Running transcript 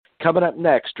Coming up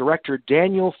next, director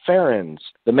Daniel Farrands,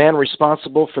 the man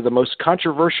responsible for the most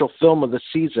controversial film of the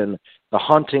season, The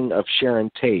Haunting of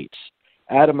Sharon Tate.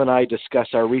 Adam and I discuss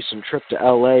our recent trip to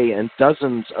LA and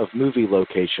dozens of movie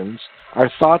locations,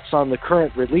 our thoughts on the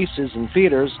current releases in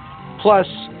theaters, plus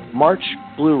March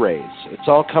Blu-rays. It's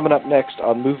all coming up next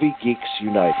on Movie Geeks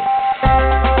United.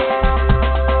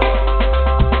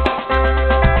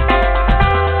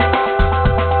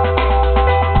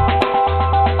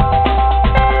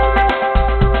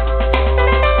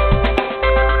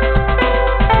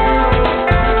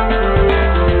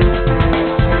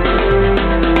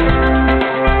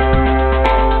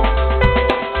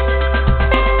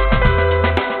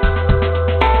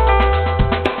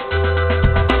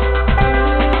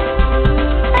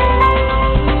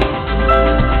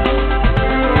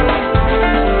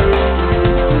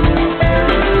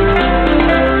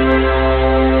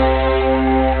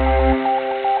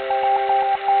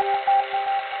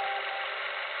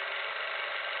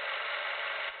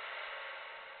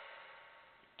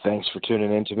 Thanks for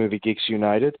tuning in to Movie Geeks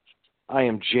United. I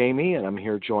am Jamie, and I'm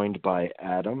here joined by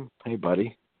Adam. Hey,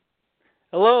 buddy.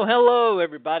 Hello,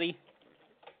 everybody.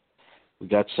 We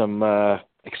got some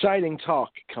exciting talk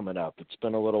coming up. It's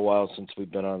been a little while since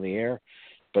we've been on the air,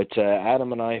 but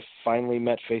Adam and I finally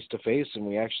met face-to-face, and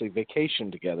we actually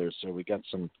vacationed together, so we got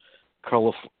some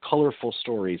colorful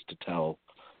stories to tell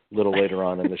a little later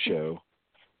on in the show.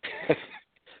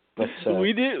 But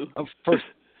we do.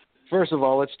 First of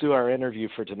all, let's do our interview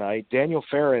for tonight. Daniel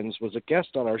Farrands was a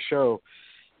guest on our show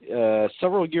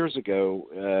several years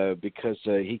ago because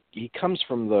he comes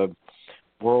from the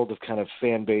world of kind of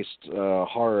fan-based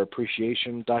horror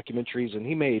appreciation documentaries, and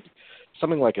he made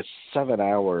something like a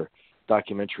 7-hour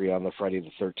documentary on the Friday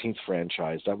the 13th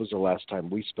franchise. That was the last time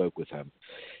we spoke with him.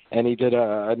 And he did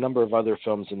a number of other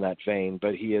films in that vein,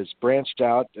 but he has branched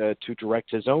out to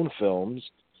direct his own films.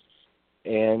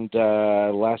 And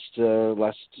earlier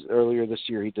this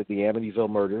year, he did the Amityville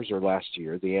Murders, or last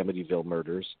year, the Amityville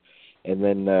Murders. And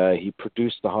then he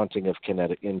produced The Haunting of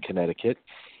Connecticut.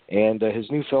 And his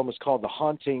new film is called The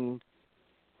Haunting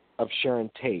of Sharon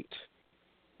Tate.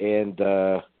 And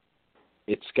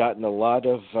it's gotten a lot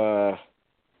of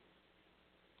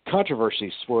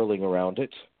controversy swirling around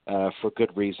it for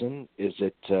good reason.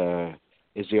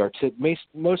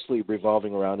 Mostly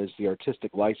revolving around is the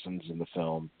artistic license in the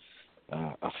film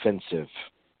offensive.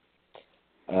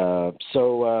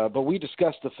 But we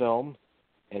discussed the film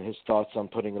and his thoughts on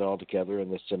putting it all together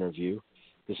in this interview.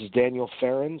 This is Daniel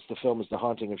Farrands. The film is The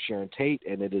Haunting of Sharon Tate,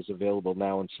 and it is available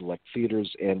now in select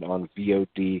theaters and on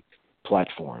VOD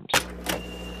platforms.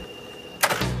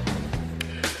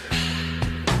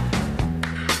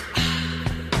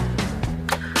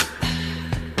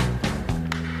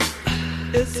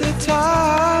 It's the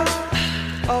time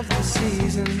of the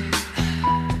season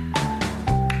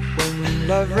when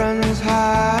love runs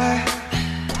high.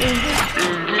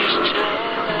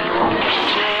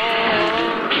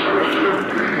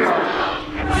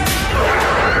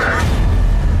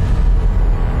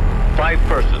 5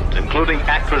 persons, including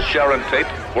actress Sharon Tate,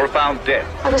 were found dead.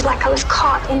 I was like I was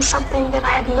caught in something that I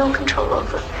had no control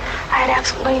over. I had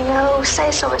absolutely no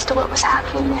say-so as to what was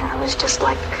happening there. I was just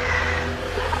like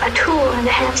a tool in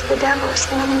the hands of the devil. It's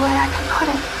the only way I can put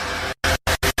it.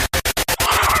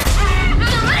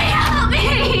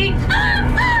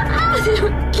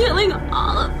 Killing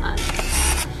all of us.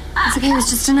 It's okay, it was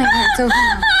just a nightmare. It's over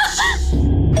now.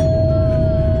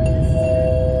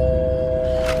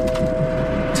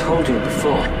 I told you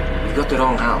before, you got the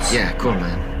wrong house. Yeah, cool,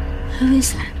 man. Who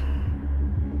is that?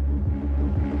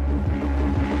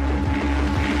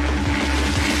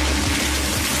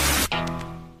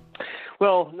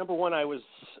 Well, number one, I was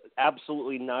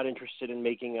absolutely not interested in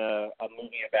making a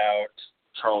movie about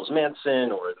Charles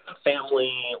Manson or the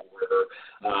family or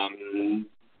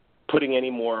putting any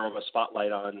more of a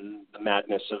spotlight on the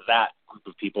madness of that group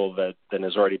of people than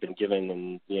has already been given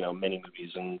in many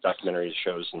movies and documentaries,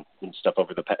 shows and stuff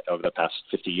over the past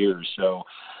 50 years. So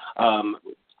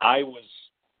I was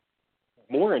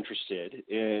more interested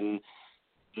in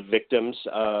the victims'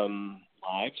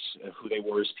 lives, who they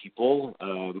were as people,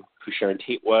 who Sharon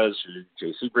Tate was, who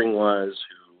Jay Sebring was,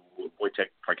 who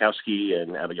Wojciech Krakowski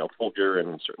and Abigail Folger,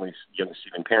 and certainly young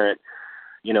Stephen Parent,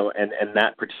 and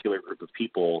that particular group of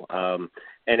people.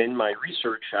 And in my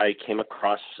research, I came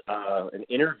across an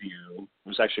interview. It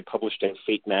was actually published in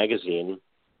Fate magazine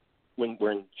when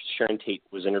Sharon Tate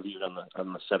was interviewed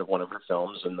on the set of one of her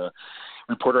films, and the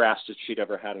reporter asked if she'd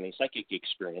ever had any psychic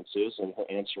experiences, and her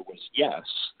answer was yes,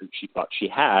 that she thought she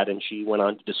had, and she went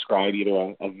on to describe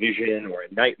either a vision or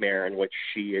a nightmare in which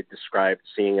she had described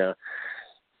seeing a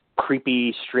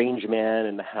creepy, strange man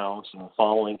in the house and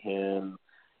following him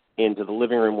into the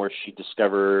living room where she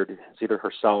discovered it's either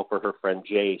herself or her friend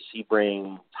Jay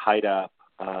Sebring tied up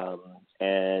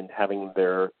and having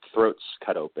their throats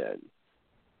cut open.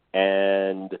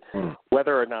 And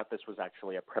whether or not this was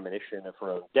actually a premonition of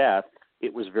her own death,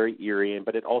 it was very eerie,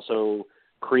 but it also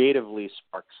creatively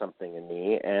sparked something in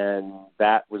me, and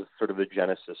that was sort of the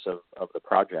genesis of the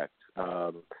project.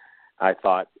 I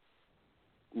thought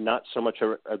not so much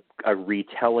a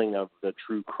retelling of the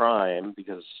true crime,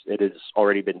 because it has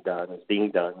already been done, it's being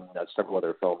done, several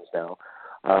other films now.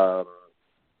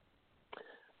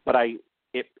 But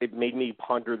it made me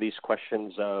ponder these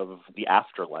questions of the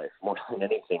afterlife more than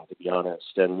anything, to be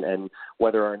honest, and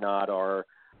whether or not our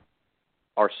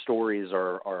stories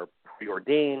are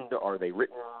preordained, are they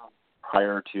written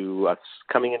prior to us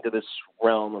coming into this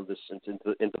realm of this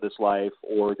into this life,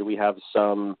 or do we have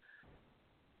some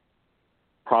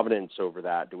providence over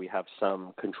that? Do we have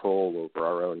some control over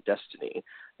our own destiny?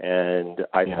 And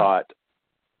I thought,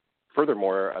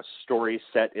 furthermore, a story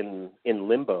set in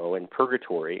limbo, in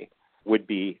purgatory, would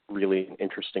be really an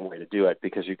interesting way to do it,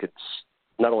 because you could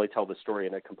not only tell the story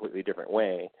in a completely different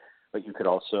way, but you could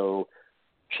also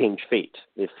change fate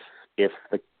if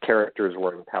the characters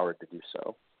were empowered to do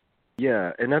so.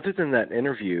 Yeah, and other than that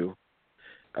interview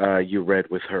you read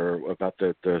with her about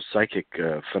the psychic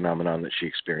phenomenon that she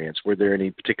experienced, were there any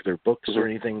particular books or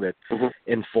anything that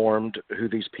informed who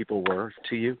these people were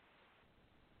to you?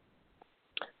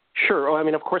 Sure. I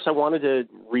mean, of course, I wanted to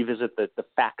revisit the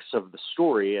facts of the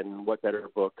story, and what better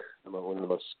book, one of the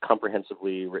most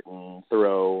comprehensively written,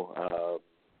 thorough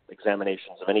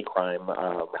examinations of any crime,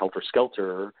 Helter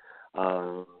Skelter,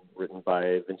 written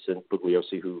by Vincent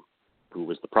Bugliosi, who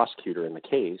was the prosecutor in the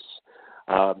case.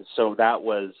 So that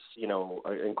was,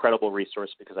 an incredible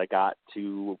resource, because I got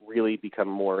to really become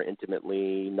more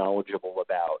intimately knowledgeable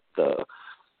about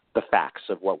the facts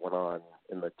of what went on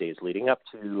in the days leading up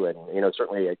to, and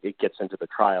certainly it gets into the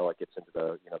trial, it gets into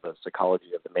the the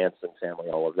psychology of the Manson family,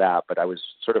 all of that. But I was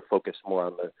sort of focused more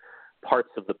on the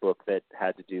parts of the book that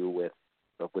had to do with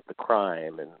the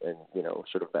crime and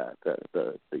sort of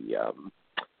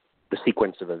the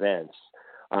sequence of events.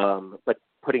 But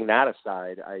putting that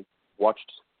aside, I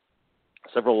watched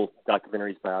several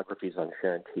documentaries, biographies on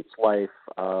Sharon Tate's life.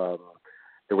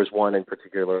 There was one in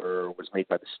particular was made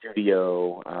by the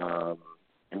studio,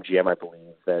 MGM, I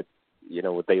believe, that,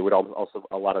 they would also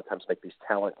a lot of times make these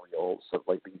talent reels of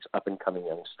like these up and coming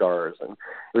young stars. And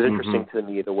it was interesting to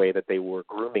me the way that they were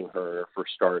grooming her for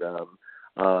stardom,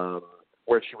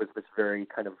 where she was this very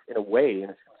kind of, in a way,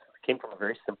 and she came from a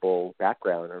very simple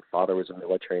background. Her father was a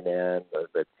military man.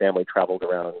 The family traveled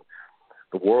around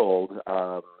the world,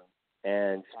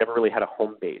 and she never really had a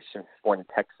home base. She was born in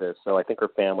Texas, so I think her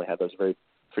family had those very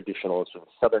traditional sort of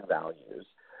Southern values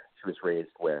she was raised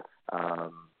with.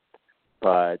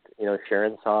 But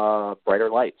Sharon saw brighter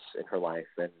lights in her life,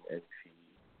 and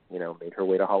she made her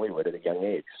way to Hollywood at a young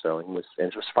age. So and was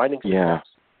finding success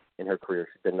in her career.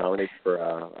 She's been nominated for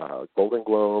a Golden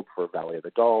Globe for Valley of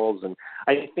the Dolls, and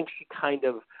I think she kind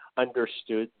of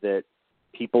understood that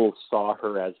people saw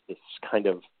her as this kind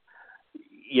of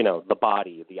the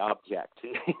body, the object.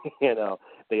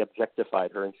 They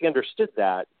objectified her, and she understood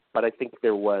that. But I think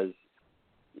there was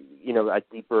a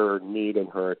deeper need in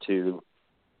her to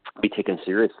be taken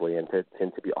seriously, and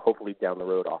to be hopefully down the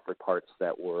road offered parts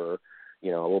that were, a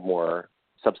little more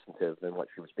substantive than what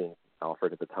she was being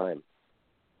offered at the time.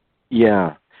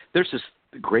 Yeah, there's this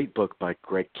great book by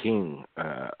Greg King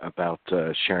about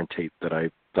Sharon Tate that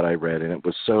I read, and it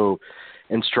was so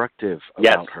instructive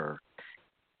about her.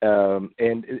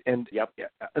 And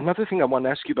another thing I want to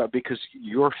ask you about, because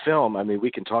your film, I mean,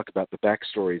 we can talk about the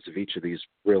backstories of each of these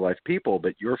real life people,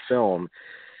 but your film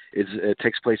it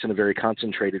takes place in a very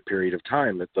concentrated period of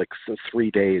time. It's like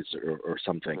 3 days or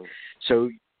something. So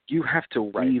you have to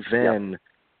weave in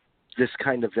this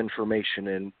kind of information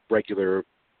in regular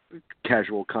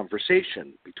casual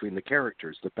conversation between the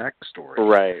characters, the backstory.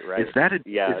 Right. Is that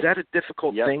a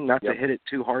difficult thing, not to hit it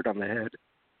too hard on the head?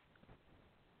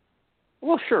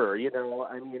 Well, sure.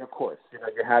 I mean, of course,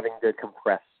 you're having to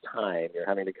compress time. You're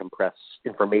having to compress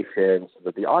information so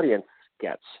that the audience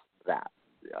gets that,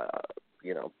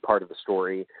 part of the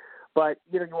story. But,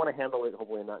 you want to handle it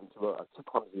hopefully not into a too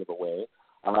clumsy of a way.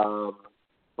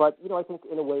 But, I think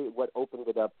in a way what opened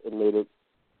it up and made it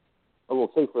a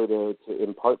little safer to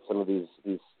impart some of these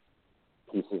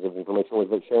pieces of information was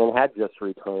that Sharon had just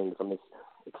returned from this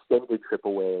extended trip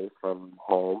away from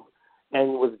home,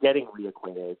 and was getting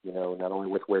reacquainted, not only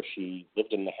with where she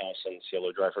lived in the house on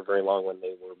Cielo Drive for very long when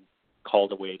they were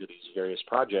called away to these various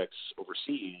projects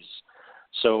overseas,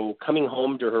 So coming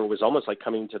home to her was almost like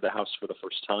coming to the house for the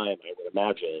first time, I would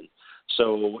imagine.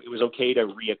 So it was okay to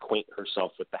reacquaint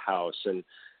herself with the house and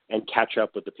catch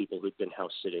up with the people who'd been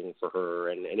house sitting for her.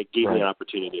 And it gave me an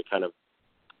opportunity to kind of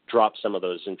drop some of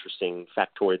those interesting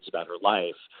factoids about her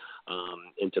life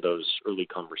into those early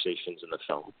conversations in the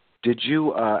film. Did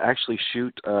you actually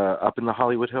shoot up in the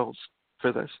Hollywood Hills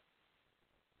for this?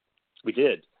 We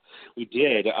did.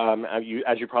 As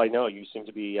you probably know, you seem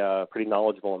to be pretty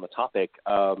knowledgeable on the topic.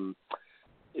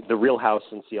 The real house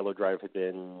in Cielo Drive had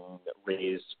been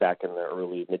raised back in the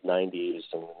early mid-'90s,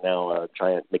 and now a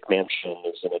giant McMansion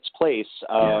is in its place.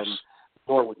 Yes.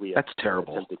 Nor would we have That's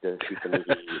terrible. attempted to shoot the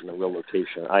movie in the real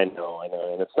location. I know,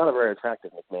 and it's not a very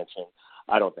attractive McMansion,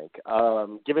 I don't think.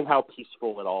 Given how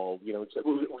peaceful it all,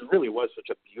 it really was such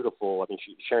a beautiful. I mean,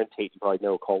 Sharon Tate, you probably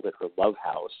know, called it her love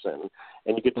house, and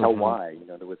you could tell why.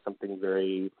 There was something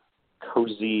very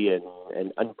cozy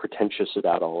and unpretentious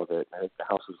about all of it. And the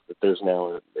house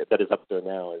that is up there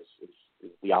now is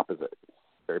the opposite.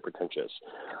 It's very pretentious.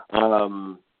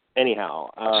 Anyhow,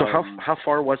 so how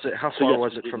far was it? How far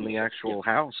was it from the actual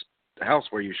house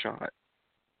where you shot?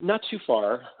 Not too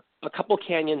far. A couple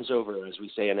canyons over, as we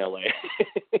say in LA.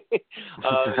 It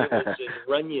was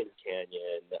in Runyon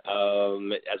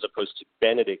Canyon, as opposed to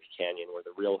Benedict Canyon, where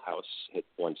the real house had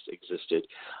once existed.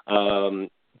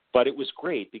 But it was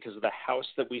great because of the house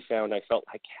that we found. I felt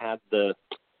like had the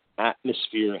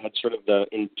atmosphere, had sort of the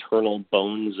internal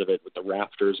bones of it with the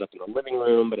rafters up in the living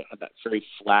room, but it had that very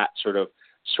flat sort of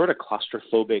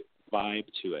claustrophobic vibe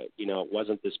to it. It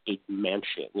wasn't this big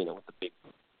mansion, with the big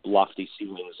lofty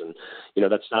ceilings, and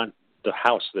that's not the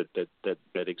house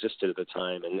that existed at the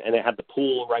time. And it had the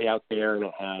pool right out there, and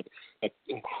it had an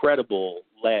incredible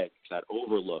ledge, that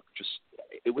overlook.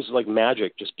 It was like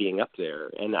magic just being up there.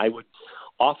 And I would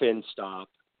often stop,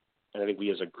 and I think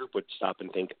we as a group would stop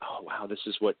and think, oh, wow, this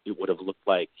is what it would have looked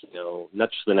like,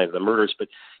 not just the night of the murders, but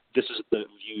this is the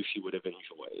view she would have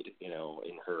enjoyed,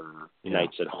 in her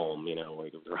nights at home,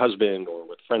 with her husband or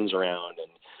with friends around.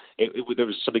 And there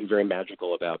was something very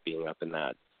magical about being up in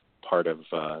that part of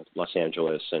Los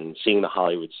Angeles and seeing the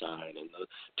Hollywood side and the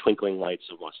twinkling lights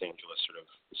of Los Angeles, sort of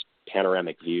this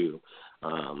panoramic view,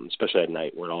 especially at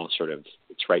night where it all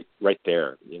it's right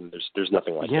there. There's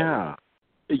nothing like that.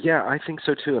 Yeah, I think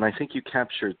so too, and I think you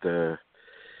captured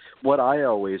what I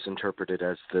always interpreted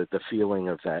as the feeling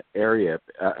of that area.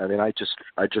 I mean, I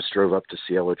just drove up to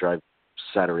Cielo Drive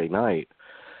Saturday night,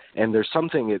 and there's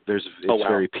something. It's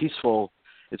very peaceful.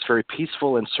 It's very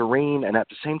peaceful and serene, and at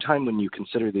the same time, when you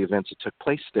consider the events that took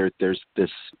place there's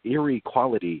this eerie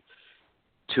quality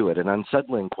to it, an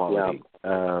unsettling quality.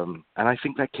 Yeah. And I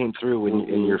think that came through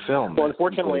in your film. Well,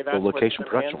 unfortunately, the location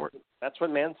production work. That's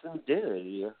what Manson did.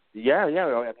 Yeah.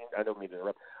 I don't mean to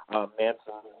interrupt.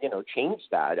 Manson, changed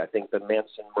that. I think the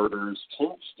Manson murders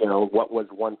changed, what was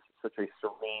once such a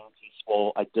serene,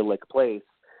 peaceful, idyllic place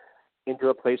into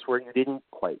a place where you didn't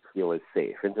quite feel as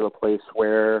safe, into a place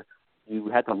where you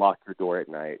had to lock your door at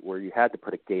night, where you had to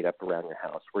put a gate up around your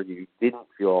house, where you didn't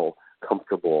feel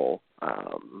comfortable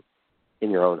in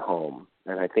your own home.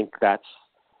 And I think that's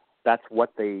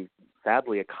what they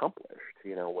sadly accomplished,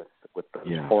 with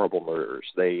those horrible murders.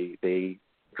 They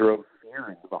drove fear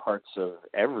into the hearts of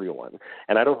everyone.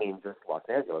 And I don't mean just Los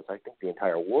Angeles. I think the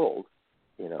entire world,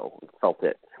 felt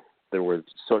it. There were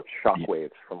such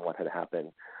shockwaves from what had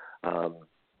happened.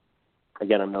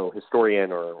 Again, I'm no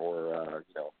historian or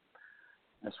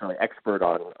necessarily expert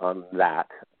on that,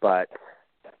 but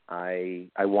I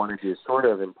wanted to sort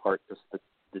of impart just the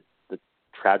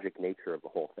tragic nature of the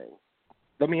whole thing.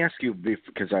 Let me ask you,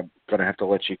 because I'm going to have to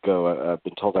let you go. I've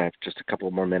been told I have just a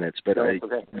couple more minutes, but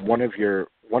okay. One of your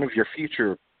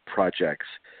future projects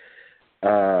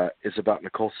is about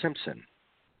Nicole Simpson.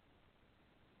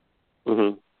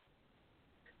 Mm-hmm.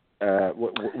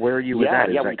 Where are you with that?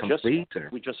 Is that complete?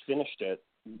 We just finished it.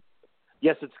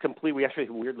 Yes, it's complete. We actually,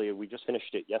 weirdly, we just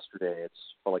finished it yesterday.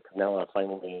 It's now a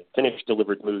finally finished,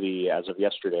 delivered movie as of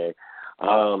yesterday.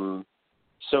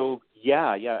 So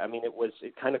yeah. I mean,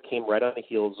 it kind of came right on the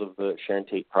heels of the Sharon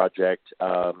Tate project.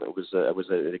 It was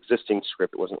an existing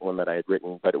script. It wasn't one that I had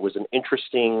written, but it was an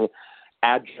interesting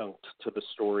adjunct to the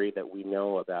story that we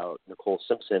know about Nicole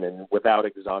Simpson, and without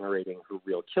exonerating her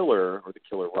real killer, or the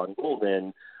killer Ron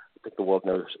Goldman. I think the world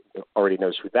already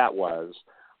knows who that was.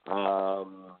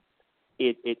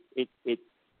 It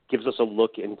gives us a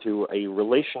look into a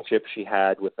relationship she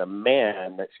had with a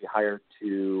man that she hired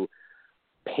to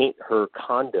paint her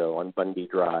condo on Bundy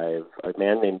Drive, a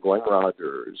man named Glenn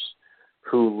Rogers,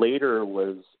 who later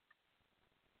was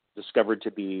discovered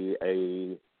to be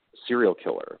a serial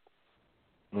killer.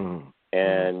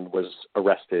 and was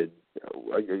arrested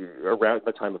around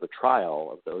the time of the trial,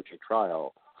 of the O.J.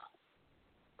 trial,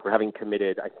 for having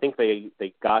committed, I think they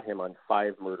got him on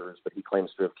 5 murders, but he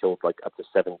claims to have killed like up to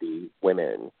 70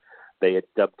 women. They had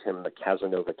dubbed him the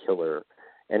Casanova Killer.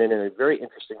 And in a very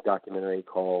interesting documentary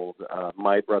called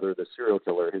My Brother, the Serial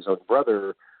Killer, his own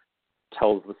brother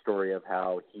tells the story of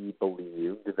how he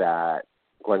believed that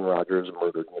Glenn Rogers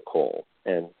murdered Nicole,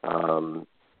 and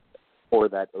or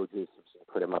that O.J. Simpson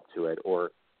put him up to it,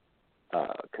 or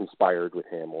conspired with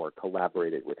him, or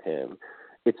collaborated with him.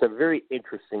 It's a very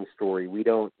interesting story. We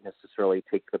don't necessarily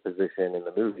take the position in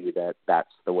the movie that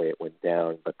that's the way it went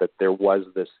down, but that there was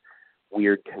this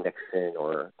weird connection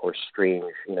or strange,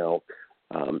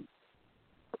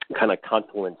 kind of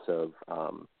confluence of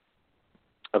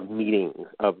meetings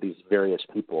of these various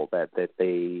people that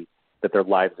their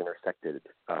lives intersected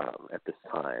at this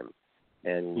time.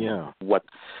 And what,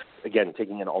 again,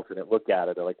 taking an alternate look at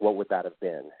it, like, what would that have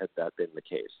been had that been the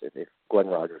case? If Glenn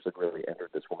Rogers had really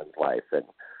entered this woman's life, and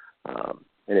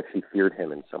if she feared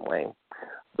him in some way.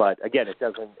 But again, it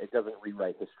doesn't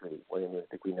rewrite history. I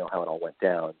think we know how it all went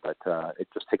down, but it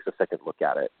just takes a second look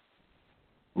at it.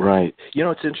 Right.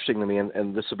 It's interesting to me,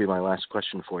 and this will be my last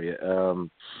question for you.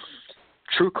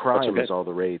 True crime is all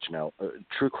the rage now.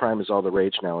 True crime is all the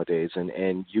rage nowadays,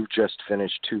 and you've just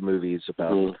finished 2 movies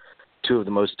about two of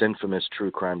the most infamous true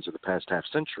crimes of the past half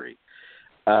century.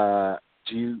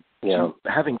 Having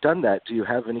done that, do you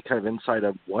have any kind of insight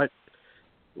of what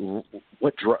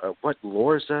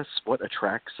lures us, what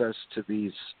attracts us to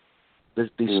these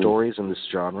stories in this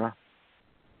genre?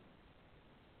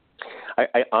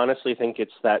 I honestly think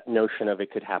it's that notion of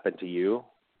it could happen to you.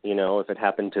 If it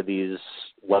happened to these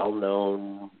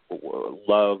well-known,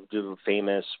 loved,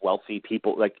 famous, wealthy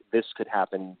people, like, this could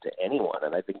happen to anyone.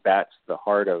 And I think that's the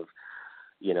heart of,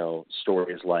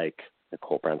 stories like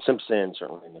Nicole Brown Simpson,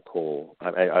 certainly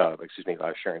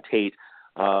Sharon Tate.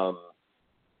 I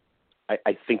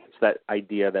think it's that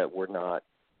idea that we're not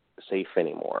safe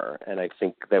anymore. And I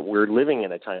think that we're living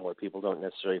in a time where people don't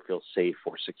necessarily feel safe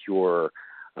or secure.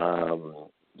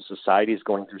 Society is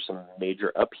going through some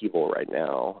major upheaval right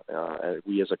now.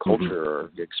 We as a culture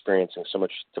are experiencing so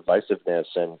much divisiveness.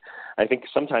 And I think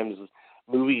sometimes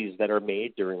movies that are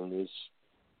made during these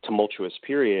tumultuous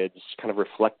periods kind of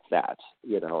reflect that,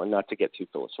 and not to get too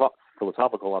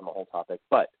philosophical on the whole topic,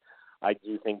 but I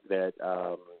do think that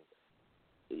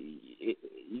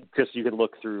just you can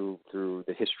look through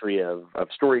the history of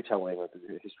storytelling, or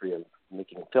the history of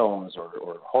making films,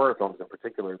 or horror films in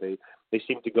particular. They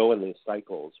seem to go in these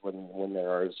cycles. When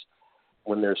there's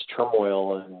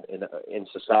turmoil in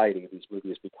society, these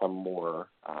movies become more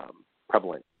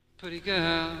prevalent. Pretty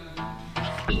girl,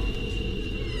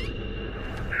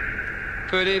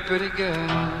 pretty girl.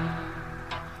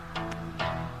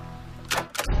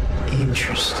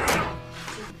 Interesting.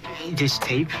 This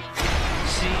tape?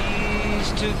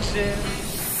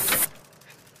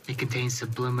 It contains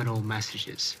subliminal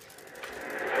messages.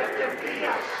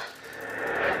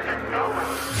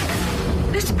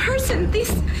 This person,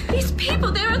 these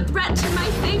people, they're a threat to my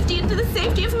safety and to the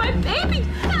safety of my baby.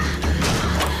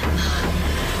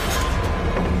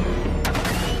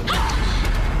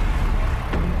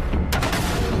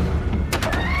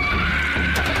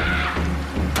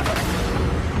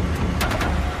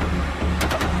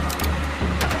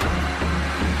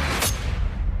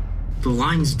 The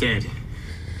line's dead.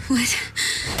 What?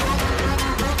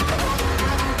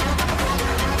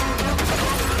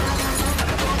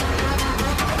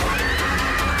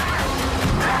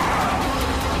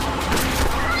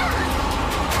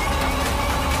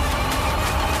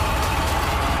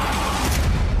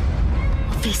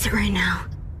 Face it right now.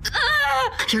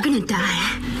 You're gonna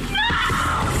die.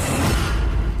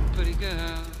 Pretty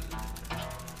girl.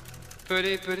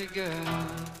 Pretty girl.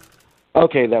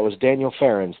 Okay, that was Daniel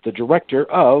Farrens, the director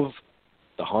of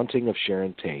The Haunting of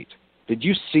Sharon Tate. Did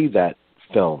you see that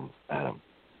film, Adam?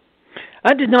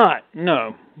 I did not,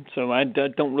 no. So I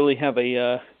don't really have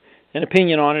an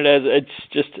opinion on it, as it's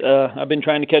just I've been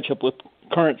trying to catch up with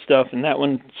current stuff, and that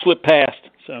one slipped past.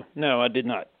 So no, I did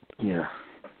not. Yeah.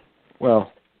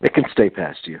 Well, it can stay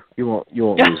past you. You won't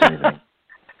lose anything.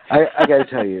 I got to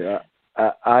tell you,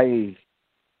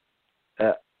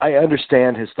 I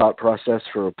understand his thought process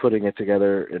for putting it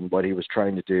together and what he was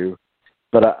trying to do,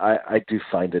 but I do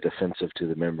find it offensive to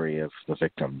the memory of the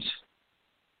victims.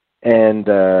 And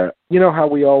you know how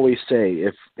we always say,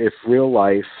 if real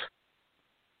life,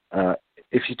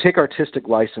 if you take artistic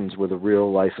license with a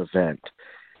real life event,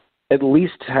 at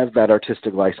least have that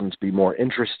artistic license be more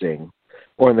interesting,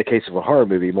 or in the case of a horror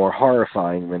movie, more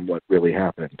horrifying than what really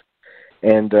happened.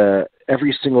 And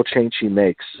every single change he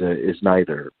makes is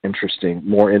neither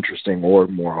more interesting or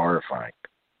more horrifying.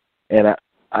 And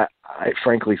I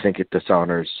frankly think it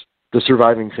dishonors the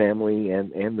surviving family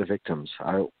and the victims.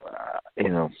 I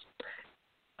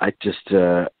just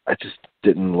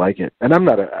didn't like it. And I'm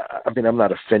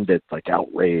not offended, like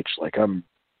outraged, like I'm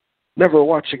never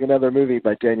watching another movie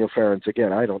by Daniel Farrens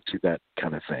again. I don't do that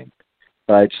kind of thing.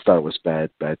 But I just thought it was bad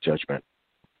judgment.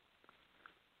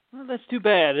 Well, that's too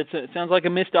bad. It sounds like a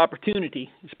missed opportunity,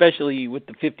 especially with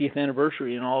the 50th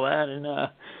anniversary and all that. And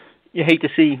you hate to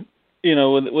see,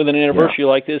 with an anniversary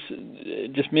like this,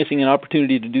 just missing an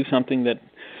opportunity to do something that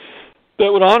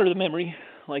would honor the memory,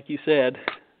 like you said.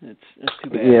 It's too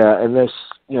bad. Yeah, and this,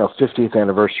 50th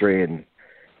anniversary and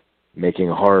making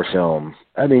a horror film.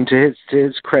 I mean, to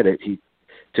his credit,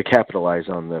 to capitalize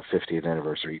on the 50th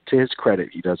anniversary, to his credit,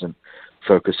 he doesn't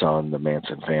focus on the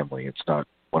Manson family. It's not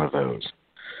one of those.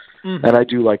 Mm-hmm. And I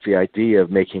do like the idea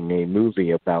of making a movie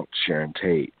about Sharon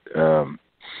Tate,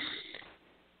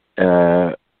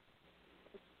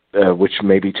 which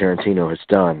maybe Tarantino has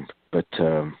done. But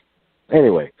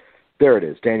anyway, there it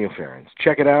is, Daniel Farrens.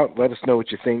 Check it out. Let us know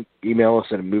what you think. Email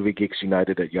us at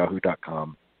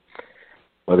moviegeeksunited@yahoo.com,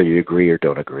 whether you agree or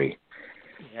don't agree.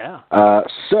 Yeah.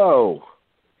 So,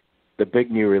 the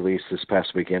big new release this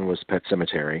past weekend was Pet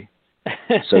Sematary.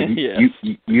 So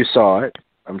you saw it,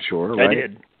 I'm sure, right? I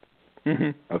did.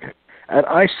 Mm-hmm. Okay. And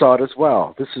I saw it as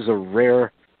well. This is a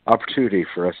rare opportunity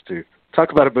for us to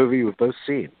talk about a movie we've both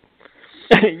seen.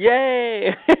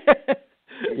 Yay!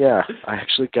 Yeah, I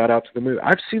actually got out to the movie.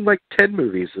 I've seen like 10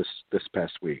 movies this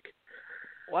past week.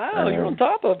 Wow, you're on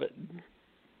top of it.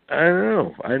 I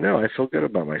know. I feel good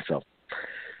about myself.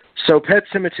 So, Pet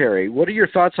Sematary, what are your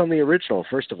thoughts on the original,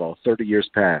 first of all, 30 years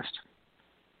past?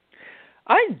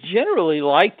 I generally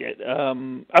liked it.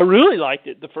 I really liked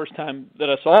it the first time that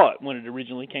I saw it when it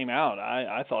originally came out.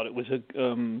 I thought it was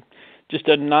just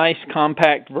a nice,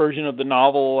 compact version of the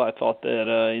novel. I thought that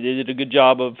they did a good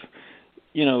job of,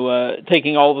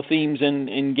 taking all the themes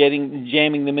and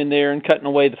jamming them in there and cutting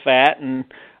away the fat. And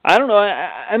I don't know.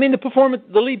 I mean,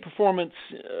 the lead performance,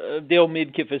 Dale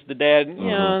Midkiff as the dad,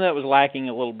 that was lacking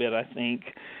a little bit, I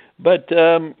think. But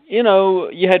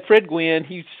you had Fred Gwynne.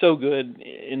 He's so good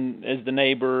as the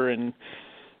neighbor, and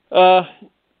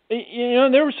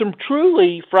there were some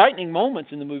truly frightening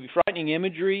moments in the movie. Frightening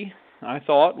imagery, I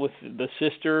thought, with the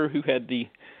sister who had the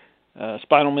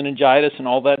spinal meningitis and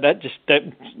all that.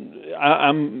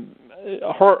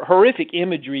 Horrific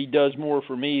imagery does more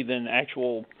for me than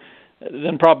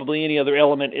probably any other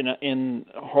element in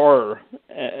horror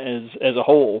as a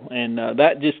whole, and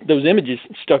those images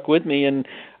stuck with me, and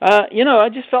I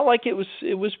just felt like it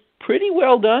was pretty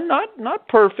well done, not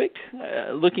perfect,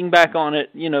 looking back on it,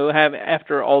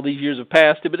 after all these years have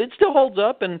passed, but it still holds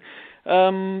up, and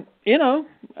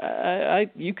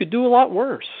you could do a lot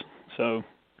worse. So,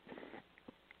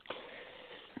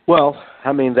 well,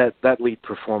 I mean that lead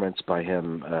performance by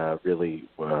him really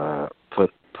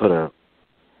put a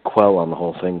quell on the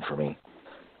whole thing for me.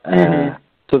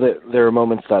 So there are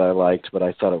moments that I liked, but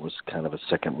I thought it was kind of a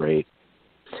second-rate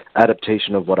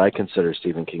adaptation of what I consider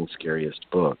Stephen King's scariest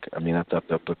book. I mean, I thought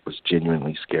that book was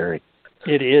genuinely scary.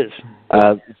 It is.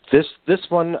 This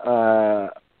one, I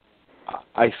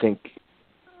think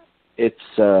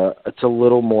it's a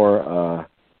little more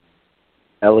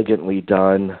elegantly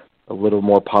done, a little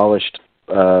more polished.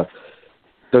 Though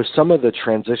some of the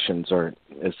transitions aren't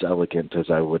as elegant as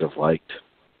I would have liked.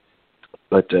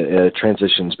 But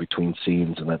transitions between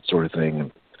scenes and that sort of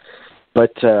thing.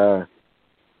 But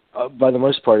by the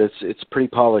most part, it's pretty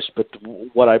polished. But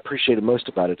what I appreciated most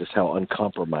about it is how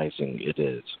uncompromising it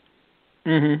is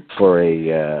for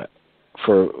a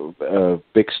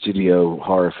big studio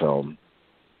horror film.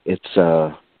 It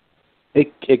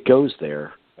goes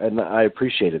there, and I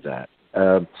appreciated that.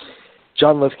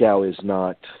 John Lithgow is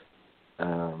not.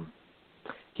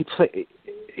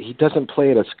 He doesn't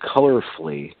play it as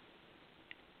colorfully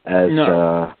as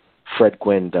Fred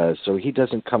Gwynne does, so he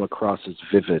doesn't come across as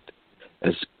vivid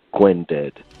as Gwynne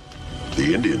did.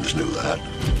 The Indians knew that.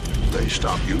 They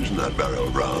stopped using that burial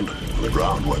ground when the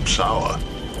ground went sour.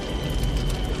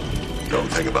 Don't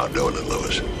think about doing it,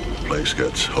 Lewis. The place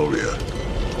gets holier.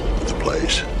 The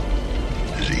place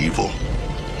is evil.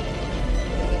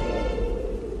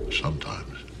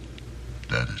 Sometimes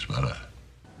dead is better.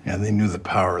 Yeah, they knew the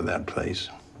power of that place.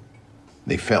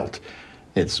 They felt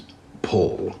its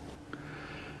pull.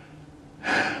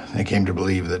 They came to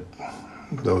believe that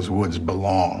those woods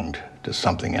belonged to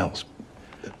something else.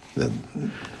 The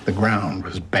ground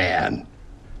was bad,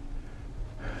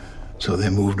 so they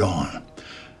moved on.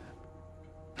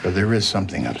 But there is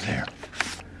something up there.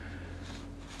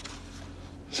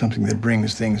 something that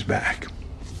brings things back.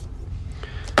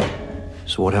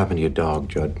 So what happened to your dog,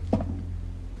 Judd?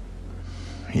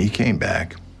 He came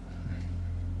back.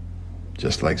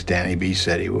 Just like Danny B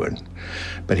said he would.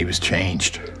 But he was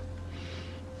changed.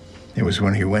 It was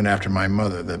when he went after my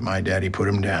mother that my daddy put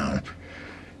him down.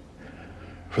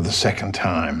 For the second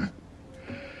time.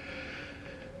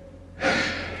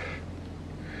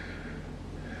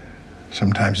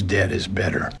 Sometimes dead is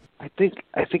better. I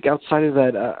think outside of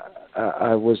that,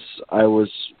 I was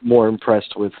more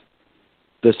impressed with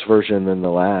this version than the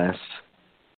last.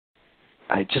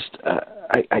 I just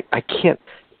I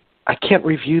can't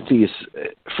review these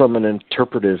from an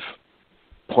interpretive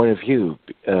point of view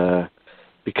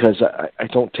because I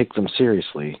don't take them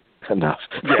seriously enough.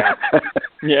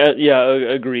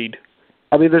 Yeah, agreed.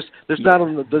 I mean, there's not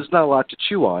a lot to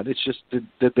chew on. It's just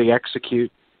that they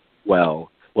execute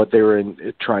well what they were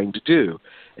trying to do,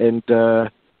 and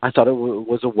I thought it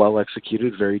was a well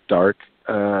executed, very dark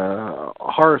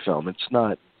horror film. It's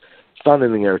not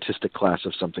in the artistic class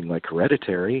of something like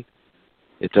Hereditary.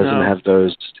 It doesn't have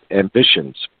those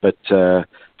ambitions, but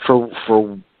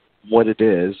for what it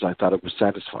is, I thought it was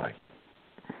satisfying.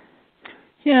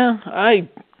 Yeah, I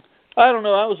don't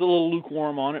know. I was a little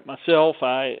lukewarm on it myself.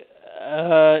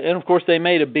 And of course they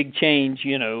made a big change,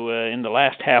 in the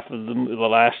last half of the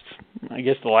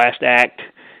last act,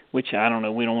 which I don't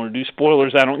know. We don't want to do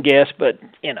spoilers, I don't guess, but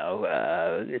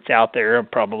it's out there.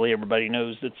 Probably everybody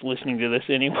knows that's listening to this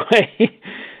anyway.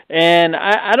 And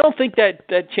I don't think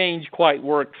that change quite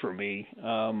worked for me.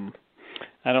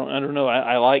 I don't know.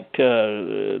 I liked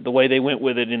the way they went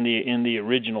with it in the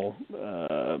original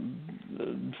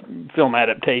film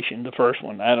adaptation, the first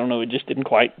one. I don't know. It just didn't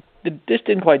quite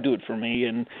do it for me.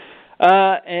 And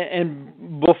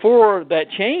before that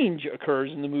change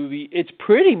occurs in the movie, it's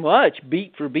pretty much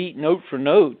beat for beat, note for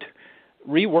note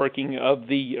reworking of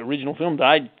the original film.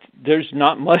 There's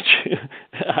not much.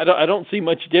 I don't see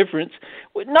much difference.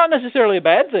 Not necessarily a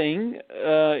bad thing.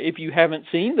 If you haven't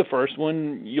seen the first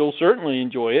one, you'll certainly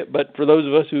enjoy it. But for those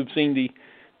of us who've seen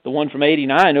the one from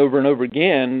 '89 over and over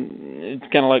again, it's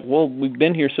kind of like, well, we've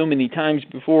been here so many times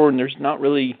before, and there's not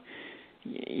really.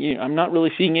 I'm not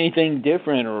really seeing anything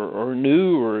different or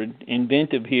new or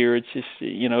inventive here. It's just,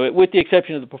 with the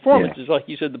exception of the performances, like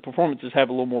you said, the performances have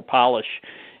a little more polish.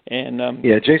 And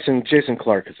Jason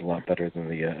Clarke is a lot better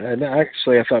than and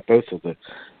actually I thought both of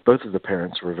the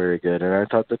parents were very good, and I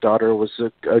thought the daughter was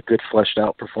a good fleshed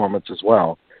out performance as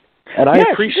well. And I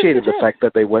appreciated the fact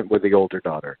that they went with the older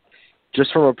daughter.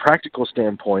 Just from a practical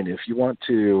standpoint, if you want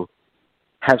to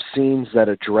have scenes that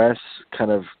address kind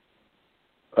of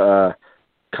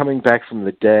coming back from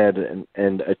the dead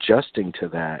and adjusting to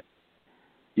that,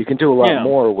 you can do a lot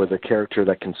more with a character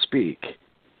that can speak,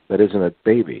 that isn't a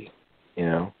baby.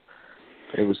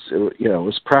 It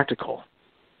was practical.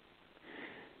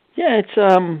 Yeah, it's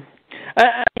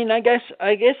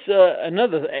I guess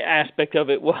another aspect of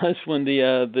it was when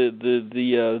the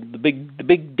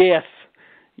big death,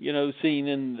 scene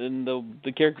in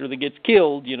the character that gets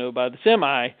killed, by the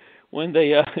semi when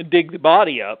they dig the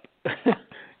body up.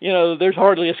 There's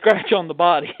hardly a scratch on the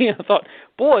body. I thought,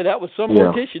 boy, that was some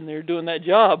mortician there doing that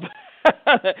job.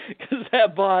 Because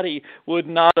that body would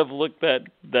not have looked that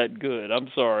good. I'm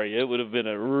sorry, it would have been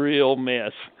a real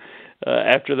mess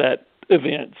after that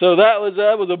event. So that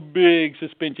was a big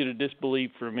suspension of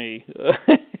disbelief for me.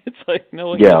 It's like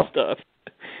knowing that stuff.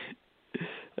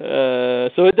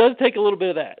 So it does take a little bit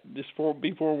of that. Just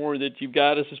be forewarned that you've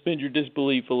got to suspend your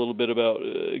disbelief a little bit about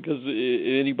because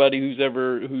anybody who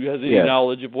has any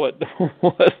knowledge of what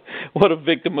a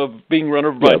victim of being run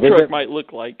over by a truck might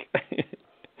look like.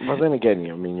 Well, then again,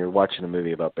 you're watching a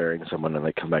movie about burying someone and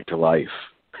they come back to life.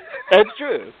 That's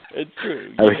true. It's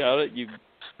true. You got it.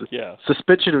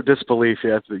 Suspension of disbelief.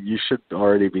 You should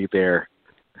already be there.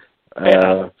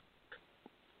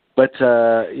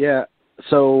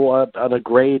 So on a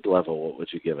grade level, what would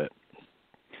you give it?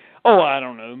 Oh, I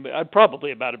don't know. I'd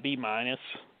probably about a B-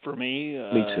 for me.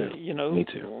 Me too. Me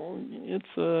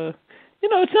too.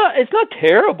 It's not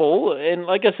terrible. And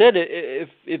like I said,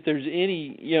 if there's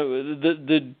any,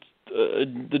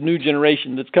 the new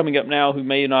generation that's coming up now who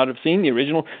may not have seen the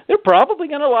original, they're probably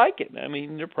going to like it. I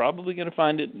mean, they're probably going to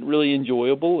find it really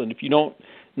enjoyable. And if you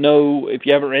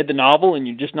haven't read the novel and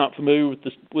you're just not familiar with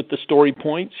the story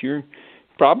points, you're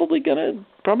probably gonna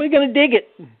dig it.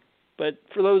 But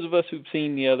for those of us who've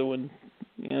seen the other one,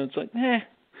 it's like,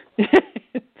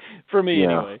 for me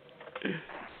anyway.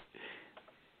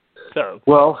 So.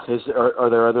 Well, are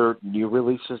there other new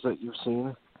releases that you've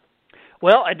seen?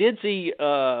 Well, I did see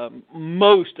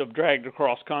most of Dragged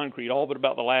Across Concrete, all but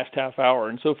about the last half hour,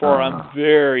 and so far I'm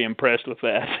very impressed with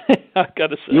that. I've got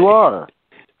to say. You are.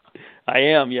 I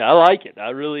am. Yeah, I like it. I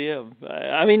really am.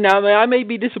 I mean, now I may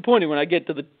be disappointed when I get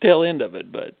to the tail end of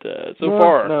it, but so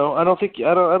far, no, I don't think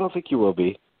you will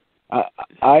be.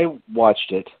 I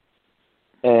watched it,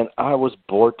 and I was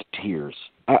bored to tears.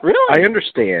 Really? I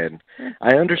understand.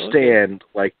 Okay.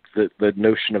 Like the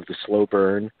notion of the slow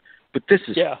burn, but this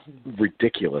is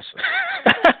ridiculous.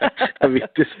 I mean,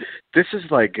 this is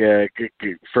like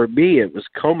for me, it was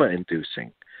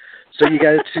coma-inducing. So you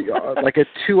got like a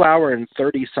 2 hour and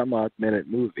 30 some odd minute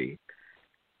movie,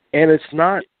 and it's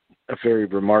not a very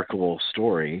remarkable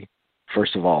story.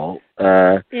 First of all,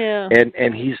 and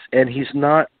he's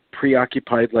not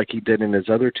preoccupied like he did in his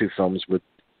other two films with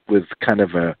kind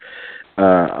of a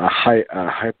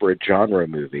hybrid genre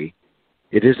movie.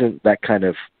 It isn't that kind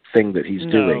of thing that he's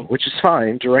doing, which is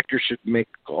fine. Directors should make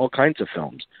all kinds of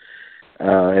films,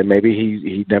 and maybe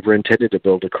he never intended to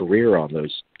build a career on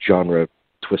those genre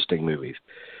twisting movies.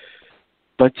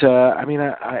 But I mean,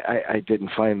 I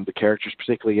didn't find the characters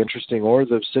particularly interesting or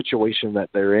the situation that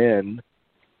they're in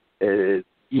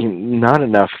not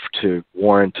enough to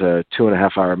warrant a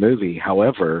 2.5 hour movie.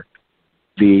 However,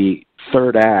 the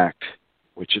third act,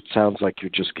 which it sounds like you're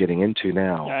just getting into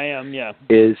now, I am, yeah,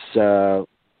 is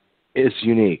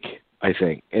unique. I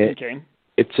think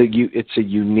it's a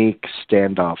unique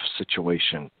standoff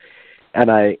situation, and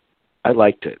I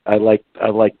liked it. I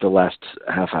liked the last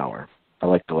half hour. I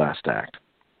liked the last act.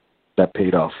 That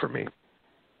paid off for me.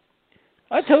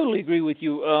 I totally agree with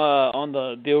you on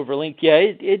the overlink. Yeah,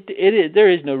 it there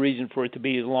is no reason for it to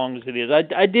be as long as it is.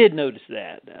 I did notice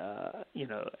that,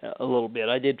 a little bit.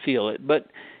 I did feel it, but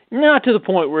not to the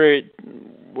point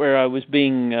where I was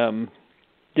being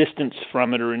distanced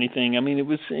from it or anything. I mean, it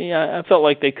was. I felt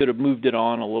like they could have moved it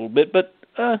on a little bit, but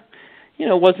it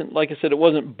wasn't, like I said, it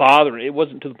wasn't bothering. It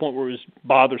wasn't to the point where it was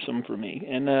bothersome for me.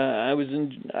 And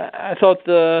I thought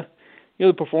the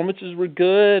performances were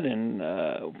good, and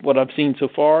what I've seen so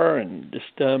far, and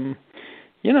just I'm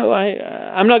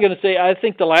not going to say I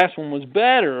think the last one was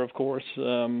better, of course,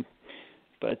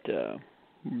 but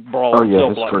Brawl. Oh yeah,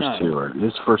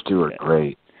 his first two are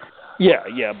great.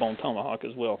 Yeah, Bone Tomahawk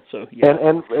as well. So yeah,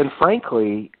 and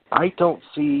frankly, I don't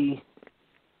see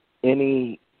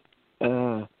any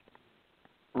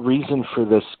reason for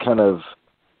this kind of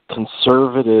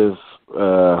conservative,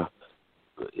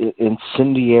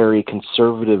 incendiary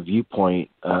conservative viewpoint.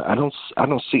 I don't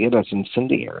see it as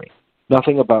incendiary.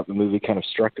 Nothing about the movie kind of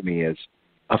struck me as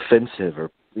offensive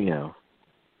or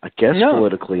I guess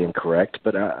politically incorrect.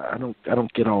 But I don't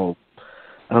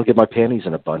get my panties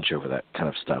in a bunch over that kind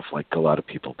of stuff like a lot of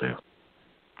people do.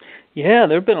 Yeah,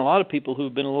 there have been a lot of people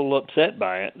who've been a little upset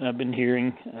by it. I've been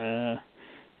hearing.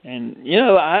 And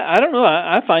I don't know.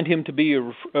 I find him to be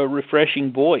a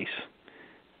refreshing voice.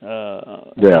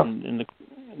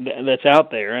 That's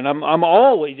out there, and I'm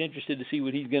always interested to see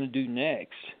what he's going to do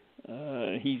next.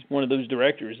 He's one of those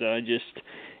directors that I just,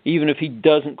 even if he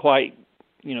doesn't quite,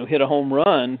 hit a home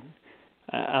run,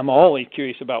 I'm always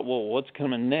curious about what's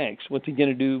coming next. What's he going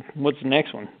to do? What's the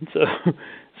next one?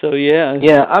 So yeah.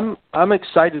 Yeah, I'm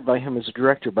excited by him as a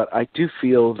director, but I do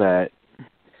feel that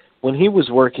when he was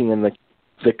working in the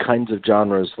kinds of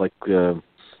genres like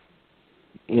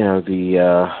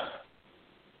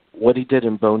what he did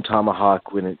in Bone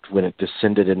Tomahawk when it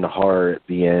descended into horror at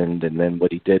the end, and then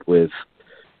what he did with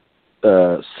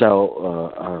Brawl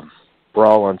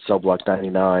on Cell Block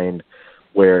 99,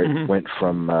 where it went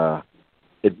from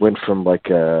like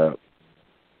a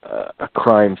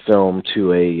crime film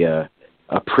to a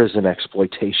prison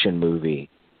exploitation movie.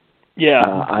 Yeah,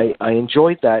 I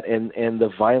enjoyed that, and the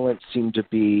violence seemed to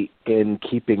be in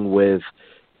keeping with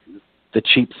the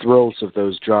cheap thrills of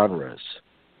those genres.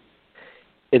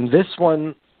 In this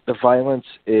one, the violence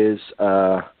is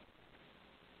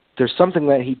there's something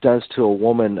that he does to a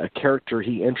woman, a character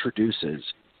he introduces,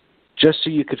 just so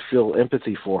you could feel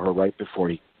empathy for her right before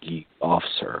he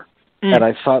offs her. And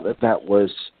I thought that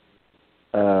was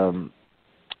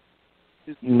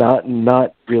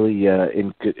not really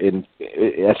in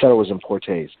I thought it was in poor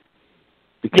taste,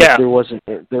 because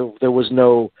there was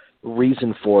no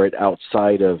reason for it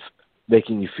outside of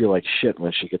making you feel like shit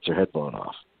when she gets her head blown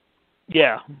off.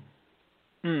 Yeah.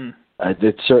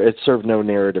 It served no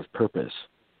narrative purpose.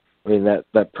 I mean,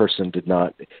 that person did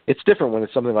not. It's different when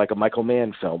it's something like a Michael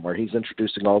Mann film where he's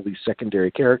introducing all these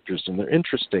secondary characters and they're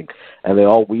interesting and they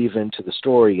all weave into the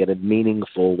story in a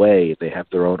meaningful way. They have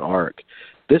their own arc.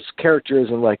 This character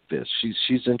isn't like this.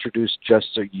 She's introduced just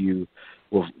so you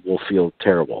will feel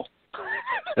terrible.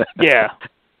 Yeah.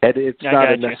 And it's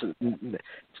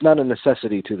not a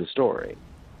necessity to the story.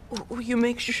 Will you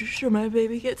make sure my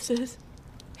baby gets this?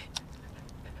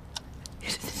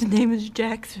 His name is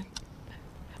Jackson.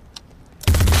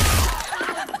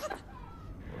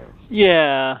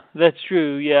 Yeah, that's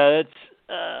true. Yeah, that's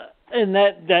and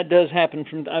that does happen.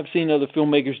 I've seen other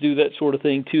filmmakers do that sort of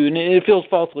thing too, and it feels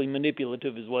falsely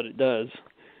manipulative, is what it does.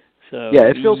 So yeah,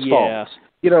 it feels false.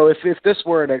 You know, if this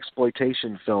were an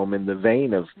exploitation film in the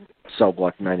vein of Cell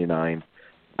Block 99,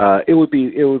 it would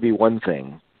be one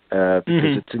thing because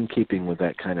it's in keeping with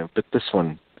that kind of. But this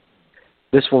one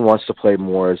wants to play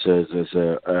more as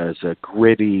a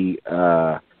gritty,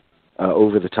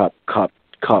 over the top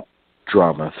cop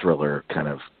drama thriller kind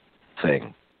of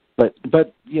thing. But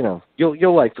you know,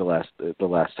 you'll like the last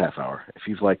half hour if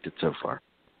you've liked it so far.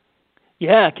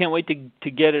 Yeah, I can't wait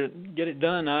to get it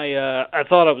done. I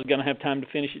thought I was going to have time to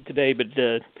finish it today, but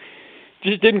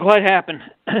just didn't quite happen.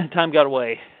 Time got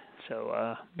away.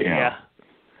 So yeah.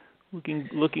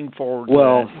 Looking forward to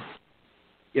that.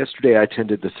 Yesterday I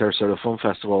attended the Sarasota Film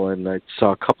Festival and I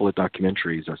saw a couple of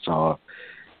documentaries. I saw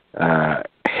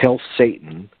Hail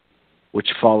Satan,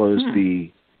 which follows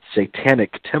the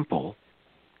Satanic Temple.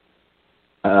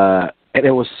 And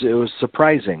it was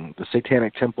surprising. The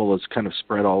Satanic Temple is kind of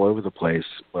spread all over the place,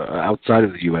 outside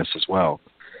of the U.S. as well.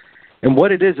 And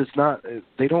what it is, it's not.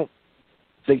 They don't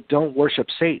worship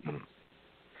Satan.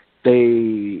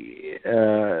 They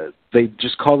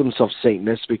just call themselves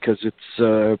Satanists because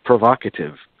it's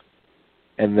provocative,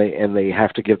 and they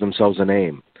have to give themselves a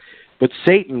name. But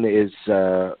Satan is,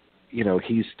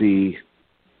 he's the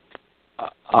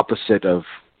opposite of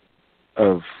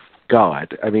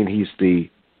God. I mean, he's the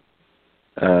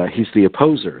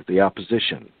opposer, the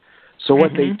opposition. So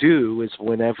what they do is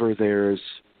whenever there's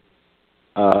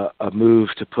a move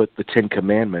to put the Ten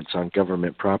Commandments on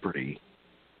government property,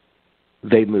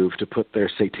 they move to put their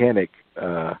satanic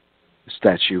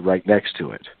statue right next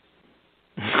to it.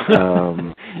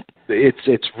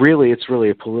 It's really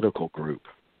a political group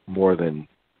more than,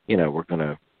 we're going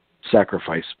to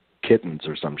sacrifice kittens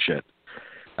or some shit.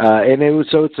 And it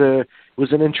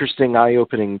was an interesting,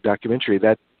 eye-opening documentary.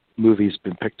 That movie's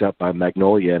been picked up by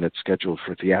Magnolia and it's scheduled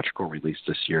for theatrical release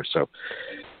this year. So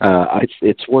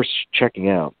it's worth checking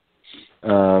out.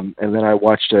 And then I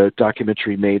watched a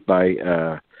documentary made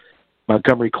by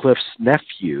Montgomery Clift's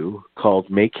nephew called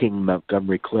Making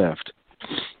Montgomery Clift.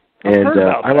 And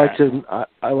I liked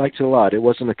it a lot. It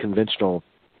wasn't a conventional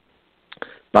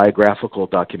biographical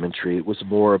documentary. It was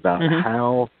more about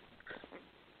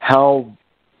how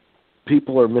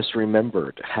people are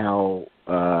misremembered, how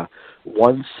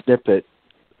one snippet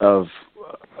of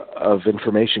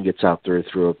information gets out there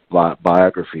through a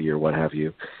biography or what have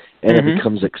you, and it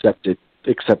becomes accepted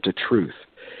truth.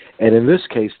 And in this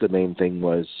case, the main thing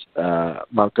was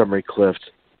Montgomery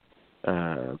Clift,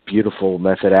 beautiful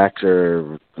method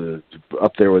actor,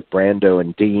 up there with Brando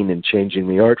and Dean and changing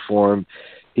the art form.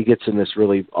 He gets in this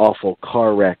really awful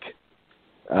car wreck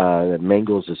that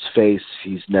mangles his face.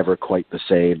 He's never quite the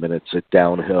same, and it's a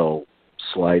downhill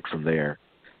slide from there.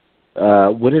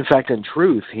 When in fact, in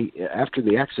truth, after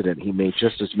the accident, he made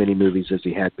just as many movies as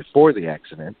he had before the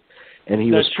accident, and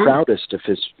he was proudest of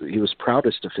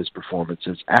his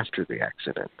performances after the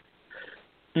accident.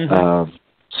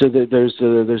 So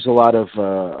there's a lot of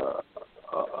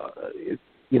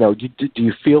do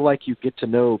you feel like you get to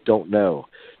know, don't know,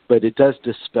 but it does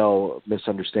dispel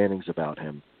misunderstandings about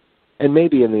him. And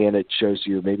maybe in the end it shows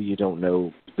you maybe you don't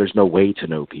know, there's no way to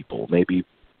know people. Maybe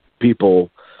people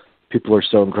are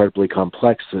so incredibly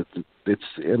complex that it's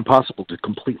impossible to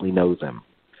completely know them.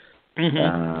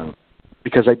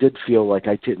 Because I did feel like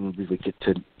I didn't really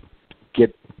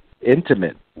get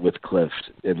intimate with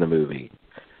Clift in the movie.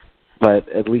 But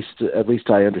at least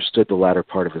I understood the latter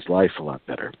part of his life a lot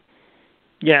better.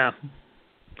 Yeah.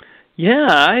 Yeah,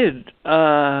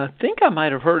 I think I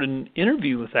might have heard an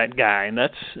interview with that guy, and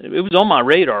it was on my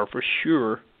radar for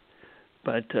sure.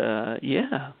 But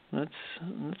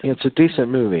it's a decent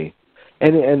movie,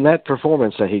 and that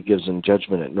performance that he gives in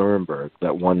Judgment at Nuremberg,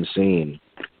 that one scene,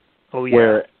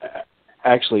 where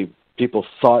actually people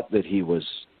thought that it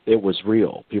was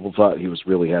real. People thought he was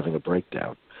really having a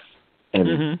breakdown,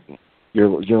 and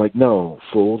you're like, no,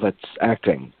 fool, that's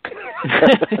acting.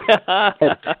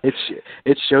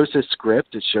 It shows his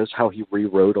script. It shows how he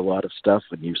rewrote a lot of stuff,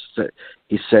 and he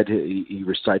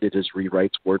recited his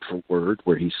rewrites word for word,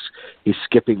 where he's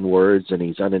skipping words and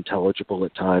he's unintelligible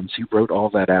at times. He wrote all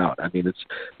that out. I mean, it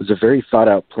was a very thought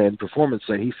out, planned performance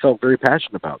that he felt very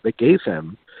passionate about. They gave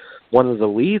him one of the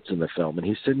leads in the film, and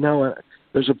he said, "No,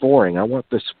 there's a boring. I want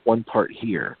this one part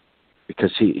here."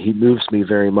 Because he moves me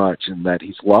very much in that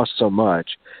he's lost so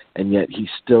much, and yet he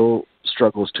still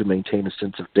struggles to maintain a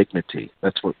sense of dignity.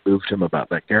 That's what moved him about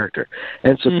that character.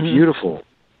 And it's a beautiful,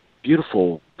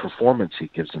 beautiful performance he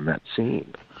gives in that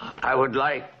scene. I would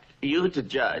like you to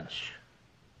judge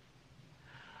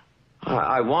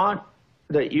I want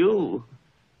that you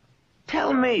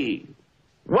tell me,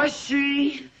 was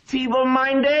she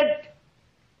feeble-minded?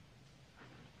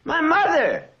 My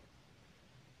mother.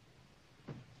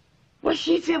 Was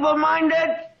she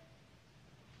feeble-minded?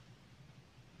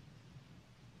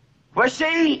 Was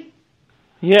she?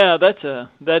 Yeah, that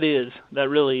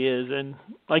really is, and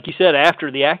like you said,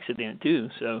 after the accident too.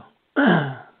 So,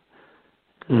 yeah,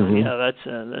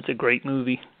 that's a great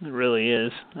movie. It really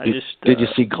is. Did you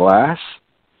see Glass?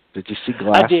 Did you see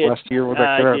Glass last year with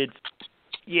that girl? I did.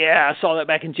 Yeah, I saw that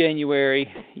back in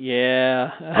January.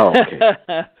 Yeah. Oh, okay.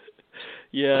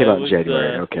 Yeah. Came out in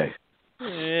January. Okay.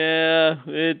 Yeah,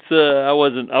 it's I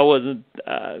wasn't.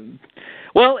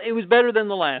 Well, it was better than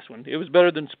the last one. It was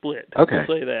better than Split. Okay. I'll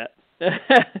say that.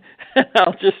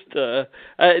 I'll just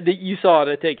you saw it,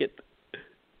 I take it.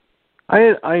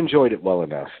 I enjoyed it well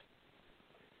enough.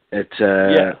 You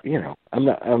know, I'm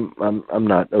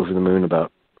not over the moon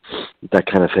about that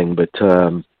kind of thing, but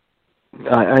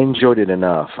I enjoyed it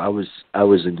enough. I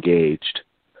was engaged,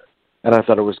 and I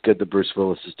thought it was good that Bruce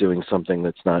Willis is doing something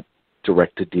that's not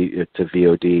directed to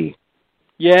VOD.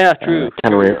 Yeah, true.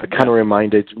 Kind of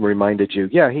reminded you.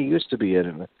 Yeah, he used to be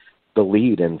the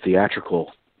lead in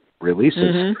theatrical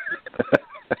releases.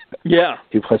 Mm-hmm. Yeah,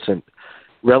 he wasn't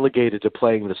relegated to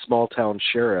playing the small town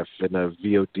sheriff in a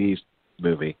VOD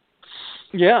movie.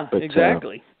 Yeah, but,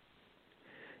 exactly.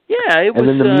 Yeah, it was. And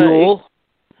then the Mule.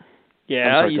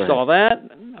 Yeah, you saw that.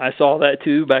 I saw that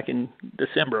too back in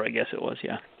December, I guess it was.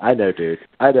 Yeah. I know, dude.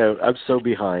 I know. I'm so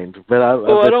behind, but I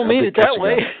don't mean it that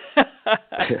way.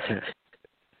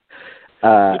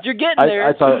 But you're getting there.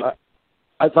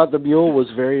 I thought the Mule was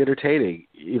very entertaining,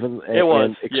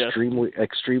 and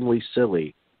extremely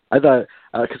silly. I thought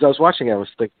because I was watching it, I was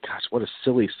thinking, gosh, what a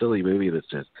silly movie this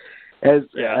is, and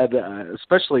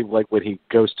especially like when he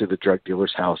goes to the drug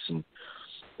dealer's house and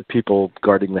the people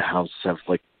guarding the house have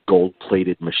like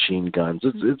gold-plated machine guns.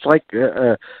 It's like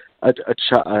I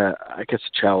guess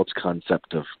a child's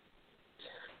concept of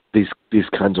these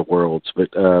kinds of worlds, but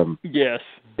yes,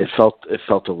 it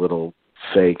felt a little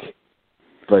fake.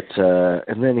 But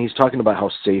and then he's talking about how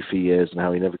safe he is and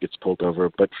how he never gets pulled over.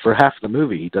 But for half the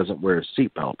movie, he doesn't wear a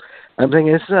seatbelt. I'm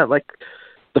thinking, isn't that like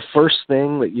the first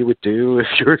thing that you would do if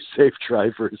you're a safe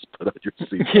driver is put on your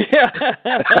seatbelt? Yeah.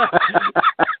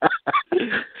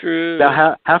 True.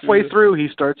 Now halfway through, he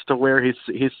starts to wear his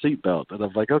seatbelt, and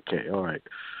I'm like, okay, all right.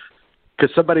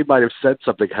 Because somebody might have said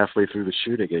something halfway through the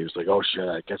shooting, and he was like, oh shit,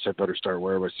 I guess I better start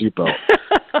wearing my seatbelt.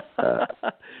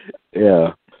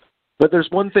 Yeah. But there's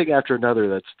one thing after another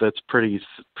that's pretty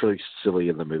silly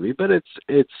in the movie, but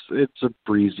it's a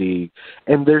breezy,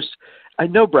 and I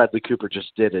know Bradley Cooper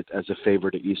just did it as a favor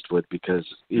to Eastwood because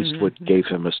Eastwood gave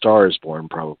him A Star Is Born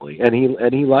probably, and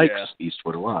he likes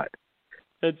Eastwood a lot.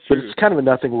 That's but true. It's kind of a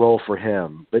nothing role for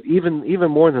him. But even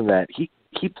more than that, he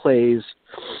plays,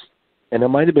 and it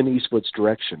might have been Eastwood's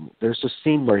direction. There's a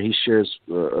scene where he shares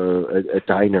a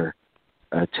diner.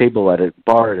 A table at a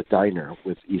bar at a diner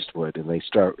with Eastwood, and they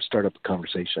start up a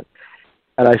conversation.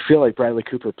 And I feel like Bradley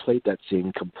Cooper played that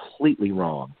scene completely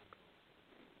wrong,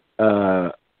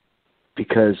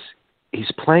 because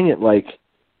he's playing it like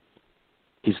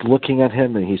he's looking at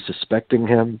him and he's suspecting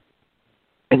him,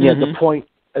 and yet the point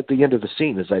at the end of the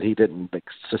scene is that he didn't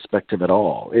suspect him at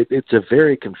all. It's a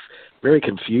very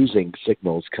confusing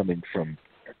signals coming from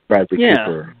Bradley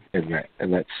Cooper in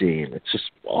that scene. It's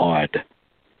just odd.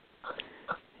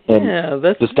 And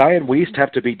does Diane Wiest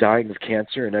have to be dying of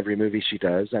cancer in every movie she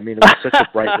does? I mean, it was such a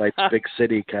Bright Lights, Big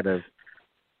City kind of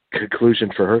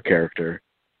conclusion for her character.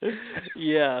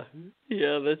 Yeah,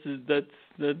 that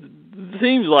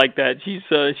seems like that. She's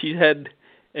had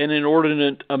an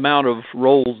inordinate amount of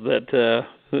roles that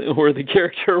where the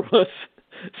character was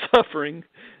suffering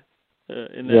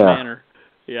in that manner.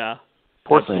 Yeah,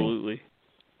 poor absolutely.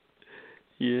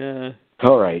 Thing. Yeah.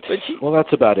 All right. Well,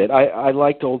 that's about it. I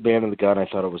liked Old Man and the Gun. I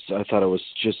thought it was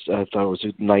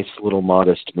a nice little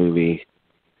modest movie.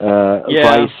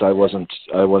 Vice, I wasn't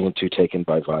too taken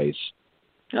by Vice.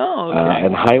 Oh, okay.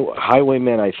 And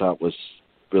Highwaymen, I thought was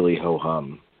really ho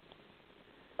hum.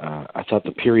 I thought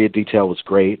the period detail was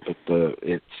great, but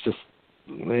it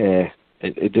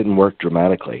didn't work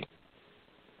dramatically.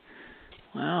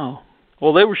 Wow.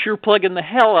 Well, they were sure plugging the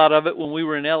hell out of it when we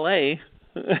were in L.A.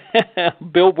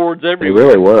 Billboards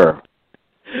everywhere.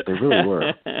 They really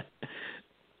were.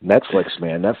 Netflix,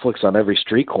 man. Netflix on every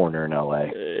street corner in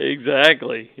L.A.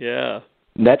 Exactly, yeah.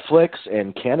 Netflix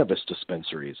and cannabis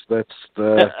dispensaries. That's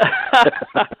the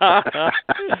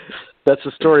that's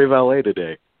the story of L.A.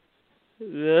 today.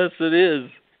 Yes, it is.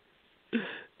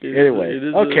 Anyway,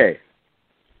 okay.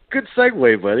 Good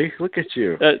segue, buddy. Look at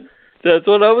you. That's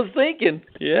what I was thinking.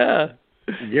 Yeah.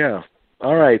 Yeah.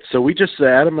 All right. So we just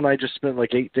Adam and I just spent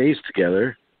like 8 days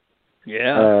together.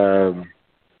 Yeah.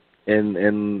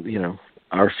 In you know,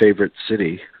 our favorite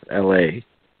city, LA.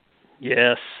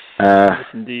 Yes. Yes,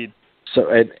 indeed. So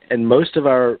and most of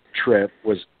our trip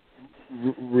was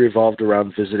revolved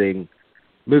around visiting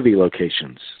movie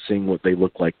locations, seeing what they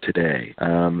look like today.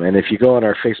 And if you go on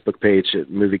our Facebook page at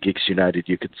Movie Geeks United,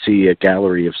 you could see a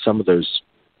gallery of some of those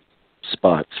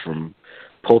spots, from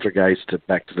Poltergeist to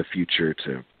Back to the Future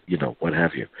to, you know, what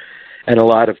have you. And a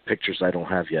lot of pictures I don't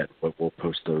have yet, but we'll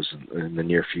post those in the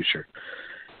near future.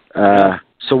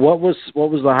 So what was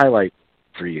the highlight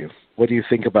for you? What do you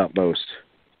think about most?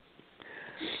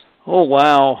 Oh,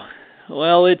 wow.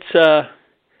 Well, it's,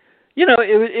 you know,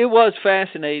 it was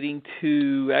fascinating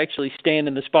to actually stand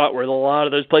in the spot where a lot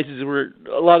of those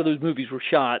movies were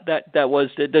shot. That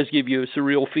does give you a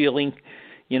surreal feeling,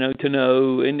 you know, to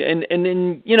know. And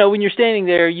then, you know, when you're standing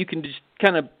there, you can just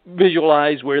kind of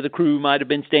visualize where the crew might have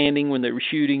been standing when they were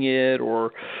shooting it,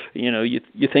 or, you know, you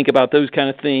think about those kind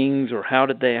of things, or how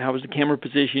was the camera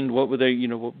positioned? What were they,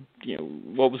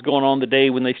 what was going on the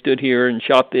day when they stood here and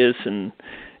shot this, and,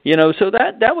 you know, so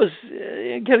that was,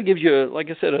 it kind of gives you, like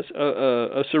I said,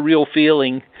 a surreal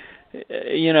feeling,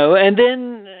 you know. And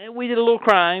then we did a little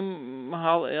crime,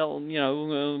 you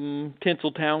know,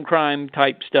 Tinseltown crime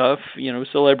type stuff, you know,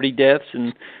 celebrity deaths,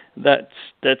 and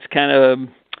that's kind of,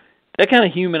 that kind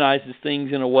of humanizes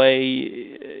things in a way,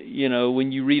 you know,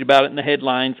 when you read about it in the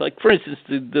headlines. Like, for instance,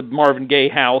 the Marvin Gaye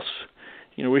house,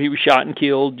 you know, where he was shot and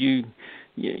killed. You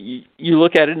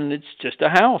look at it and it's just a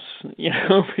house, you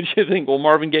know. But you think, well,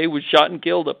 Marvin Gaye was shot and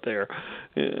killed up there,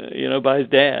 you know, by his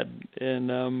dad.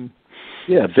 And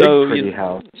yeah, big pretty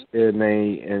house in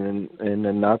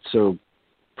a not so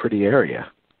pretty area.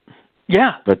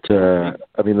 Yeah, but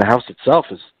I mean, the house itself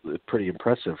is pretty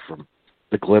impressive from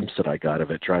the glimpse that I got of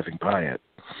it driving by it.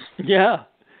 Yeah.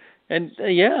 And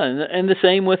and the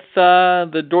same with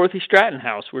the Dorothy Stratton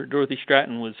house, where Dorothy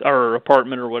Stratton was, or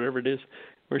apartment or whatever it is,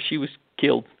 where she was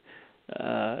killed.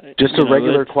 Just a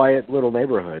regular, quiet little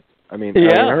neighborhood. I mean,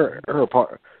 her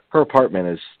apartment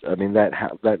is. I mean, that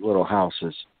little house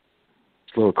is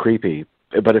a little creepy,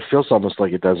 but it feels almost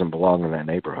like it doesn't belong in that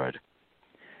neighborhood.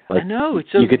 Like, I know, it's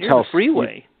you could tell the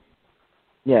freeway.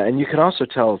 Yeah, and you can also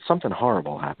tell something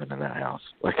horrible happened in that house.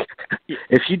 Like,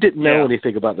 if you didn't know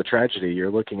anything about the tragedy,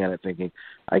 you're looking at it thinking,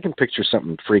 I can picture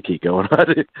something freaky going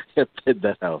on in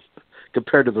that house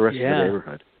compared to the rest of the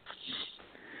neighborhood.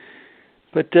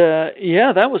 But,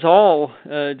 that was all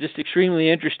just extremely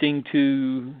interesting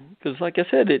because, like I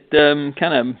said, it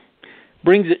kind of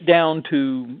brings it down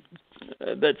to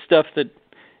that stuff that,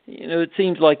 you know, it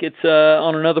seems like it's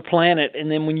on another planet, and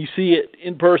then when you see it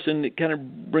in person, it kind of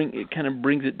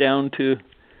brings it down to,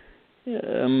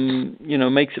 you know,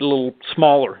 makes it a little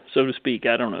smaller, so to speak.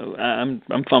 I don't know.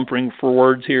 I'm fumbling for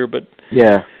words here, but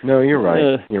yeah, no, you're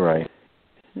right. You're right.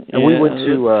 And we went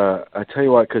to I tell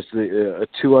you what, because the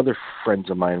 2 other friends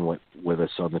of mine went with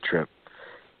us on the trip,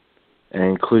 and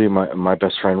including my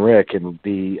best friend Rick, and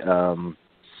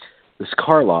this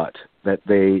car lot that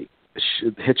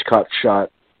Hitchcock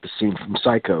shot the scene from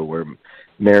Psycho where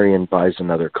Marion buys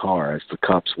another car as the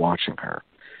cop's watching her.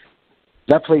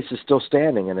 That place is still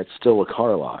standing, and it's still a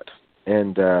car lot.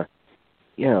 And,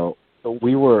 you know,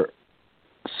 we were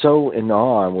so in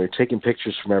awe, and we were taking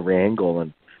pictures from every angle,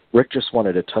 and Rick just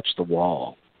wanted to touch the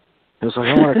wall. He was like,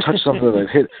 I want to touch something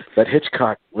that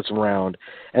Hitchcock was around.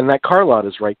 And that car lot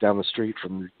is right down the street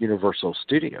from Universal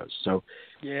Studios. So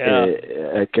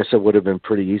I guess it would have been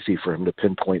pretty easy for him to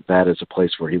pinpoint that as a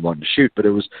place where he wanted to shoot. But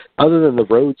it was, other than the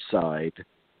roadside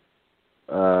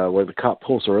where the cop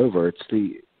pulls her over, it's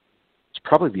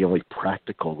probably the only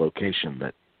practical location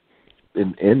that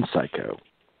in Psycho.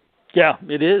 Yeah,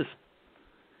 it is.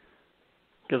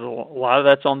 Because a lot of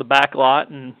that's on the back lot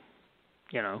and,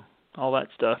 you know, all that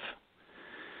stuff.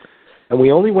 And we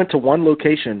only went to one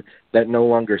location that no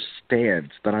longer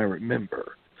stands that I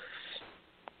remember.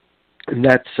 And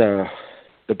that's the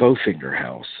Bowfinger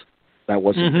house. That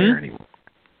wasn't there anymore.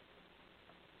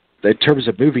 In terms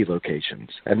of movie locations.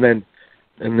 And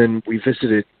then we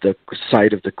visited the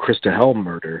site of the Krista Helm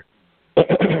murder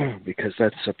because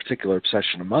that's a particular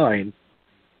obsession of mine,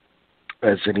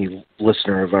 as any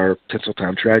listener of our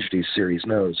Tinseltown Tragedies series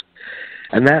knows.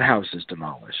 And that house is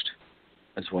demolished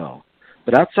as well.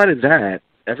 But outside of that,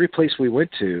 every place we went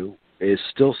to is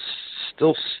still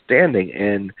standing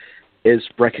and is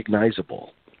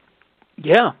recognizable.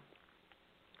 Yeah.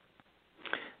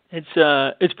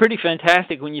 It's pretty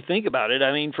fantastic when you think about it.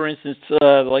 I mean, for instance,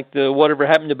 like the Whatever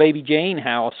Happened to Baby Jane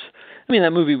house. I mean,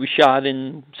 that movie was shot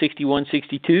in 61,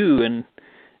 62, and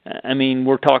I mean,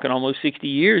 we're talking almost 60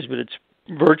 years, but it's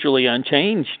virtually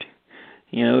unchanged.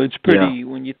 You know, it's pretty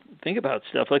when you think about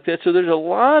stuff like that. So there's a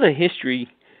lot of history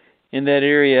in that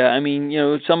area. I mean, you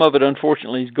know, some of it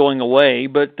unfortunately is going away,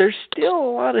 but there's still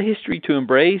a lot of history to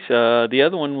embrace. The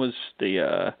other one was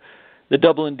the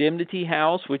Double Indemnity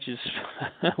House, which is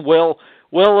well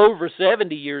over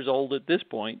 70 years old at this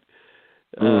point.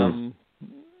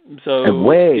 So and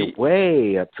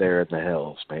way up there in the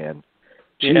hills, man.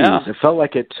 Jeez, it felt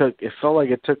like it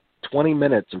took 20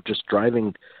 minutes of just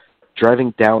driving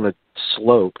down a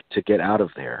slope to get out of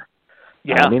there.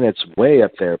 Yeah. I mean, it's way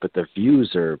up there, but the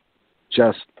views are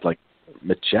just like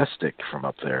majestic from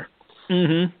up there.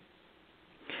 Mhm.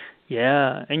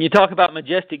 Yeah, and you talk about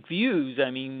majestic views.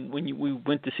 I mean, when we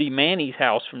went to see Manny's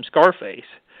house from Scarface.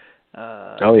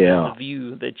 The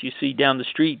view that you see down the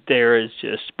street there is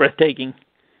just breathtaking.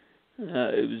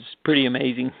 It was pretty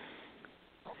amazing.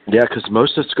 Yeah, because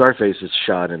most of Scarface is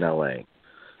shot in L.A.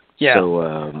 Yeah.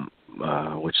 So,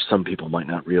 which some people might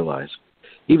not realize.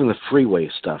 Even the freeway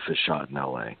stuff is shot in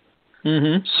L.A.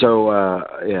 Mm-hmm. So,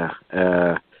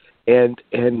 and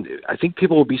I think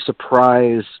people will be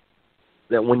surprised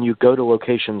that when you go to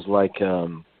locations like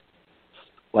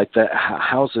the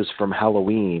houses from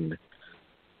Halloween,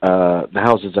 the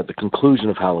houses at the conclusion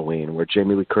of Halloween, where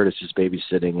Jamie Lee Curtis is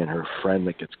babysitting and her friend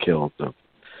that gets killed,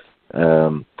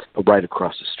 right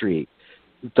across the street.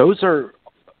 Those are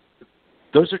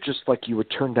just like you would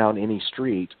turn down any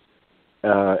street,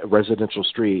 residential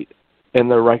street,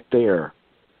 and they're right there.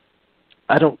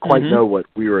 I don't quite know what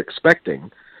we were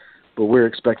expecting, but we're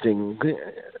expecting.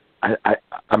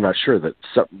 I'm not sure that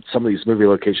some of these movie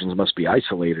locations must be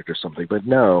isolated or something, but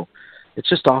no, it's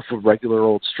just off a regular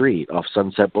old street, off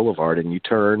Sunset Boulevard, and you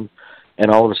turn,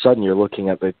 and all of a sudden you're looking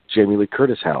at the Jamie Lee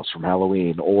Curtis house from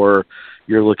Halloween, or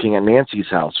you're looking at Nancy's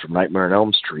house from Nightmare on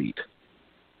Elm Street.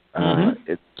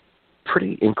 It's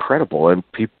pretty incredible, and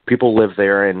people live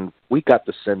there, and we got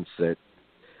the sense that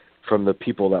from the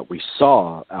people that we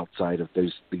saw outside of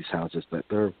these houses that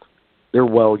they're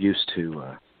well used to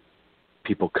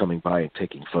people coming by and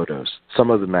taking photos. Some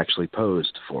of them actually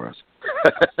posed for us.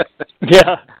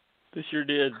 Yeah, they sure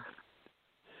did.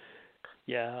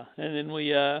 Yeah, and then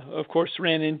we, of course,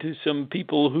 ran into some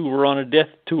people who were on a death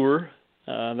tour.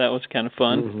 That was kind of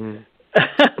fun.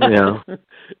 Mm-hmm. Yeah.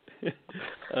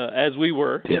 As we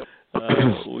were. Yep.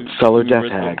 Fellow death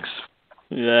hags.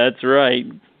 That's right.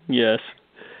 Yes.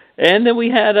 And then we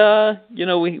had,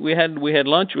 we had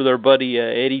lunch with our buddy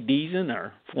Eddie Deason,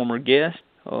 our former guest.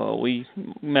 We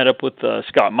met up with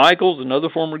Scott Michaels, another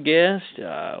former guest.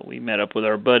 We met up with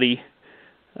our buddy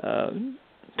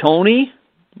Tony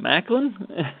Macklin,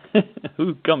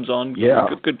 who comes on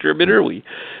as a contributor. We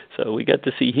got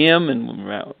to see him,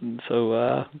 and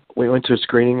so we went to a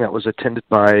screening that was attended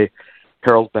by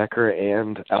Harold Becker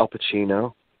and Al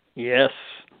Pacino. Yes.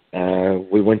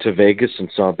 We went to Vegas and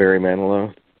saw Barry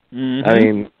Manilow. Mm-hmm. I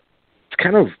mean, it's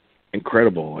kind of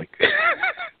incredible. Like,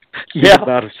 the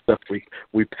amount of stuff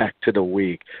we packed in a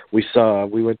week. We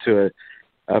went to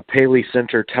a Paley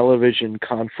Center television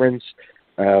conference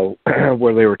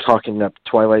where they were talking up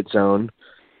Twilight Zone,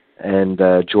 and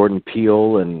Jordan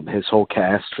Peele and his whole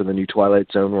cast for the new Twilight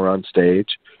Zone were on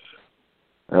stage.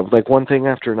 Like one thing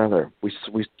after another. We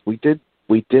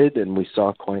did, and we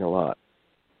saw quite a lot.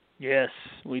 Yes,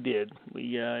 we did.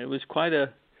 It was quite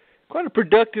a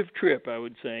productive trip, I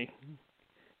would say.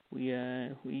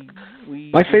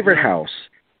 My favorite house,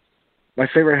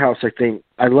 I think.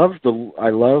 I love the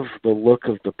look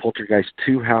of the Poltergeist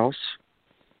 2 house.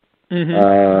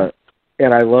 Mm-hmm.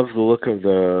 And I love the look of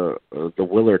the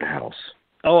Willard house.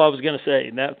 Oh, I was going to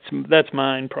say that's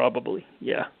mine probably.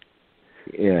 Yeah.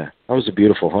 Yeah, that was a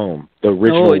beautiful home. The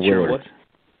original it Willard. Sure was.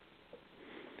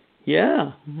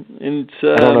 Yeah, and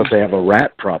I don't know if they have a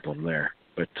rat problem there,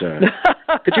 but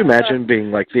could you imagine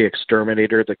being like the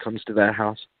exterminator that comes to that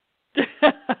house?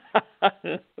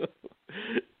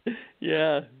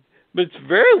 Yeah, but it's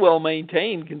very well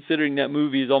maintained considering that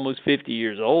movie is almost 50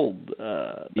 years old.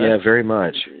 Yeah, very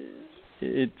much.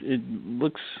 It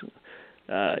looks.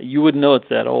 You wouldn't know it's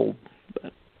that old,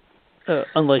 but,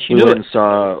 unless you knew it.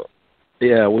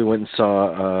 We went and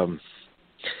saw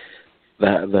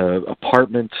the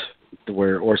apartment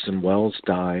where Orson Welles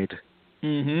died.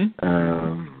 Mm-hmm.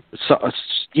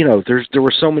 There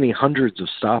were so many hundreds of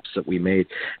stops that we made,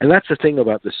 and that's the thing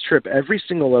about this trip. Every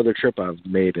single other trip I've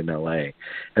made in LA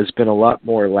has been a lot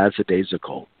more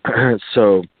lackadaisical.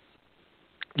 So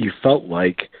you felt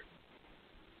like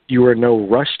you were in no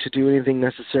rush to do anything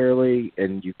necessarily,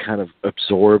 and you kind of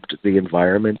absorbed the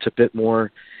environment a bit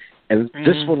more. And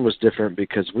this one was different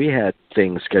because we had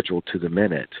things scheduled to the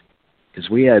minute, because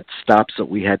we had stops that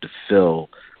we had to fill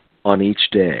on each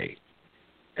day.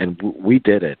 And we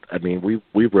did it. I mean,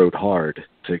 we rode hard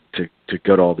to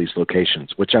go to all these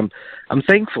locations, which I'm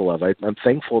thankful of. I'm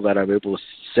thankful that I'm able to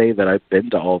say that I've been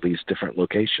to all these different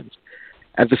locations.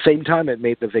 At the same time, it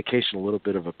made the vacation a little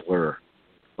bit of a blur.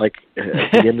 Like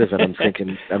at the end of it, I'm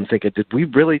thinking, did we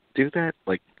really do that?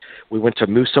 Like we went to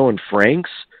Musso and Frank's,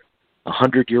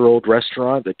 100-year-old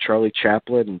restaurant that Charlie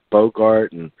Chaplin and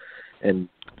Bogart and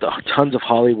tons of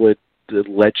Hollywood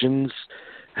legends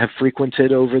have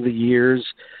frequented over the years.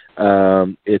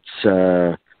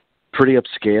 It's pretty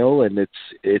upscale, and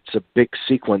it's a big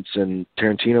sequence in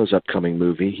Tarantino's upcoming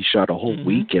movie. He shot a whole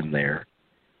week in there.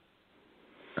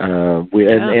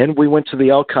 We went to the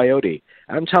El Coyote.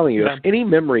 I'm telling you, if any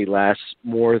memory lasts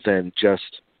more than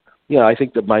just, I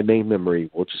think that my main memory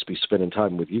will just be spending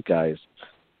time with you guys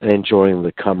and enjoying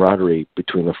the camaraderie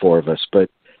between the four of us.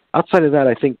 But outside of that,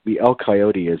 I think the El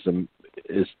Coyote is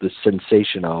the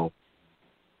sensational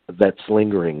that's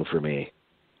lingering for me.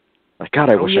 Like,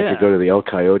 God, I wish I could go to the El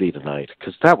Coyote tonight,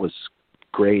 because that was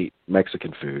great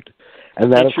Mexican food.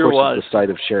 And that, of course, is the site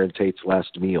of Sharon Tate's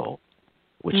last meal,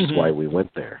 which is why we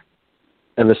went there.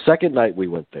 And the second night we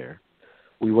went there,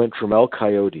 we went from El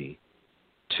Coyote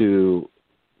to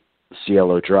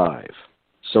Cielo Drive.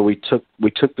 So we took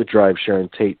the drive Sharon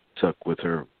Tate took with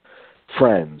her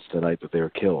friends the night that they were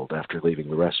killed after leaving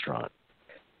the restaurant.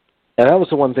 And that was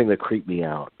the one thing that creeped me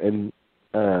out. And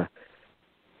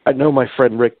I know my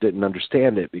friend Rick didn't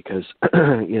understand it because,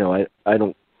 I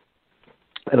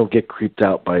don't get creeped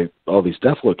out by all these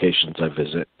death locations I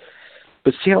visit.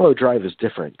 But Cielo Drive is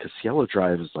different, because Cielo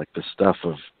Drive is like the stuff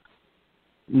of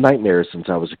nightmares since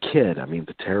I was a kid. I mean,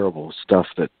 the terrible stuff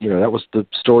that, that was the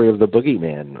story of the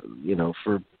boogeyman,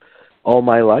 for all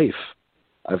my life.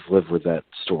 I've lived with that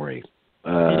story.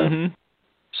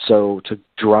 So to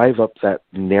drive up that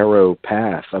narrow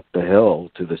path up the hill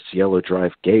to the Cielo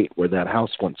Drive gate where that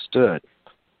house once stood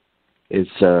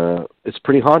it's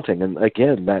pretty haunting. And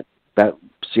again, that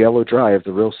Cielo Drive,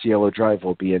 the real Cielo Drive,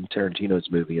 will be in Tarantino's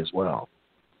movie as well.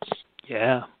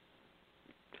 Yeah.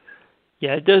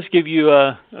 Yeah, it does give you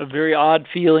a very odd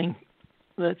feeling,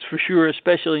 that's for sure,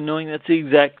 especially knowing that's the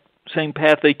exact same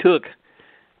path they took.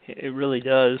 It really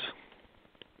does.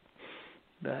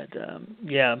 But,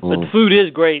 but the food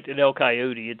is great at El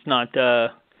Coyote. It's not,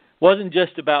 wasn't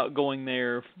just about going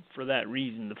there for that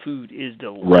reason. The food is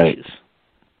delicious. Right.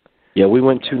 Yeah, we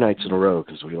went 2 nights in a row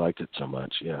because we liked it so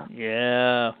much, yeah.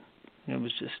 Yeah, it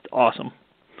was just awesome.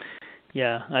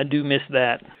 Yeah, I do miss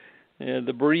that. Yeah,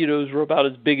 the burritos were about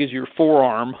as big as your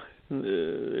forearm. They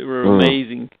were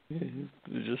amazing. It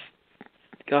was just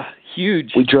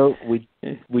huge. We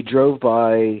drove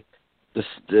by this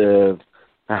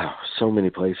so many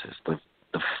places. The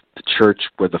church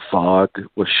where the fog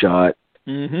was shot.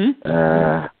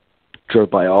 Drove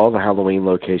by all the Halloween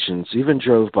locations. Even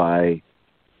drove by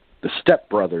the Step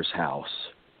Brothers house.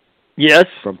 Yes.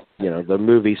 From the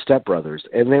movie Step Brothers,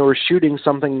 and they were shooting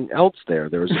something else there.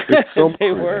 There was a big film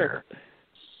crew there.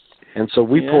 And so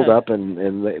we pulled up,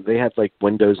 and they had like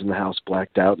windows in the house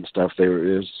blacked out and stuff. It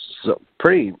was a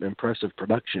pretty impressive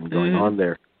production going on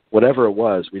there. Whatever it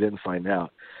was, we didn't find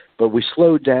out. But we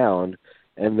slowed down,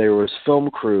 and there was film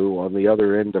crew on the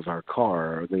other end of our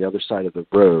car, on the other side of the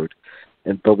road.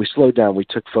 But we slowed down. We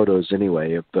took photos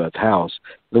anyway of the house.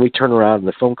 Then we turn around, and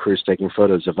the film crew's taking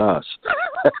photos of us.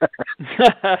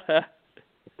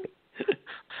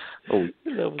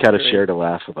 Kind of shared a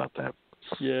laugh about that.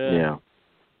 Yeah.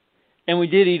 And we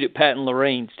did eat at Pat and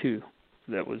Lorraine's too.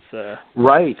 That was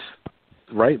right.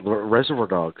 Reservoir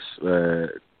Dogs. The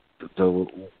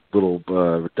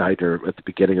little diner at the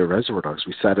beginning of Reservoir Dogs.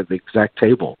 We sat at the exact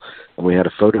table, and we had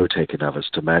a photo taken of us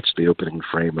to match the opening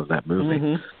frame of that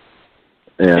movie.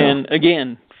 Yeah. And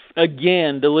again,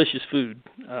 delicious food.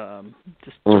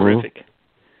 Just terrific.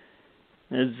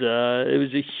 It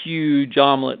was a huge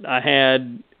omelet I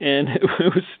had, and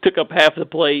it took up half the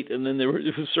plate, and then it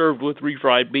was served with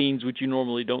refried beans, which you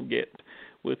normally don't get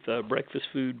with breakfast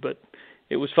food. But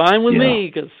it was fine with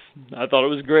me because I thought it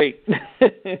was great.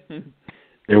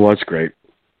 It was great.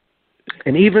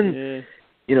 And even,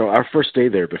 our first day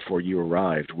there before you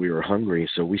arrived, we were hungry,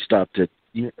 so we stopped at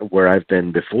where I've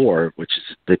been before, which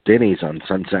is the Denny's on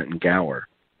Sunset and Gower.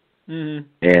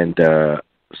 And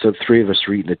so 3 of us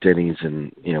were eating at Denny's,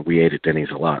 and we ate at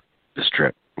Denny's a lot this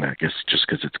trip. I guess just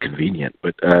because it's convenient.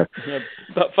 But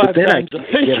about 5 times.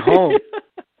 I get home.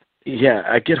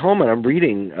 I get home and I'm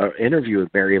reading an interview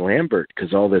with Mary Lambert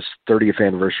because all this 30th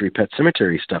anniversary Pet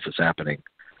Sematary stuff is happening.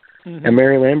 And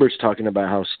Mary Lambert's talking about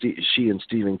how she and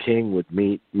Stephen King would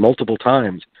meet multiple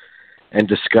times and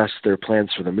discuss their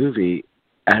plans for the movie.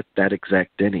 at that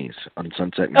exact Denny's on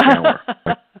Sunset and Gower.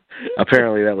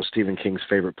 Apparently, that was Stephen King's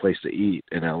favorite place to eat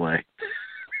in L.A.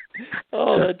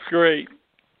 Oh, that's great.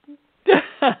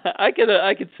 I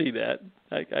could see that.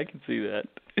 I can see that.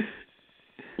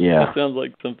 Yeah. That sounds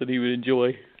like something he would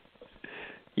enjoy.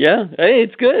 Yeah, hey,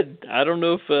 it's good. I don't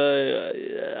know if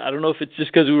it's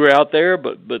just because we were out there,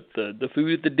 but the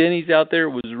food at the Denny's out there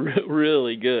was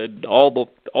really good. All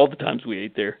the times we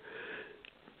ate there.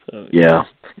 So, yeah,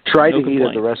 tried no to eat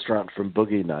at the restaurant from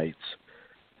Boogie Nights.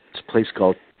 It's a place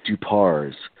called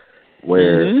Dupar's,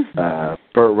 where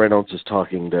Burt Reynolds is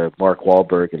talking to Mark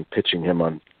Wahlberg and pitching him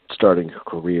on starting a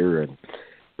career in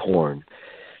porn.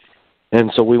 And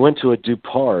so we went to a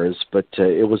Dupar's, but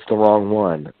it was the wrong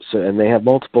one. So, and they have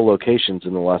multiple locations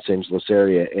in the Los Angeles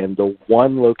area, and the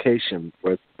one location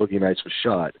where Boogie Nights was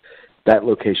shot, that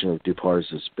location of Dupar's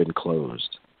has been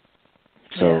closed.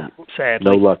 So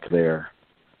sadly. No luck there.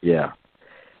 Yeah.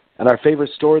 And our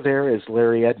favorite store there is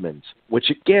Larry Edmunds, which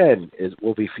again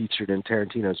will be featured in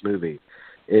Tarantino's movie.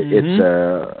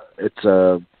 It's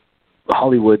a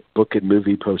Hollywood book and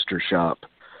movie poster shop.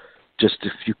 Just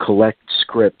if you collect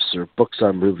scripts or books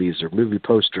on movies or movie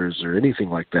posters or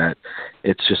anything like that,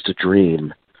 it's just a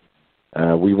dream.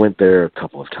 We went there a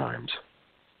couple of times.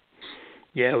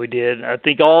 Yeah, we did. I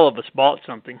think all of us bought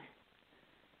something.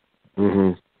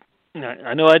 Mm-hmm.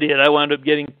 I know I did. I wound up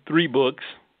getting 3 books,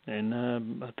 and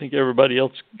I think everybody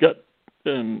else got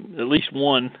at least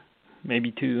 1,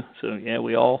 maybe 2. So, yeah,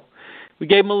 we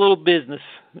gave them a little business.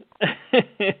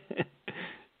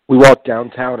 We walked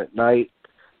downtown at night,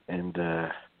 and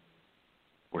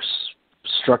were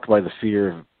struck by the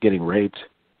fear of getting raped.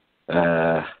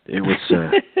 It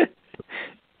was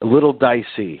a little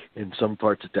dicey in some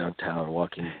parts of downtown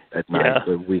walking at night. Yeah.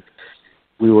 But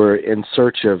we were in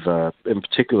search of, in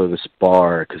particular, this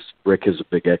bar, because Rick is a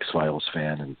big X-Files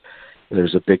fan, and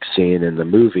there's a big scene in the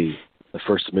movie, the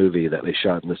first movie that they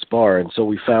shot in this bar, and so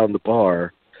we found the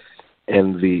bar,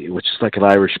 which is like an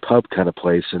Irish pub kind of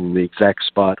place, in the exact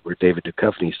spot where David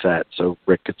Duchovny sat, so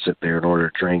Rick could sit there and order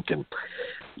a drink. And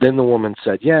then the woman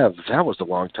said, yeah, that was a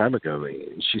long time ago.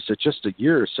 And she said just a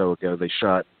year or so ago they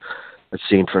shot a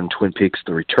scene from Twin Peaks: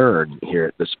 The Return here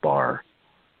at this bar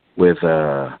with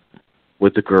the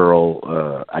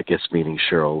girl, I guess meaning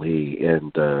Cheryl Lee,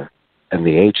 and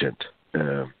the agent,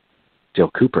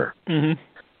 Dale Cooper. Mm-hmm.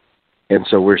 And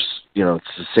so it's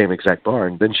the same exact bar.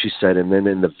 And then she said, and then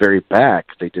in the very back,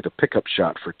 they did a pickup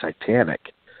shot for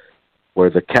Titanic, where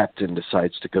the captain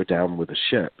decides to go down with a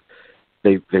ship.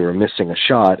 They were missing a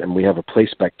shot, and we have a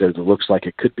place back there that looks like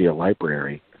it could be a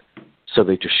library. So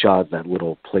they just shot that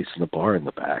little place in the bar in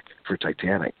the back for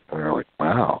Titanic. And we're like,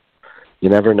 wow, you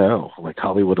never know, like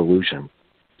Hollywood illusion.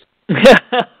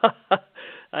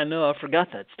 I know, I forgot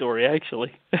that story,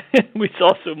 actually. We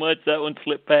saw so much, that one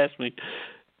slipped past me.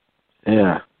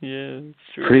 Yeah. Yeah, it's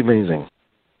true. Pretty amazing.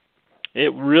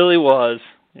 It really was.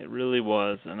 It really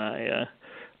was. And I'm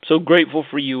so grateful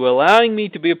for you allowing me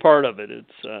to be a part of it.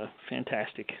 It's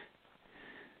fantastic.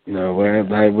 No,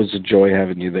 it was a joy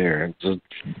having you there. It's a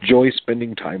joy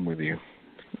spending time with you.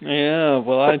 Yeah,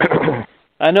 well,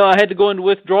 I know I had to go into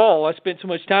withdrawal. I spent so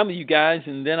much time with you guys,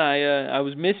 and then I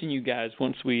was missing you guys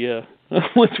once we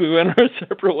went our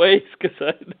separate ways,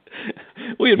 because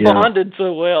we had bonded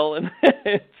so well, and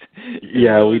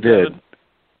yeah, we did.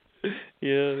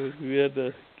 Yeah, we had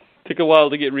to take a while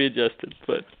to get readjusted,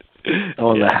 but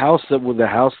the house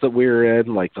that we were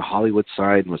in, like the Hollywood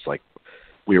sign was like,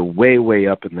 we were way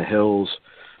up in the hills,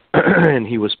 and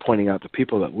he was pointing out the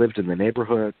people that lived in the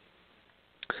neighborhood.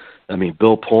 I mean,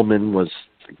 Bill Pullman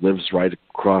lives right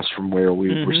across from where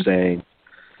we were staying.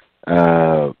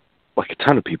 Like a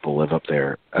ton of people live up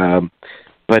there.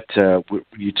 But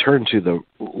you turn to the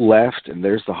left, and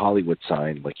there's the Hollywood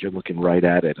sign. Like, you're looking right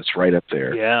at it. It's right up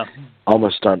there. Yeah.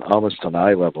 Almost on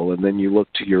eye level. And then you look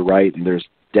to your right, and there's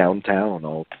downtown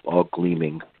all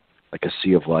gleaming like a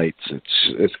sea of lights.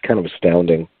 It's kind of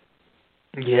astounding.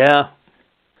 Yeah.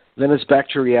 Then it's back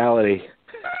to reality.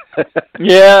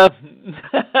 Yeah.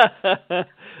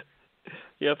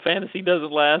 Yeah, fantasy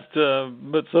doesn't last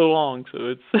but so long,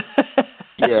 so it's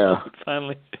yeah.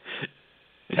 Finally.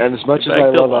 And as much as I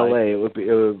love LA, it would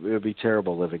be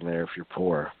terrible living there if you're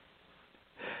poor.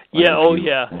 Yeah,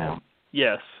 yeah.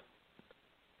 Yes.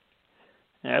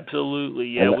 Absolutely.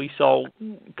 Yeah, we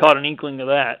caught an inkling of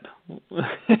that.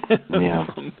 Yeah.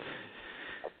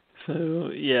 So,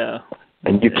 yeah.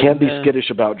 And you can't be skittish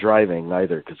about driving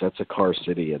either, because that's a car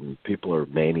city and people are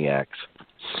maniacs.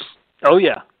 Oh,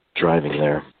 yeah. Driving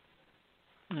there.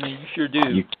 You sure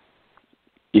do.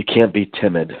 You can't be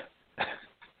timid.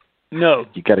 No.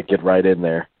 You got to get right in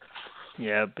there.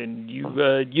 Yeah, and you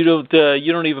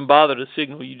don't even bother to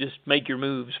signal. You just make your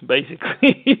moves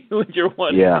basically when you're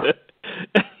wanting to.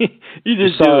 You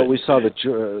just do it. We saw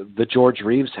the George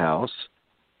Reeves house.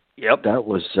 Yep, that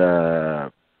was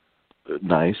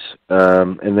nice.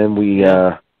 And then we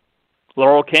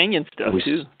Laurel Canyon stuff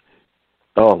too.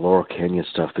 Oh, Laurel Canyon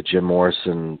stuff. The Jim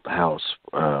Morrison house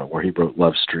where he wrote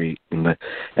Love Street, and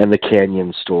the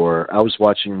Canyon store. I was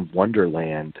watching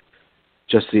Wonderland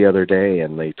just the other day,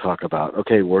 and they talk about,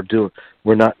 okay, we're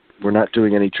not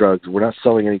doing any drugs. We're not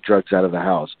selling any drugs out of the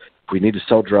house. If we need to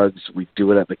sell drugs, we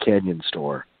do it at the Canyon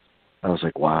store. I was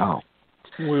like, wow.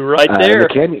 We were right there.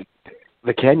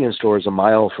 The Canyon store is a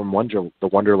mile from the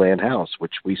Wonderland house,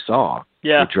 which we saw.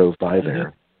 Yeah. We drove by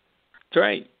there. That's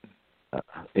right.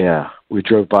 We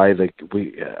drove by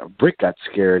Brick got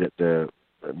scared at the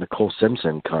Nicole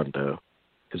Simpson condo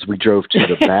because we drove to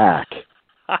the back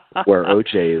where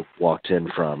OJ walked in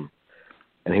from,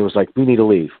 and he was like, "We need to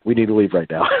leave. We need to leave right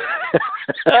now."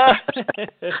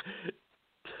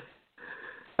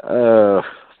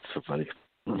 So funny.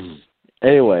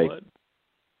 Anyway.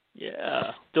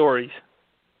 Yeah, stories.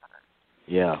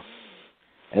 Yeah.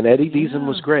 And Eddie Deason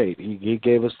was great. He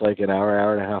gave us like an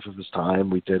hour and a half of his time.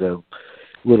 We did a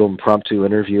little impromptu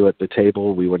interview at the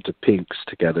table. We went to Pink's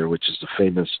together, which is a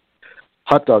famous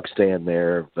hot dog stand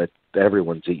there that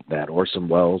everyone's eaten at. Orson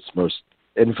Welles most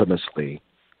infamously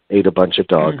ate a bunch of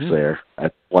dogs there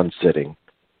at one sitting.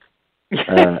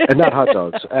 And not hot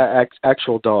dogs,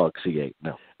 actual dogs he ate.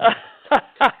 No.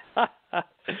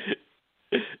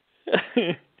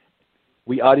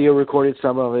 We audio recorded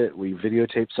some of it. We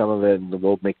videotaped some of it, and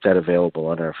we'll make that available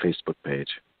on our Facebook page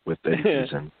with Eddie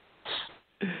Deason.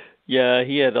 Yeah,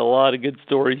 he had a lot of good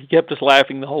stories. He kept us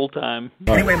laughing the whole time.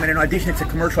 Anyway, I'm in an audition. It's a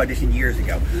commercial audition years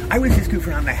ago. I was just goofing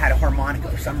around, and I had a harmonica.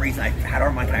 For some reason, I had a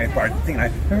harmonica, and I borrowed the thing,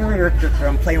 and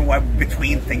I'm playing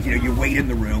between things. You know, you wait in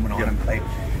the room and all, and I'm playing.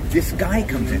 This guy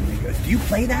comes in, and he goes, "Do you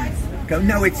play that?" I go,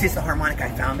 "No, it's just a harmonica. I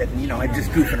found it, and, you know, I'm just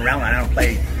goofing around, and I don't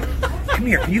play." "Come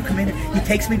here, can you come in?" He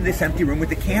takes me to this empty room with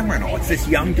the camera and all. It's this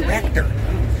young director.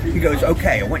 He goes,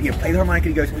 "Okay, I want you to play the harmonica."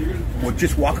 He goes, "Well,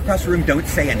 just walk across the room. Don't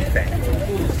say anything."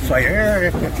 So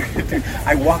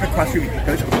I walk across the room. He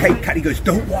goes, "Okay, cut." He goes,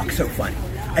 "Don't walk so funny."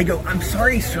 I go, "I'm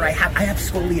sorry, sir. I have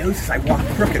scoliosis. I walk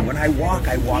crooked. When I walk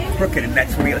crooked, and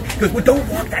that's where he goes, "Well, don't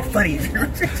walk that funny." He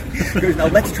goes, "Now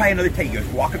let's try another take." He goes,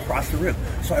 "Walk across the room."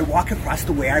 So I walk across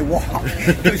the way I walk.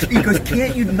 He goes,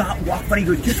 "Can't you not walk funny?" He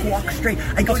goes, "Just walk straight."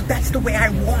 I go, "That's the way I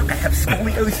walk. I have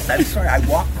scoliosis. I'm sorry. I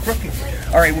walk crooked."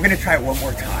 All right, we're going to try it one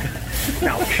more time.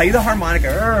 Now, play the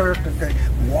harmonica,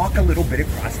 walk a little bit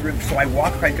across the room. So I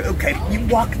walk right, okay, you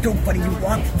walk so funny, you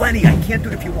walk funny. I can't do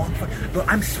it if you walk funny. But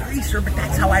I'm sorry, sir, but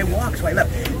that's how I walk. So I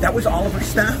left. That was Oliver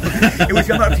Stone.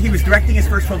 He was directing his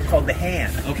first film called The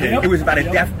Hand. Okay. It was about a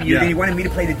deaf mute, and he wanted me to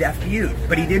play the deaf mute,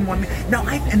 but he didn't want me.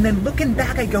 And then looking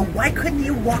back, I go, why couldn't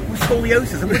you walk with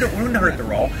scoliosis? It wouldn't hurt the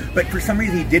role. But for some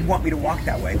reason, he did want me to walk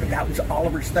that way. But that was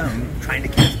Oliver Stone trying to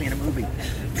cast me in a movie.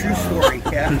 True story.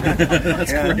 Yeah.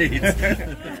 That's great.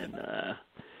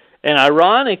 And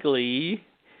ironically,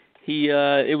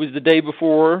 it was the day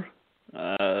before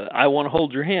I Want to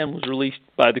Hold Your Hand was released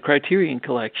by the Criterion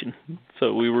Collection.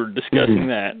 So we were discussing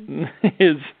that.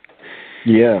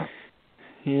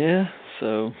 Yeah,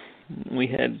 so we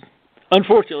had...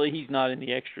 Unfortunately, he's not in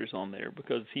the extras on there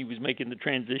because he was making the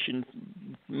transition,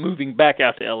 moving back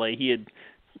out to L.A. He had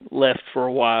left for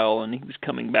a while, and he was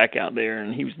coming back out there,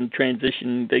 and he was in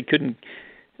transition. They couldn't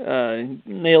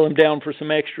nail him down for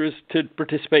some extras to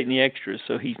participate in the extras,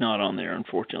 so he's not on there,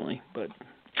 unfortunately. But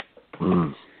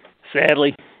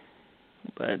sadly,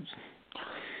 but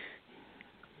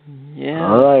yeah.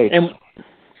 All right.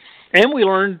 And we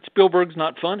learned Spielberg's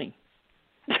not funny.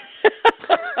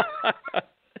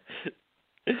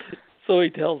 So he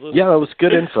tells us. Yeah, that was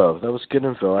good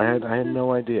info. I had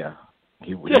no idea.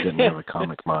 He didn't have a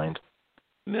comic mind.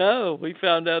 No, we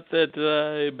found out that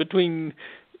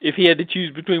if he had to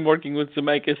choose between working with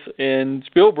Zemeckis and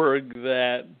Spielberg,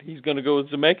 that he's going to go with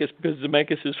Zemeckis because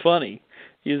Zemeckis is funny.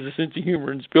 He has a sense of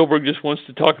humor, and Spielberg just wants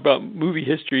to talk about movie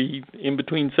history in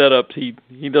between setups.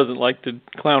 He doesn't like to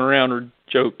clown around or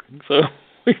joke. So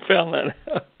we found that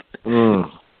out.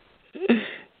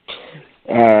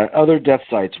 Other death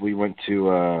sites, we went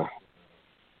to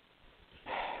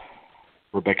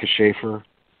Rebecca Schaefer,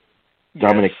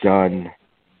 Dominic Dunn.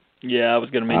 Yeah, I was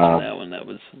going to mention that one. That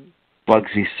was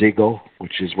Bugsy Siegel,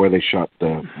 which is where they shot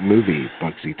the movie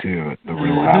Bugsy too, at the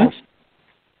Real House.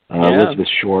 Elizabeth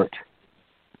Short.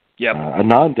 Yep. A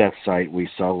non-death site, we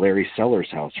saw Larry Sellers'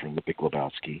 house from The Big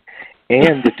Lebowski,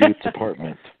 and the Dude's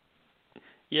apartment.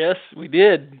 Yes, we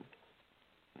did.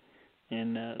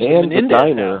 And the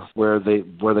diner where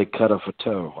they cut off a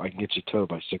toe. I can get you toe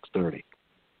by 6:30.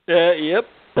 Yep,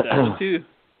 that one too.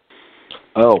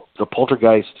 Oh, the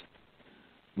Poltergeist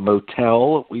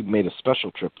Motel. We made a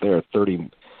special trip there, 30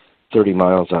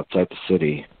 miles outside the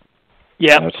city.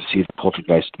 Yeah. To see the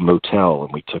Poltergeist Motel,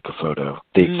 and we took a photo.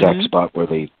 The exact spot where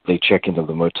they check into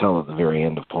the motel at the very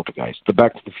end of Poltergeist. The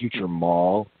Back to the Future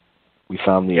Mall, we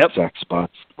found the exact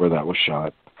spots where that was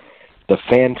shot. The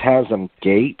Phantasm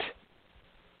Gate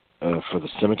for the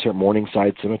cemetery,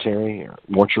 Morningside Cemetery, or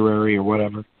mortuary, or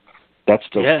whatever. That's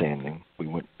still standing. We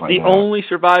went by the that. only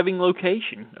surviving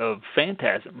location of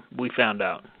Phantasm, we found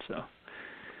out. So.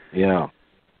 Yeah.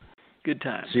 Good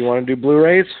times. So you want to do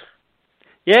Blu-rays?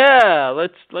 Yeah,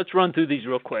 let's run through these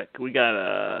real quick. We got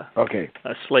a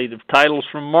slate of titles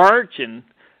from March, and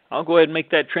I'll go ahead and make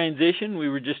that transition. We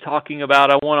were just talking about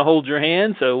I Want to Hold Your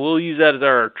Hand, so we'll use that as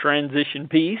our transition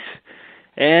piece.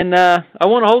 And I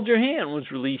Want to Hold Your Hand was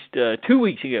released 2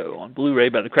 weeks ago on Blu-ray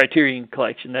by the Criterion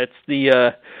Collection. That's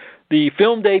the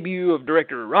film debut of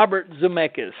director Robert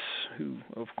Zemeckis, who,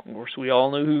 of course, we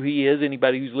all know who he is.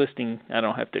 Anybody who's listening, I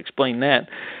don't have to explain that.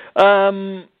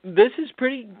 This is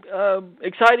pretty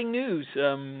exciting news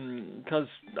because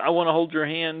I Want to Hold Your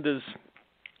Hand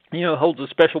holds a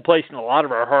special place in a lot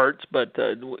of our hearts, but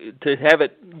to have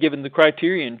it given the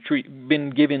Criterion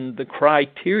treatment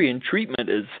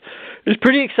is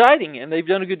pretty exciting, and they've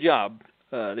done a good job.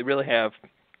 They really have.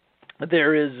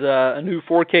 There is a new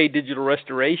 4K digital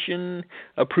restoration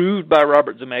approved by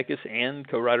Robert Zemeckis and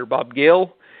co-writer Bob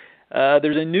Gale.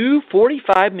 There's a new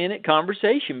 45-minute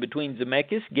conversation between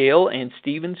Zemeckis, Gale, and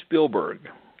Steven Spielberg.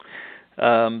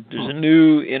 There's a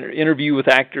new interview with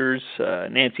actors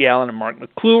Nancy Allen and Mark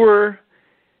McClure.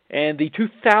 And the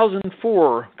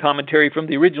 2004 commentary from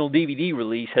the original DVD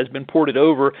release has been ported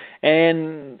over.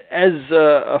 And as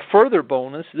a further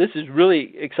bonus, this is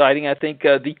really exciting, I think,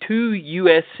 the two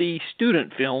USC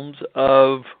student films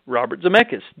of Robert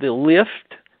Zemeckis, The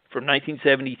Lift from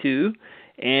 1972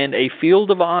 and A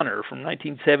Field of Honor from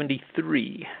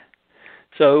 1973.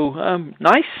 So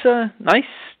nice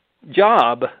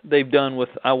job they've done with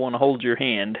I Want to Hold Your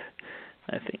Hand,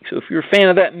 I think. So if you're a fan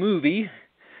of that movie,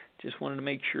 just wanted to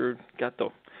make sure got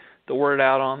the word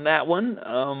out on that one.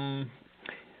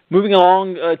 Moving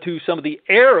along to some of the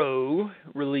Arrow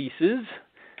releases,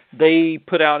 they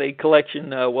put out a collection.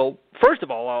 Well, first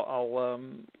of all,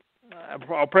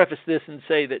 I'll preface this and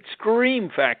say that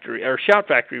Shout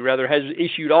Factory rather, has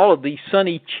issued all of the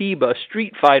Sonny Chiba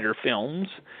Street Fighter films,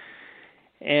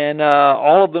 and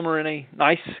all of them are in a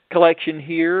nice collection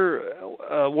here.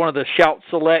 One of the Shout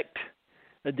Select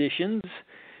editions.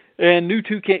 And new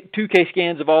 2K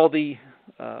scans of all the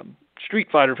Street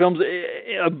Fighter films.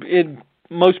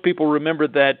 Most people remember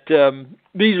that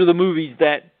these are the movies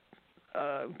that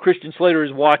Christian Slater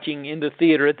is watching in the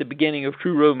theater at the beginning of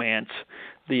True Romance,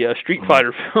 the Street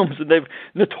Fighter films. And they've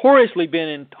notoriously been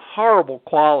in horrible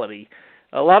quality.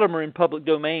 A lot of them are in public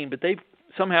domain, but they've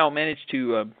somehow managed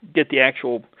to get the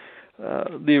actual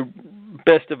the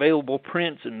best available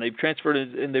prints, and they've transferred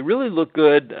it, and they really look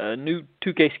good. New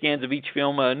 2K scans of each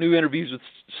film, new interviews with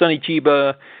Sonny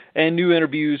Chiba, and new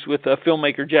interviews with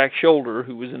filmmaker Jack Shoulder,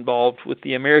 who was involved with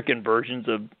the American versions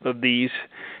of these,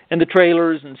 and the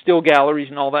trailers and still galleries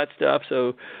and all that stuff.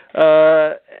 So,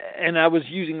 and I was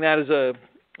using that as a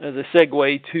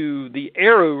segue to the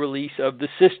Arrow release of the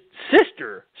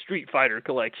Sister Street Fighter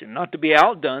collection. Not to be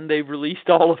outdone, they've released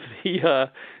all of the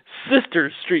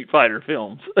Sister Street Fighter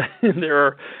films.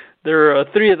 There are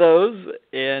 3 of those,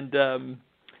 and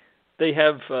they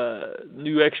have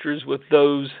new extras with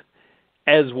those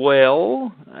as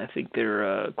well. I think there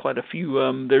are quite a few.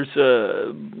 There's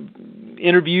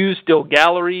interviews, still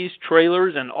galleries,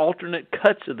 trailers, and alternate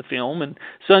cuts of the film. And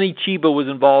Sonny Chiba was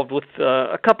involved with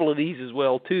a couple of these as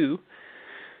well, too.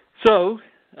 So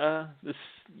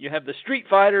you have the Street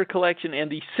Fighter collection and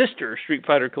the Sister Street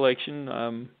Fighter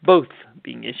collection, both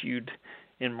being issued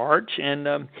in March.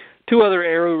 And 2 other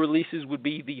Arrow releases would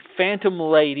be the Phantom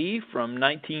Lady from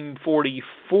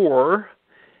 1944,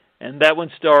 and that one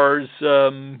stars,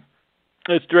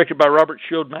 it's directed by Robert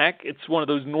Schoedmack. It's one of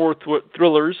those noir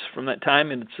thrillers from that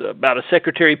time, and it's about a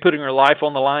secretary putting her life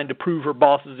on the line to prove her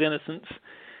boss's innocence.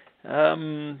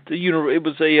 It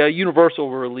was a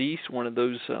Universal release, one of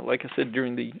those, like I said,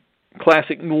 during the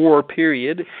classic noir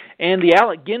period. And the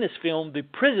Alec Guinness film, The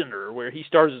Prisoner, where he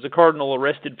stars as a cardinal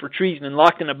arrested for treason and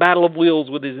locked in a battle of wills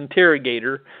with his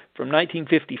interrogator from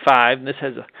 1955. And this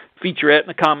has a featurette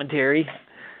and a commentary.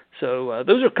 So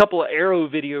those are a couple of Arrow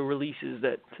video releases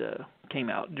that came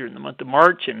out during the month of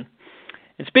March. And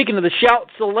speaking of the Shout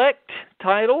Select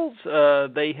titles,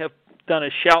 they done a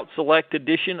Shout Select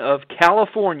edition of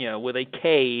California with a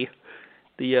K.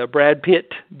 The Brad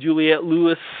Pitt, Juliette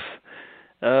Lewis,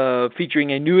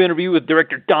 featuring a new interview with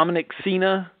director Dominic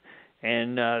Sena,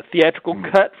 and theatrical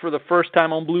cut for the first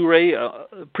time on Blu-ray.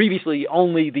 Previously,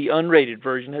 only the unrated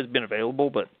version has been available,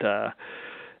 but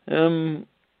now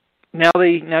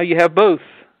you have both,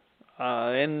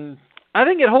 and I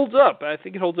think it holds up. I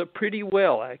think it holds up pretty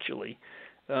well, actually.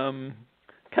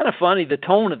 Kind of funny, the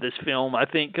tone of this film, I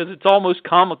think, because it's almost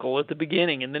comical at the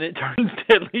beginning, and then it turns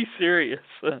deadly serious.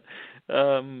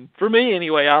 For me,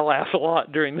 anyway, I laugh a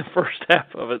lot during the first half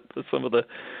of it. Some of the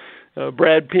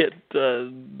Brad Pitt,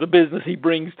 the business he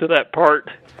brings to that part.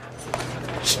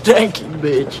 Stanky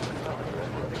bitch.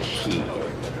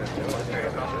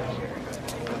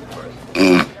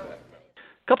 A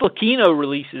couple of Kino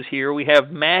releases here. We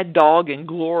have Mad Dog and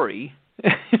Glory,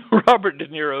 Robert De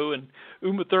Niro and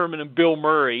Uma Thurman and Bill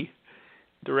Murray,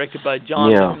 directed by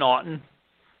John McNaughton.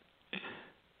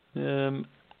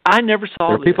 I never saw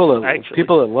there are this,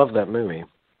 people that love that movie.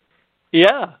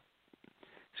 Yeah.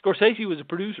 Scorsese was a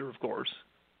producer, of course.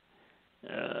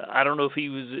 I don't know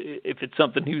if it's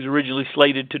something he was originally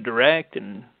slated to direct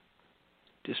and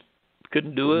just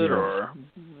couldn't do it, or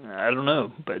I don't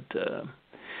know. But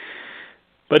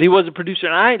he was a producer,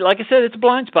 and like I said, it's a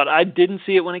blind spot. I didn't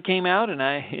see it when it came out, and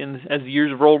as the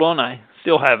years have rolled on, I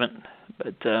still haven't.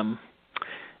 But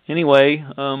anyway,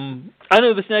 I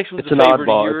know this next one's a favorite of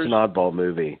yours. It's an oddball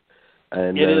movie,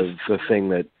 and the thing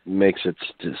that makes it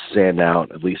stand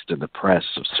out, at least in the press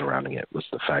surrounding it, was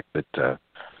the fact that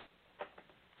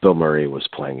Bill Murray was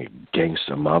playing a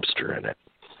gangsta mobster in it.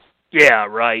 Yeah,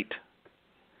 right.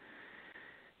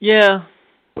 Yeah.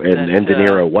 And De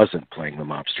Niro wasn't playing the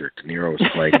mobster. De Niro was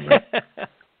playing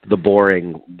the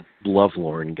boring,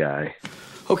 lovelorn guy.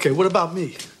 Okay, what about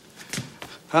me?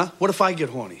 Huh? What if I get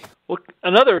horny? Well,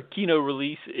 another Kino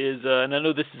release is, and I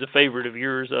know this is a favorite of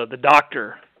yours, The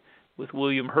Doctor, with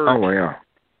William Hurt. Oh, yeah.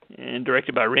 And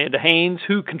directed by Randa Haynes,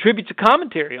 who contributes a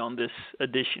commentary on this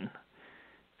edition.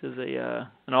 This is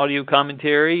an audio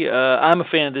commentary. I'm a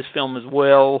fan of this film as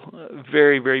well.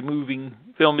 Very, very moving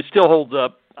film. It still holds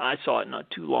up. I saw it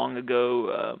not too long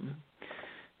ago.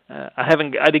 I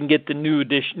didn't get the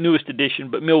newest edition,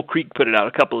 but Mill Creek put it out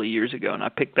a couple of years ago, and I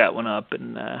picked that one up.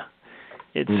 And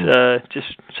it's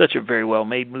just such a very well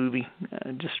made movie.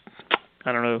 I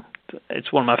don't know.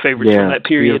 It's one of my favorites from that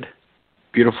period.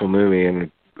 Beautiful movie and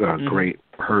a great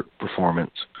Hurt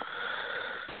performance.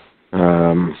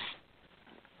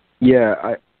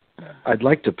 I'd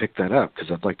like to pick that up because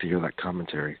I'd like to hear that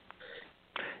commentary.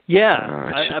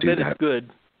 Yeah, I bet it's good.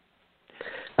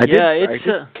 I did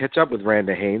catch up with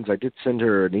Randa Haynes. I did send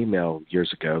her an email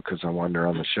years ago because I wanted her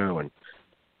on the show, and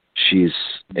she's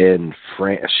in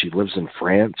France. She lives in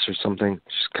France or something.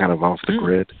 She's kind of off the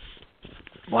grid.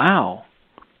 Wow.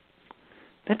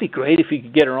 That'd be great if you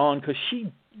could get her on, because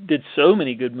she did so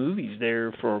many good movies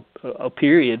there for a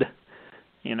period,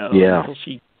 until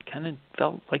she kind of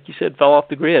felt, like you said, fell off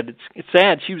the grid. It's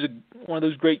sad. She was one of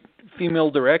those great female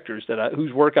directors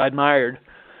whose work I admired,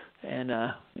 and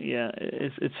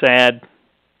it's sad.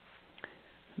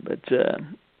 But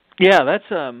that's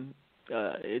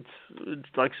it's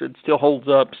like I said, still holds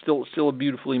up. Still a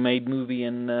beautifully made movie,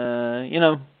 and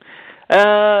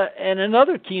and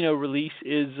another Kino release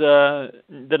is the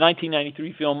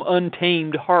 1993 film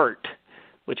Untamed Heart,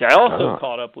 which I also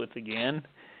caught up with again,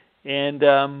 and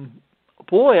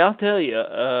boy, I'll tell you,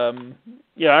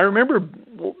 I remember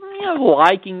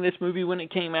liking this movie when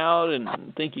it came out and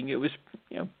thinking it was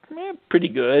pretty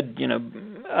good,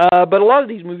 but a lot of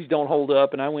these movies don't hold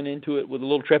up, and I went into it with a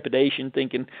little trepidation,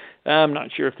 thinking I'm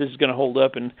not sure if this is going to hold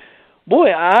up, and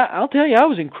boy, I'll tell you, I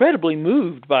was incredibly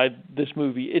moved by this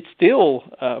movie. It still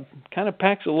kind of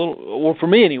packs a little, or for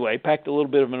me anyway, packed a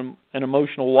little bit of an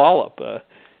emotional wallop,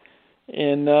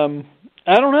 and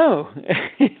I don't know,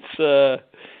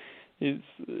 I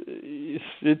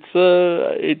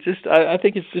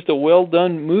think it's just a well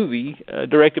done movie,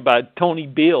 directed by Tony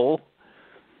Bill,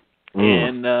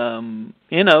 and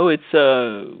it's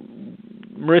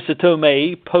Marissa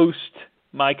Tomei post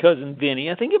My Cousin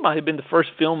Vinny. I think it might have been the first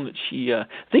film that I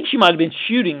think she might have been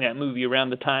shooting that movie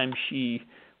around the time she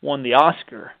won the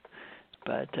Oscar.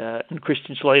 But and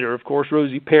Christian Slater, of course,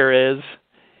 Rosie Perez,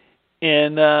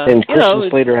 and Christian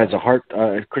Slater has a heart.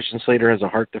 Christian Slater has a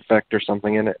heart defect or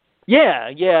something in it. Yeah.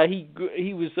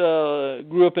 He was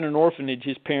grew up in an orphanage.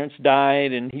 His parents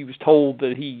died, and he was told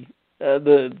that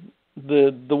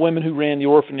the women who ran the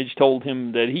orphanage told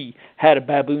him that he had a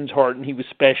baboon's heart and he was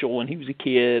special when he was a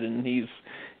kid, and he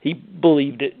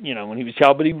believed it, when he was a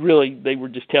child. But they were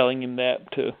just telling him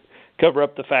that to cover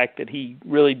up the fact that he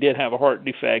really did have a heart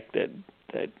defect that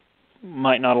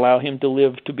might not allow him to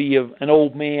live to be an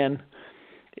old man,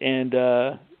 and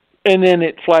then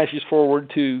it flashes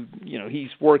forward to, you know, he's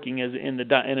working in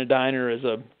a diner as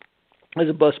a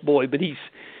busboy, but he's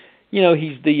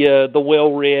the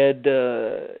well-read,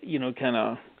 kind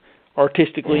of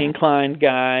artistically inclined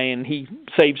guy, and he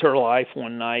saves her life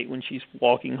one night when she's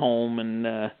walking home, and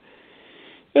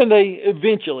they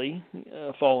eventually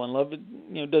fall in love.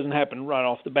 It doesn't happen right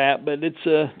off the bat, but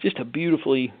it's just a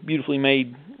beautifully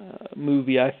made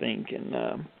movie, I think, and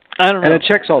I don't know. And it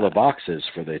checks all the boxes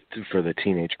for the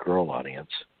teenage girl audience.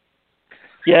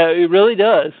 Yeah, it really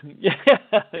does. Yeah,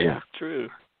 it's true.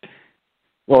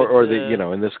 Or the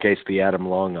in this case, the Adam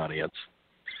Long audience.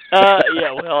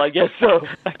 Yeah, well, I guess so.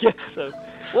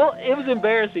 Well, it was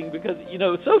embarrassing because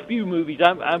so few movies.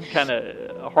 I'm kind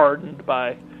of hardened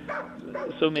by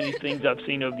so many things I've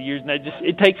seen over the years, and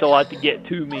it takes a lot to get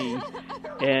to me.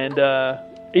 And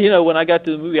when I got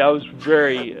to the movie, I was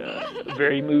very,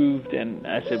 very moved, and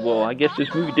I said, "Well, I guess this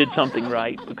movie did something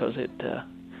right because it."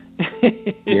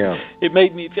 It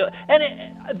made me feel,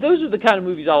 and those are the kind of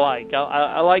movies I like.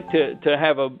 I like to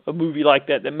have a movie like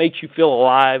that makes you feel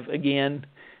alive again.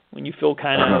 When you feel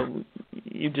kind of,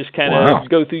 you just kind of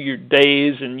go through your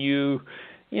days, and you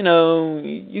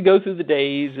go through the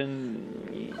days,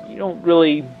 and you don't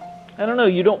really, I don't know,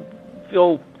 you don't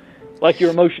feel like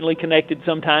you're emotionally connected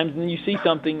sometimes, and then you see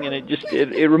something, and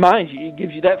it reminds you, it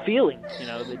gives you that feeling,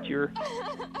 that you're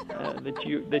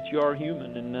that you are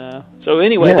human, and so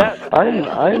anyway,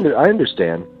 I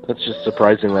understand. That's just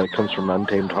surprising that it comes from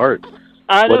Untamed Heart.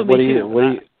 I know. What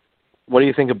do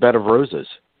you think of Bed of Roses?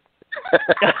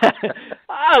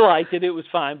 I liked it. It was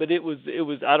fine, but it was.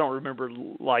 I don't remember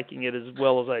liking it as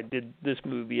well as I did this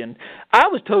movie, and I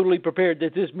was totally prepared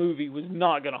that this movie was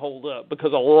not going to hold up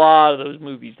because a lot of those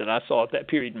movies that I saw at that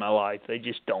period in my life, they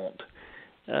just don't.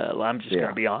 I'm just going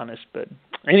to be honest, but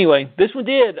anyway, this one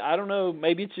did. I don't know.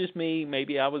 Maybe it's just me.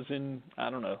 Maybe I was in. I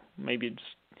don't know. Maybe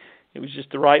it was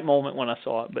just the right moment when I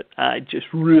saw it, but I just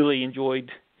really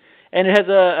enjoyed. And it has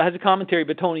a commentary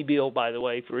by Tony Bill, by the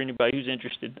way, for anybody who's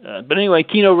interested. But anyway,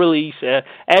 Kino release, as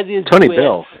is Tony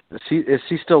Bill. Is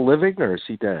he still living or is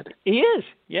he dead? He is.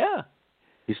 Yeah.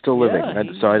 He's still living. Yeah,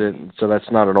 so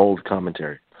that's not an old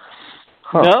commentary.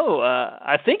 Huh. No,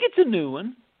 I think it's a new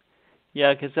one.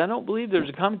 Yeah, because I don't believe there's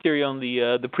a commentary on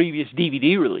the previous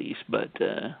DVD release, but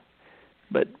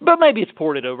maybe it's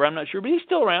ported over. I'm not sure, but he's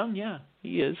still around. Yeah,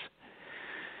 he is.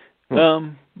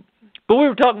 But we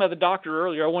were talking about The Doctor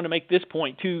earlier. I want to make this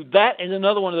point, too. That is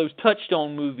another one of those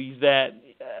touchstone movies that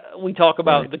we talk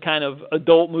about, the kind of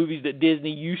adult movies that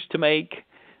Disney used to make.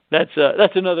 That's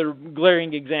another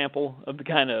glaring example of the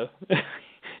kind of,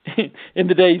 in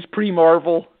the days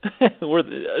pre-Marvel, where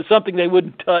something they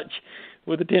wouldn't touch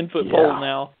with a 10-foot pole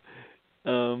now.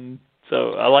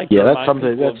 So I like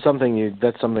that's something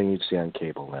you'd see on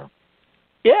cable now.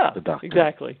 Yeah, The Doctor.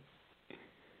 Exactly.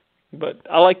 But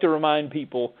I like to remind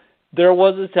people, there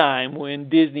was a time when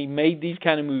Disney made these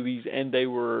kind of movies and they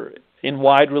were in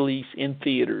wide release in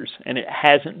theaters, and it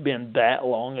hasn't been that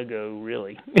long ago,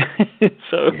 really.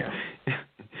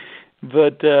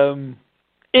 But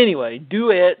anyway,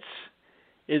 Duets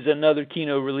is another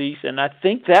Kino release, and I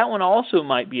think that one also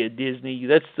might be a Disney.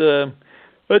 That's the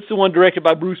one directed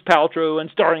by Bruce Paltrow and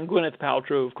starring Gwyneth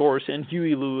Paltrow, of course, and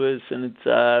Huey Lewis, and it's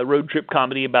a road trip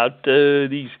comedy about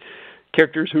these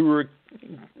characters who were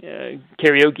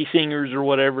karaoke singers or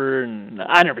whatever, and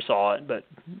I never saw it, but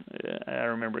I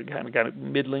remember it kind of got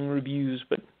middling reviews.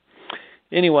 But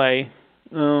anyway,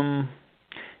 and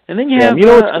then you have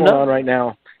what's going on right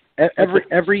now?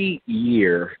 Every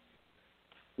year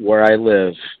where I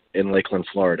live in Lakeland,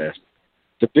 Florida,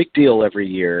 the big deal every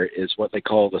year is what they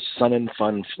call the Sun and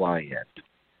Fun Fly-In,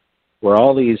 where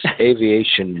all these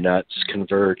aviation nuts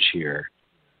converge here.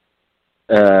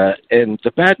 And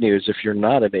the bad news, if you're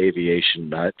not an aviation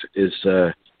nut, is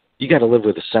you got to live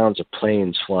with the sounds of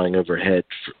planes flying overhead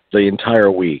for the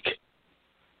entire week.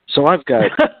 So I've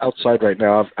got outside right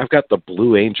now, I've got the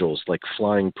Blue Angels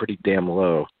flying pretty damn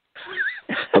low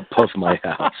above my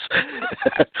house.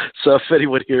 So if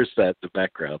anyone hears that in the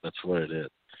background, that's what it is.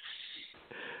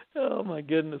 Oh my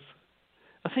goodness!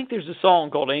 I think there's a song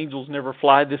called "Angels Never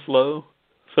Fly This Low,"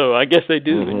 so I guess they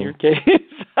do in your case.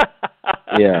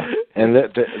 Yeah, and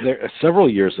there several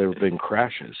years there have been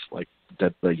crashes, like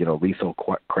that, lethal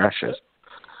crashes.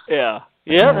 Yeah,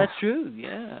 that's true.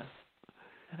 Yeah,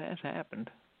 that has happened.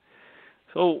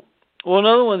 So,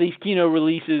 another one of these Kino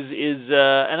releases is,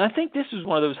 and I think this is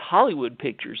one of those Hollywood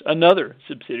pictures, another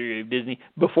subsidiary of Disney,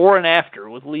 Before and After,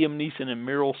 with Liam Neeson and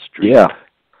Meryl Streep. Yeah,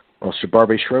 well,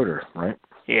 Barbie Schroeder, right?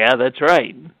 Yeah, that's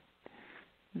right.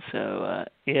 So,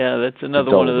 that's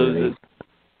another one of those.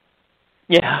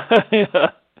 Yeah.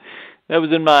 That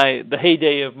was in the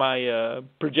heyday of my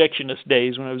projectionist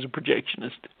days when I was a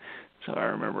projectionist. So I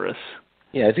remember us.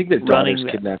 Yeah, I think the daughter's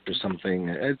kidnapped or something.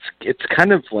 It's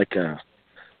kind of like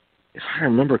if I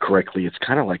remember correctly, it's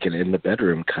kind of like an in the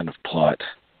bedroom kind of plot.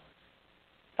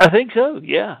 I think so.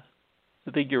 Yeah,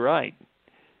 I think you're right.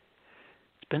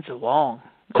 It's been so long.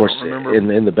 Of course,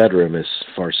 in the bedroom is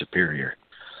far superior.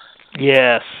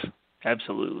 Yes,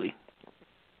 absolutely.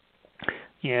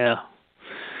 Yeah.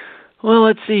 Well,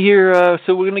 let's see here.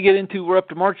 So we're up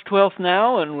to March 12th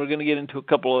now, and we're going to get into a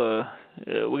couple of,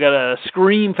 we got a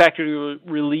Scream Factory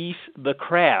release, The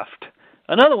Craft.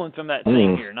 Another one from that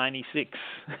same year, 96.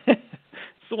 It's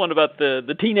the one about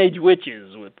the teenage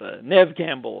witches with Neve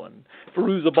Campbell and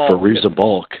Fairuza Balk. Fairuza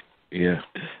Balk, yeah.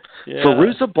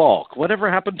 Fairuza Balk.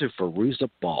 Whatever happened to Fairuza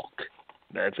Balk?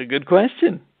 That's a good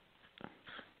question.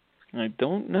 I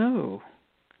don't know.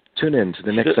 Tune in to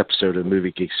the next episode of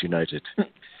Movie Geeks United.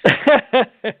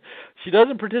 She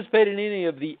doesn't participate in any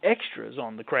of the extras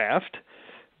on The Craft,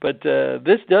 but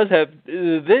this does have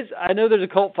this. I know there's a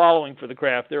cult following for The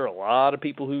Craft. There are a lot of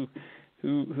people who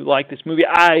like this movie.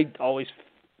 I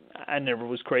never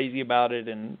was crazy about it,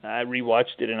 and I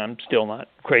rewatched it, and I'm still not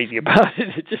crazy about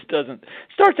it. It just doesn't.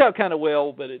 Starts out kind of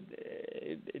well, but it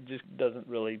just doesn't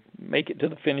really make it to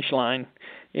the finish line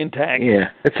intact.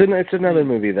 Yeah, it's another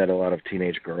movie that a lot of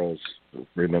teenage girls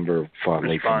remember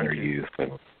fondly from their youth.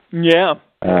 Yeah.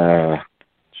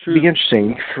 True. Be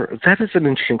interesting. That is an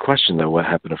interesting question, though. What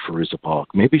happened to Fairuza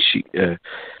Balk? Maybe she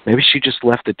just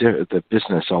left the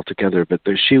business altogether. But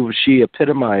she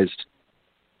epitomized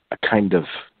a kind of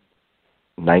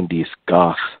 90s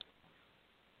goth.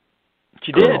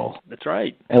 She girl. did. That's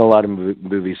right. And a lot of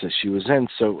movies that she was in.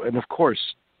 So, and of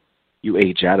course, you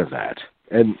age out of that.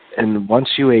 And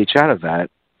once you age out of that,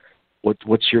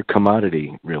 what's your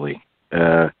commodity really?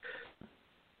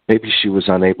 Maybe she was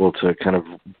unable to kind of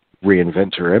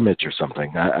reinvent her image or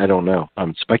something. I don't know.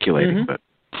 I'm speculating, but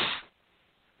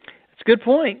it's a good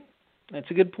point. That's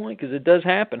a good point because it does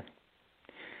happen.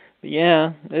 But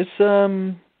yeah, this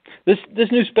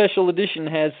new special edition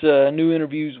has new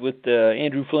interviews with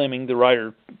Andrew Fleming, the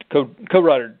writer,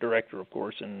 co-writer, director, of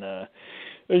course, and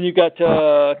you got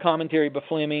commentary by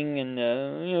Fleming and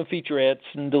featurettes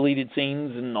and deleted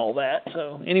scenes and all that.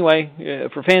 So anyway,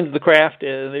 for fans of The Craft,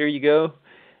 there you go.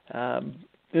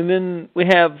 And then we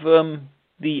have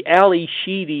the Ali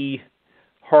Sheedy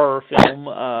horror film,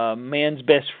 Man's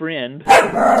Best Friend.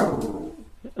 Oh,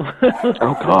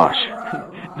 gosh.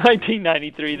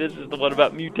 1993. This is the one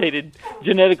about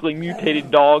genetically mutated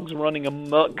dogs running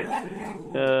amok.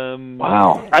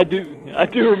 Wow. I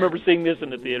do remember seeing this in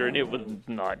the theater, and it was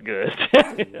not good.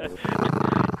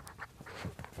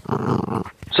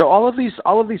 So all of these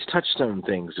Touchstone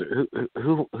things,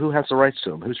 who has the rights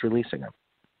to them? Who's releasing them?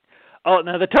 Oh,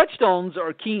 now the Touchstones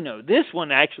are Kino. This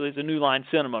one actually is a New Line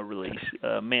Cinema release,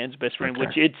 Man's Best Friend,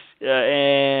 which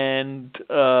and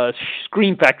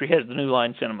Scream Factory has the New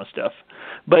Line Cinema stuff.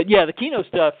 But yeah, the Kino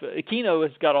stuff, Kino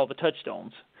has got all the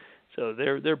Touchstones, so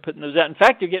they're putting those out. In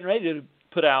fact, they're getting ready to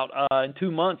put out in 2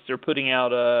 months. They're putting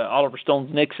out Oliver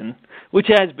Stone's Nixon, which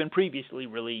has been previously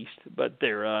released, but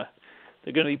they're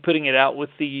going to be putting it out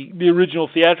with the original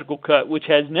theatrical cut, which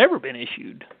has never been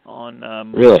issued on.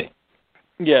 Really?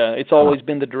 Yeah, it's always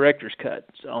been the director's cut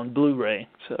on Blu-ray.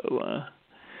 So,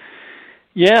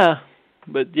 yeah,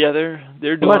 but yeah,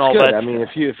 they're doing all good. that. I mean,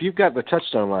 if you've got the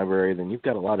Touchstone library, then you've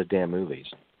got a lot of damn movies.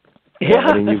 Yeah,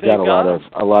 I mean, you've got a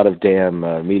lot of damn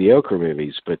mediocre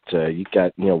movies, but you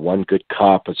got One Good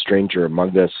Cop, A Stranger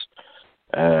Among Us,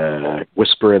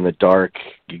 Whisper in the Dark.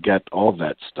 You got all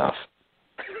that stuff.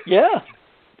 Yeah,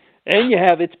 and you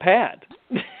have It's Pat.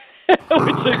 Which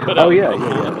they put out of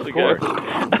course.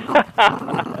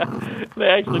 They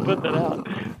actually put that out.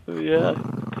 Yeah.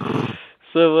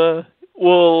 So,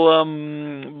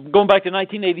 going back to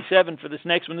 1987 for this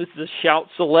next one. This is a Shout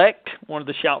Select, one of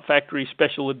the Shout Factory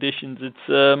special editions. It's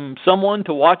Someone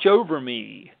to Watch Over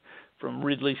Me from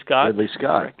Ridley Scott.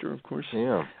 Director, of course.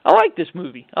 Yeah. I like this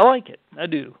movie. I like it. I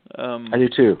do. I do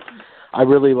too. I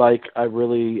really,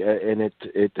 and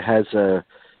it has the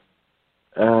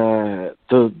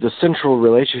central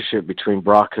relationship between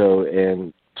Bracco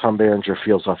and Tom Berenger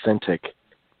feels authentic,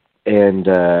 and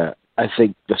I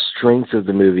think the strength of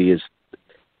the movie is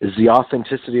the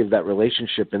authenticity of that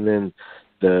relationship, and then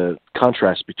the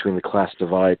contrast between the class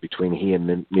divide between he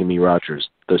and Mimi Rogers,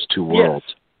 those two worlds.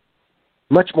 Yes.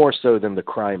 Much more so than the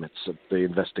crime, the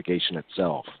investigation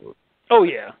itself. Oh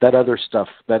yeah. That other stuff,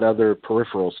 that other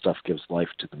peripheral stuff, gives life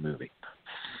to the movie.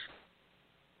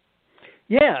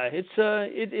 Yeah, it's an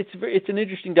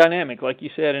interesting dynamic, like you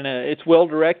said, and it's well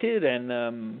directed,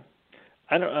 and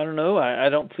I don't know. I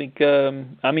don't think.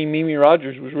 Mimi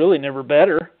Rogers was really never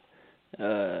better.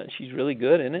 She's really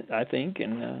good in it, I think,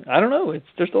 and I don't know.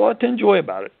 There's a lot to enjoy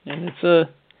about it, and it's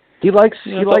He likes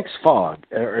fog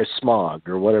or smog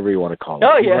or whatever you want to call it.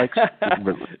 Oh yeah.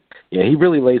 He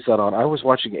really lays that on. I was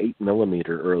watching 8mm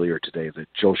earlier today, the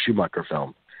Joel Schumacher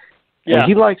film. Yeah. And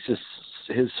he likes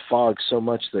his fog so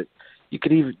much that you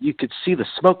could see the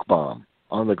smoke bomb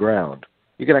on the ground.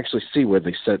 You could actually see where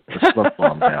they set the smoke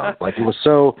bomb down. Like it was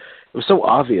so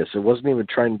obvious. It wasn't even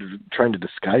trying to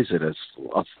disguise it as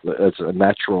a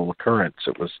natural occurrence.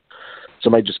 It was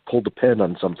somebody just pulled a pin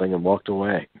on something and walked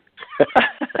away.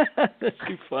 That's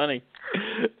too funny.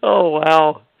 Oh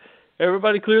wow!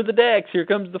 Everybody clear the decks. Here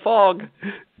comes the fog.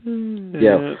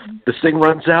 Yeah, this thing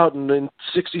runs out, and in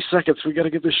 60 seconds we got to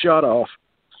get the shot off.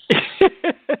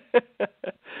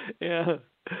 Yeah.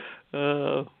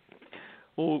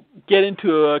 We'll get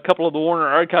into a couple of the Warner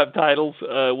Archive titles.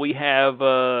 We have,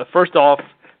 first off,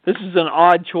 this is an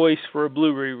odd choice for a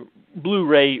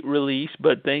Blu-ray release,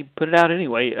 but they put it out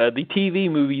anyway. The TV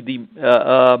movie, The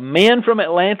Man from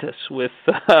Atlantis, with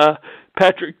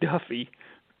Patrick Duffy.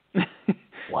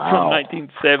 Wow. From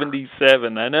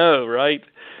 1977. I know, right?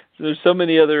 There's so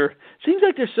many other. Seems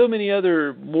like there's so many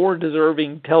other more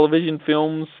deserving television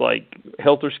films like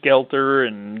Helter Skelter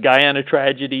and Guyana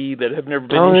Tragedy that have never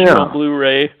been issued on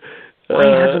Blu-ray. Why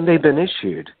hasn't they been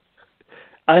issued?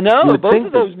 I know, both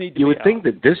of those need to be You would out. think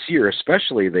that this year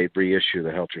especially they'd reissue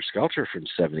the Helter Skelter from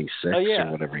 76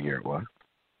 or whatever year it was.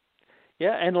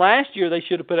 Yeah, and last year they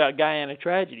should have put out Guyana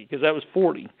Tragedy because that was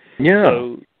 40. Yeah.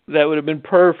 So that would have been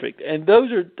perfect. And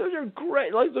those are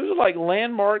great. Like those are like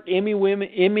landmark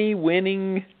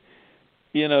Emmy-winning,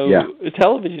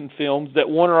 television films that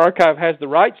Warner Archive has the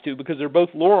rights to because they're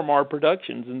both Lorimar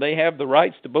Productions and they have the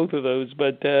rights to both of those.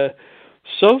 But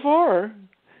so far,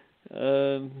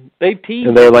 they've teased.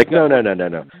 And they're like, no.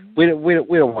 We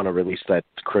don't want to release that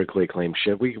critically acclaimed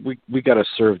shit. We got to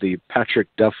serve the Patrick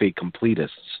Duffy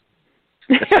completists.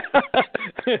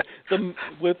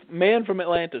 With Man from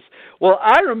Atlantis. Well,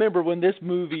 I remember when this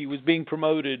movie was being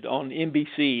promoted on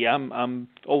NBC. I'm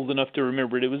old enough to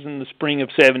remember it. It was in the spring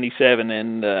of '77,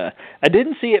 and I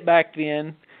didn't see it back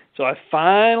then, so I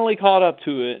finally caught up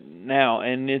to it now,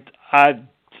 and it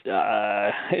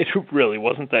really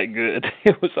wasn't that good.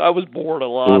 I was bored a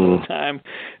lot of the time,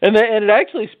 and it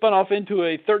actually spun off into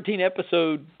a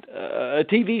 13-episode a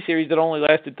TV series that only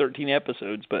lasted 13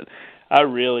 episodes, but I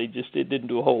really it didn't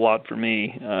do a whole lot for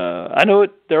me. I know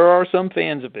there are some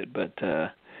fans of it, but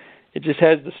it just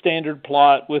has the standard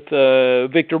plot with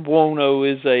Victor Buono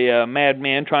is a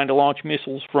madman trying to launch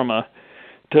missiles from all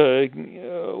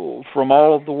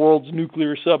of the world's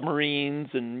nuclear submarines,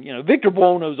 and Victor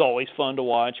Buono's always fun to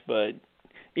watch, but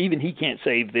even he can't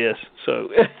save this. So,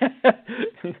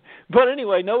 but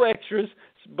anyway, no extras.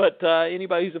 But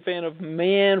anybody who's a fan of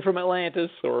Man from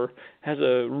Atlantis or has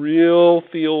a real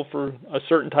feel for a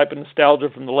certain type of nostalgia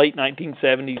from the late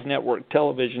 1970s network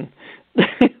television,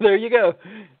 there you go.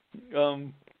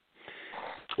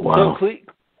 Wow. So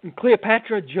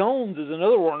Cleopatra Jones is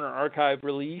another Warner Archive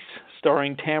release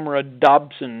starring Tamara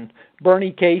Dobson,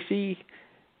 Bernie Casey,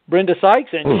 Brenda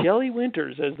Sykes, and Shelley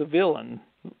Winters as the villain,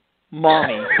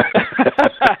 Mommy.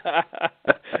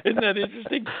 Isn't that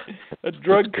interesting? A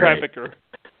drug trafficker.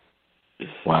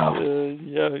 Wow.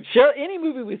 Yeah. Any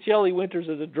movie with Shelley Winters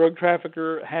as a drug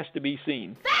trafficker has to be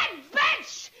seen. That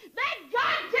bitch! That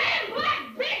goddamn black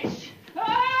bitch!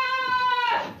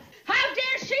 Oh, how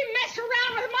dare she mess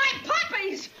around with my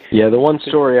puppies! Yeah, the one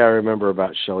story I remember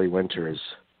about Shelley Winters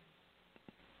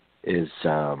is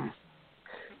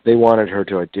they wanted her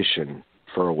to audition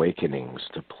for Awakenings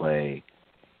to play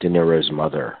De Niro's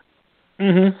mother.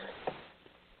 Mm-hmm.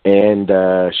 And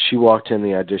she walked in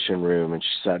the audition room and she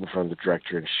sat in front of the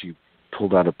director and she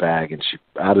pulled out a bag and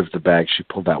out of the bag she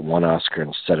pulled out one Oscar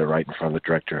and set it right in front of the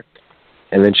director.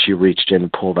 And then she reached in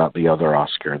and pulled out the other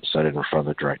Oscar and set it in front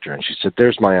of the director. And she said,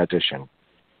 "There's my audition."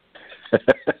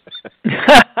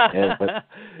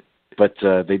 But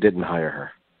they didn't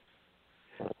hire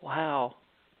her. Wow.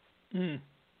 Mm.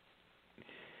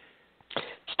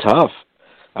 It's tough.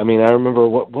 I mean, I remember,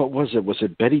 what was it? Was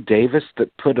it Betty Davis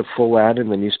that put a full ad in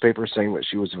the newspaper saying that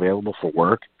she was available for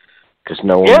work because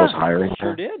no one was hiring her?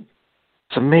 Sure did.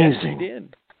 It's amazing. Yes, she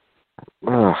did.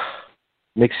 Ugh,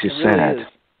 makes you It sad. really is.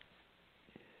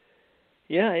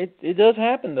 Yeah, it does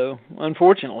happen, though,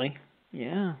 unfortunately.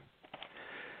 Yeah.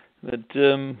 But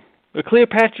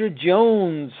Cleopatra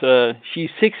Jones, she's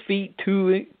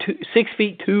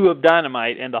 6'2" of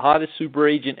dynamite and the hottest super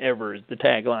agent ever is the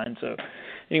tagline. So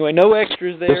anyway, no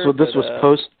extras there. This was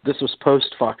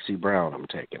post Foxy Brown. I'm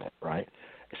taking it, right?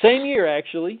 Same year,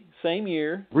 actually. Same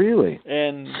year. Really?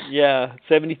 And, yeah,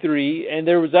 73. And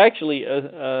there was actually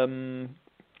a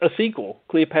sequel,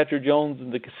 Cleopatra Jones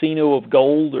and the Casino of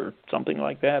Gold, or something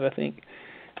like that, I think.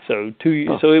 So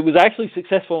so it was actually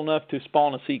successful enough to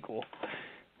spawn a sequel,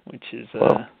 which is...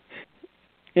 Well,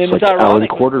 and it's like Alan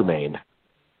Quartermain.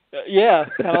 Yeah,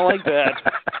 kind of like that.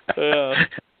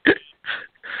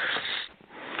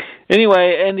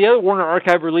 Anyway, and the other Warner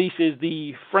Archive release is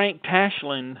the Frank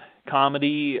Tashlin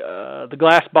comedy, The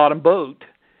Glass Bottom Boat,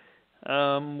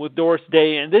 with Doris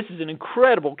Day. And this is an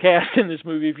incredible cast in this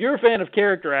movie. If you're a fan of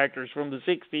character actors from the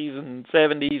 60s and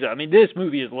 70s, I mean, this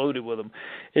movie is loaded with them.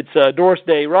 It's Doris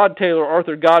Day, Rod Taylor,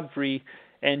 Arthur Godfrey,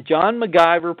 and John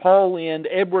MacGyver, Paul Lynde,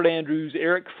 Edward Andrews,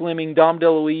 Eric Fleming, Dom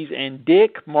DeLuise, and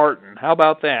Dick Martin. How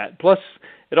about that? Plus,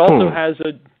 it also has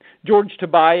George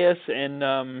Tobias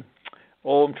and...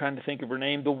 I'm trying to think of her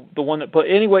name. The one that played...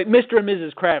 Anyway, Mr. and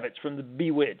Mrs. Kravitz from the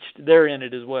Bewitched. They're in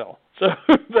it as well. So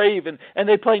they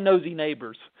play nosy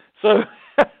neighbors. So,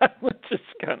 which is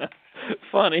kind of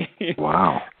funny.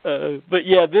 Wow. But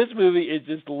yeah, this movie is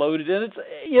just loaded. And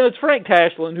it's Frank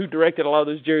Tashlin who directed a lot of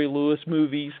those Jerry Lewis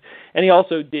movies. And he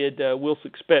also did Will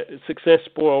Success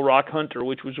Spoil Rock Hunter,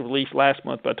 which was released last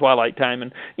month by Twilight Time.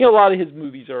 And, a lot of his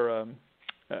movies are...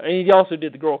 and he also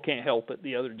did The Girl Can't Help It,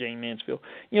 the other Jane Mansfield.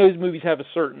 His movies have a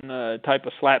certain type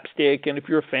of slapstick, and if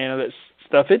you're a fan of that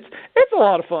stuff, it's a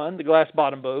lot of fun. The Glass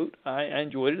Bottom Boat, I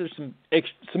enjoyed it. There's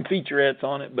some featurettes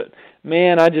on it, but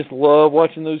man, I just love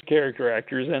watching those character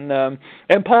actors. And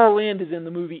Paul Lynde is in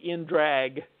the movie in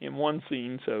drag in one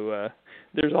scene, so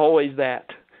there's always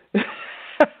that.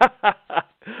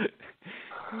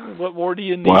 What more do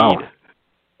you need? Wow.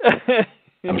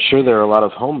 I'm sure there are a lot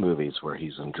of home movies where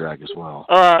he's in drag as well.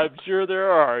 I'm sure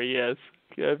there are, yes.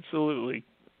 Absolutely.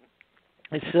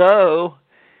 So,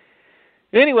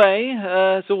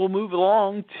 anyway, so we'll move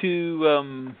along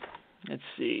to, let's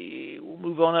see, we'll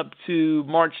move on up to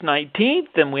March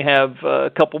 19th, and we have a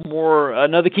couple more,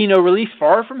 another Kino release,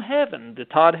 Far From Heaven, the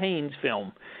Todd Haynes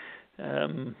film.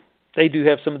 They do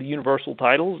have some of the Universal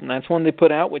titles, and that's one they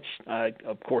put out, which,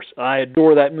 of course, I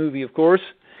adore that movie, of course.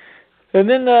 And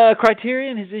then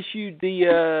Criterion has issued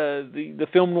the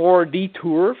film noir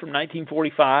Detour from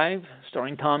 1945,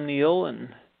 starring Tom Neal and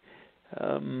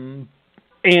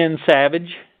Ann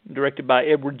Savage, directed by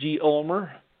Edward G. Ulmer.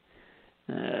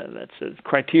 That's a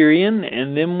Criterion.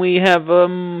 And then we have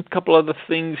a couple other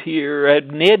things here.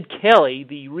 Ned Kelly,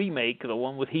 the remake, the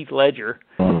one with Heath Ledger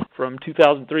from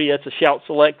 2003. That's a Shout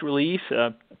Select release.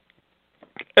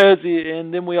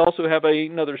 And then we also have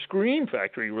another Scream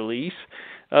Factory release.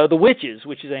 The Witches,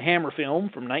 which is a Hammer film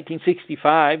from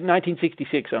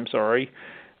 1966, I'm sorry.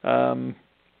 Joan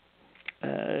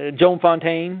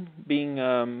Fontaine being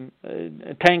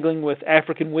tangling with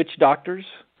African witch doctors.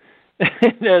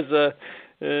 There's a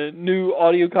new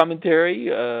audio commentary,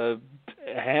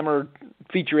 Hammer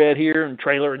featurette here, and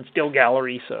trailer and still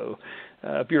gallery. So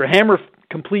if you're a Hammer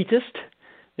completist,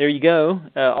 there you go.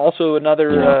 Also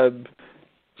another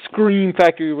Scream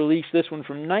Factory release, this one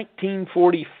from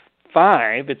 1945.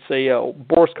 It's a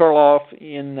Boris Karloff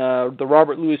in the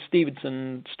Robert Louis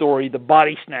Stevenson story, The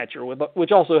Body Snatcher,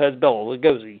 which also has Bela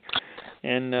Lugosi.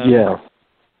 And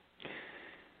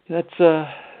that's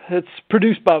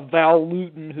produced by Val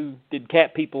Lewton, who did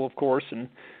Cat People, of course, and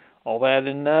all that.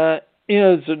 And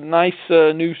it's a nice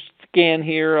new scan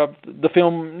here of the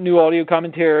film, new audio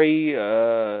commentary,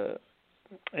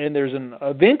 and there's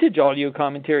a vintage audio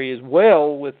commentary as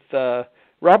well with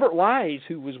Robert Wise,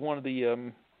 who was one of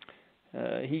the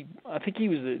I think he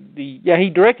was he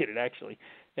directed it actually,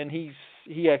 and he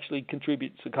actually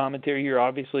contributes a commentary here.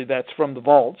 Obviously, that's from the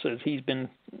vaults, as he's been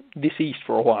deceased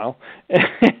for a while.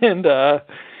 And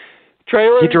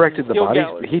trailer. He directed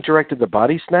the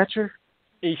Body Snatcher.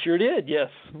 He sure did. Yes,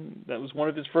 that was one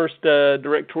of his first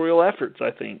directorial efforts,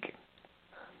 I think.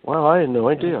 Well, I had no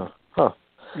idea. Huh.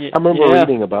 I remember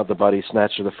reading about the Body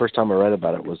Snatcher. The first time I read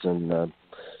about it was was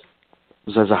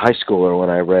as a high schooler when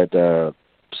I read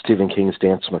Stephen King's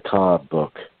Danse Macabre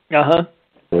book. Uh-huh.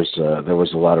 There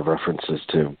was a lot of references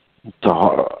to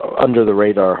under the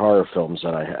radar horror films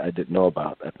that I didn't know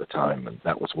about at the time, and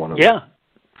that was one of them.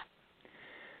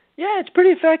 Yeah, it's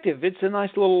pretty effective. It's a nice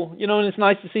little, and it's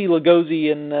nice to see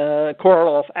Lugosi and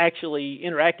Karloff actually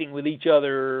interacting with each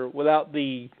other without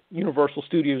the Universal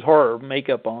Studios horror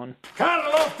makeup on.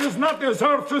 Karloff does not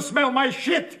deserve to smell my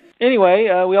shit! Anyway,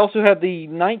 we also have the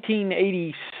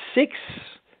 1986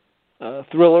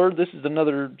 thriller. This is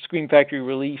another Scream Factory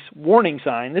release, Warning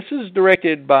Sign. This is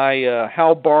directed by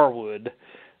Hal Barwood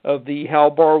of the Hal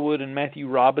Barwood and Matthew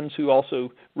Robbins, who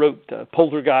also wrote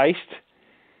Poltergeist.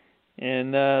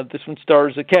 And this one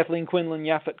stars Kathleen Quinlan,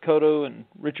 Yaphet Kotto, and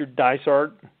Richard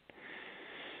Dysart.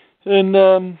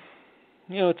 And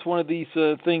it's one of these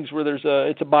things where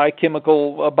it's a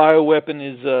biochemical, a bioweapon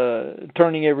is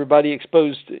turning everybody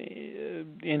exposed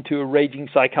into a raging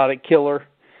psychotic killer.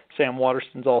 Sam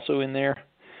Waterston's also in there.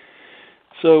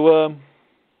 So,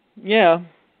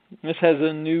 this has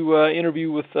a new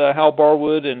interview with Hal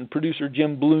Barwood and producer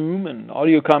Jim Bloom, and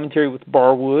audio commentary with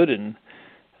Barwood, and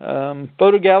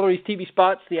photo galleries, TV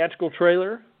spots, theatrical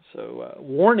trailer. So,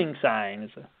 Warning Sign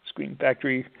is a Scream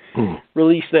Factory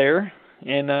release there.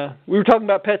 And we were talking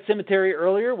about Pet Sematary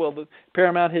earlier. Well, the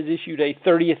Paramount has issued a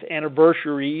 30th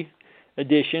anniversary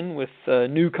edition with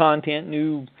new content,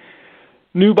 new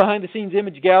behind-the-scenes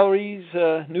image galleries,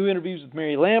 new interviews with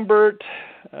Mary Lambert,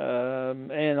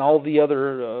 and all the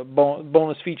other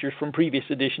bonus features from previous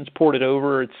editions ported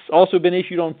over. It's also been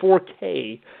issued on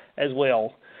 4K as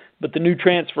well. But the new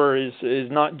transfer is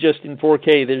not just in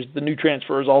 4K. The new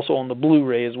transfer is also on the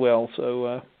Blu-ray as well.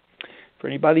 So for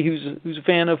anybody who's a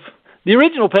fan of the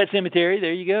original Pet Sematary,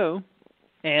 there you go.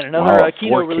 And another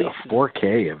Kino release.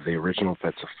 4K of the original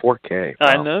Pets of 4K. Wow.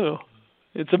 I know.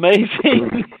 It's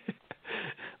amazing.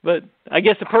 But I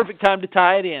guess the perfect time to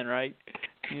tie it in, right?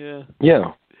 Yeah.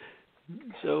 Yeah.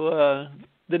 So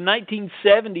the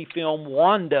 1970 film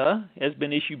Wanda has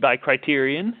been issued by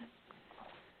Criterion.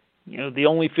 The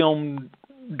only film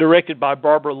directed by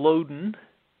Barbara Loden.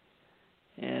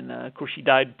 And, of course, she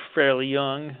died fairly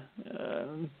young,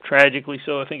 tragically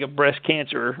so, I think, of breast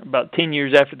cancer about 10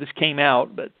 years after this came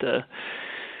out. But this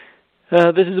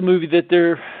is a movie that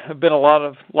there have been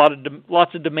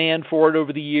lots of demand for it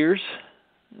over the years.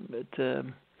 But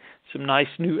some nice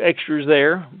new extras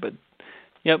there. But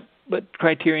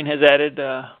Criterion has added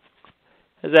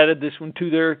this one to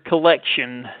their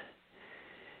collection.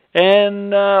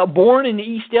 And Born in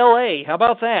East L.A., how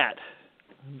about that?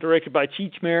 Directed by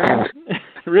Cheech Marin,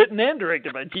 written and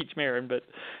directed by Cheech Marin, but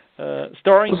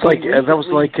starring... That was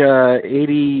like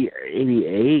 80,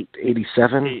 88,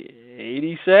 87?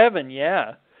 87,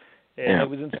 yeah. And it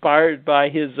was inspired by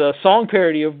his song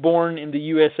parody of Born in the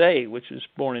USA, which is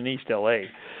Born in East L.A.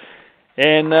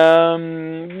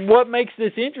 And what makes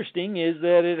this interesting is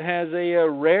that it has a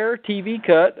rare TV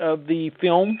cut of the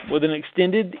film with an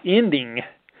extended ending.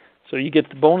 So you get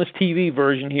the bonus TV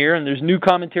version here, and there's new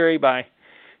commentary by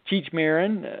Cheech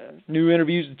Marin, new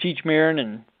interviews with Cheech Marin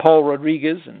and Paul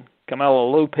Rodriguez and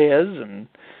Camila Lopez, and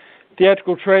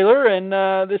theatrical trailer. And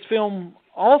this film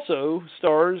also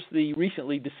stars the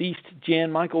recently deceased Jan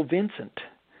Michael Vincent.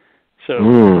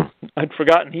 So I'd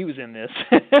forgotten he was in this.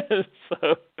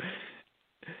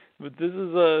 But this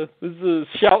is a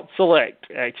Shout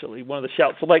Select, actually, one of the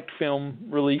Shout Select film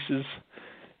releases.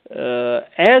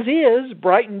 As is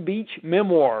Brighton Beach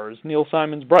Memoirs. Neil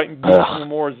Simon's Brighton Beach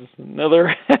Memoirs is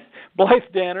another Blythe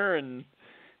Danner and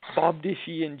Bob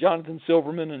Dishy and Jonathan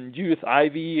Silverman and Judith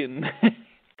Ivey and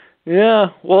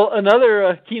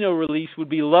another Kino release would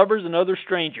be Lovers and Other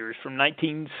Strangers from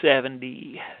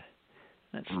 1970.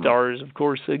 That stars, of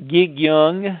course, Gig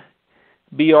Young,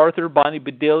 B. Arthur, Bonnie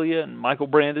Bedelia, and Michael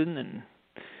Brandon,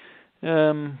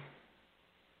 and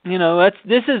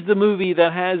this is the movie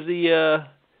that has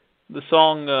the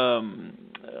song,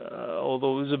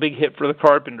 although it was a big hit for the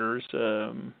Carpenters,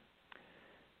 For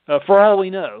All We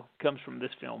Know, comes from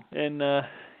this film. And,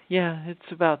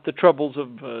 it's about the troubles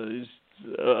of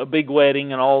a big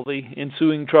wedding and all the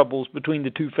ensuing troubles between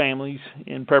the two families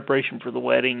in preparation for the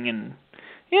wedding. And,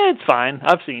 it's fine.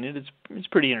 I've seen it. It's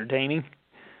pretty entertaining.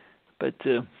 But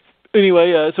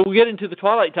anyway, so we'll get into the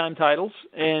Twilight Time titles.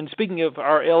 And speaking of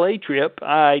our L.A. trip,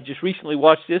 I just recently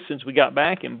watched this since we got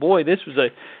back, and boy, this is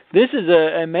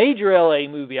a major L.A.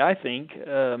 movie, I think.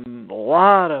 A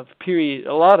lot of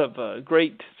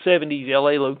great 70s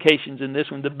L.A. locations in this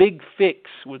one. The Big Fix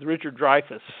with Richard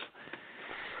Dreyfuss.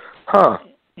 Huh.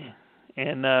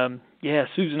 And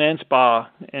Susan Anspaugh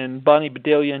and Bonnie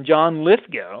Bedelia and John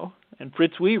Lithgow and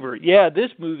Fritz Weaver. Yeah, this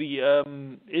movie,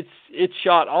 it's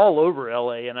shot all over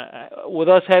L.A., and with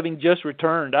us having just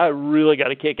returned, I really got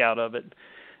a kick out of it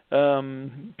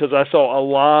because I saw a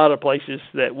lot of places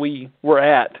that we were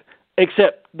at,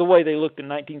 except the way they looked in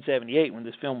 1978 when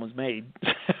this film was made.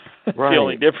 Right. The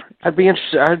only difference. I'd be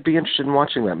interested in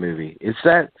watching that movie. Is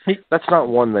that's not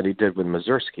one that he did with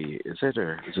Mazursky, is it,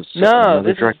 or is it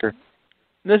another director?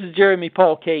 This is Jeremy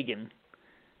Paul Kagan.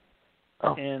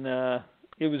 Oh. And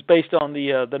it was based on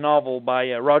the novel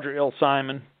by Roger L.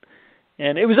 Simon.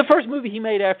 And it was the first movie he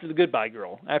made after The Goodbye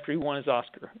Girl, after he won his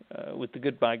Oscar with The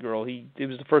Goodbye Girl. It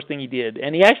was the first thing he did.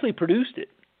 And he actually produced it,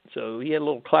 so he had a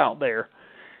little clout there.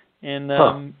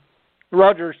 And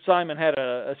Roger Simon had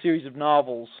a series of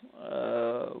novels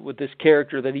with this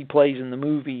character that he plays in the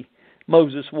movie,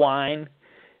 Moses Wine.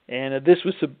 And this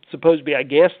was supposed to be, I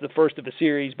guess, the first of a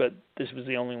series, but this was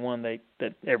the only one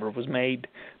that ever was made.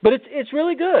 But it's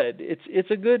really good.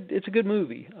 It's a good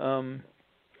movie.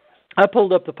 I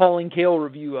pulled up the Pauline Kael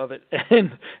review of it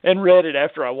and read it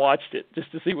after I watched it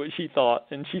just to see what she thought.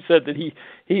 And she said that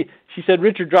she said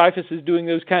Richard Dreyfuss is doing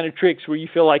those kind of tricks where you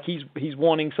feel like he's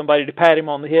wanting somebody to pat him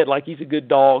on the head like he's a good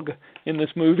dog in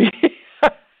this movie.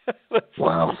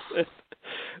 Wow.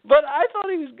 But I thought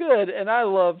he was good, and I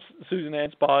love Susan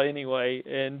Anspaugh anyway.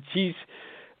 And she's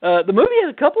the movie has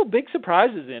a couple big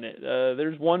surprises in it.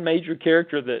 There's one major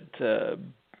character that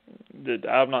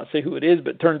I'll not say who it is,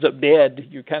 but turns up dead.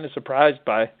 You're kind of surprised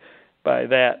by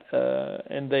that,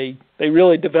 and they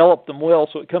really develop them well,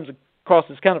 so it comes across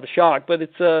as kind of a shock. But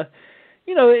it's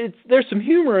there's some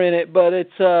humor in it, but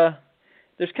it's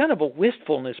there's kind of a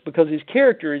wistfulness because his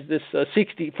character is this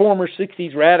former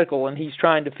 60s radical, and he's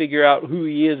trying to figure out who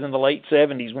he is in the late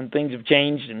 70s when things have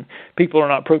changed and people are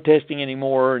not protesting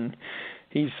anymore, and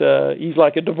he's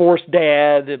like a divorced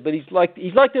dad, but he's like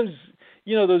those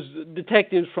those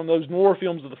detectives from those noir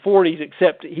films of the 40s,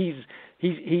 except he's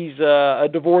a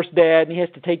divorced dad, and he has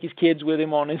to take his kids with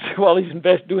him while he's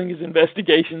doing his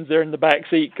investigations. They're in the back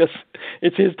seat because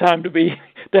it's his time to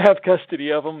have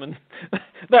custody of them and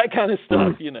that kind of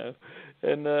stuff,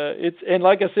 And and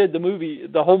like I said,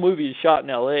 the whole movie is shot in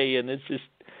L.A. and it's just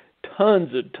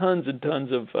tons and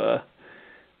tons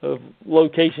of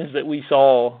locations that we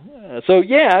saw. So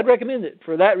yeah, I'd recommend it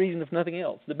for that reason, if nothing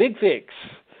else. The Big Fix,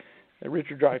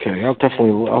 Richard Dreyfuss. Okay, I'll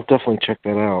definitely check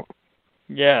that out.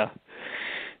 Yeah.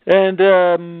 And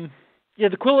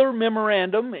the Quiller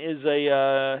Memorandum is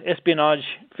a espionage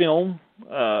film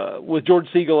with George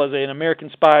Segal as an American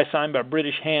spy assigned by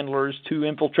British handlers to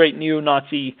infiltrate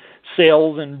neo-Nazi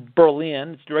cells in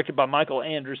Berlin. It's directed by Michael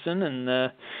Anderson, and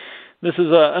this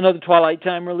is another Twilight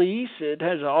Time release. It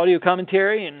has an audio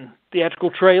commentary and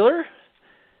theatrical trailer.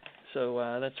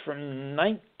 So that's from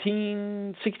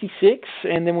 1966,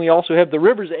 and then we also have The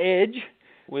River's Edge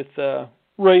with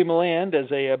Ray Milland as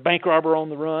a bank robber on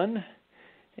the run,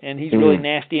 and he's really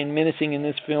nasty and menacing in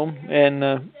this film. And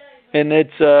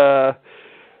it's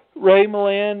Ray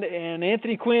Milland and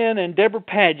Anthony Quinn and Deborah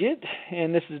Paget,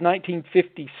 and this is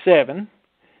 1957.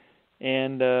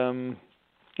 And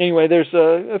anyway, there's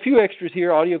a few extras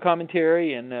here, audio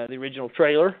commentary and the original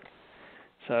trailer.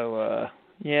 So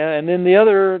yeah, and then the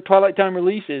other Twilight Time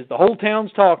release is The Whole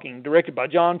Town's Talking, directed by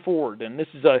John Ford, and this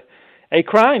is a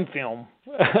crime film,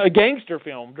 a gangster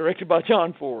film directed by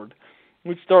John Ford,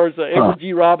 which stars Edward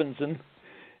G. Robinson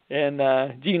and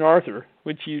Jean Arthur,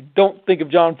 which you don't think of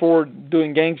John Ford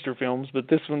doing gangster films, but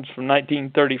this one's from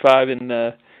 1935, and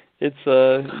it's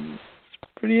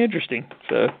pretty interesting.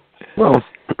 So, well,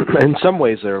 in some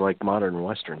ways they're like modern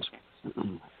westerns.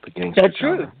 The gangster. That's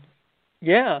true.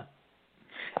 Yeah.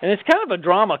 And it's kind of a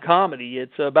drama comedy.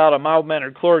 It's about a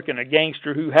mild-mannered clerk and a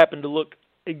gangster who happen to look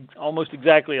almost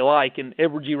exactly alike, and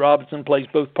Edward G. Robinson plays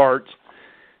both parts.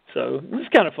 So it's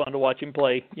kind of fun to watch him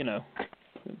play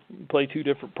two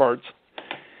different parts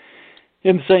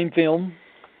in the same film.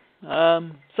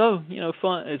 So,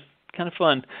 fun. It's kind of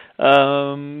fun.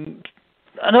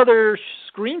 Another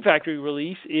Screen Factory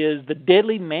release is The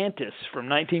Deadly Mantis from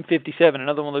 1957,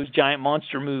 another one of those giant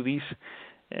monster movies.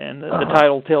 And the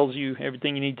title tells you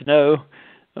everything you need to know.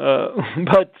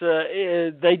 But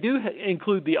they do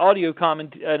include the audio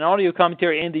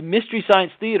commentary and the Mystery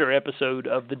Science Theater episode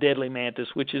of The Deadly Mantis,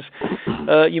 which is,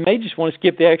 you may just want to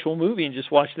skip the actual movie and just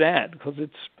watch that, because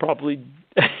it's probably,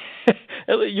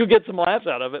 you'll get some laughs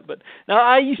out of it. But now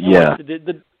I used to watch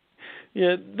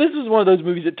this is one of those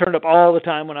movies that turned up all the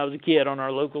time when I was a kid on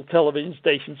our local television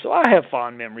station, so I have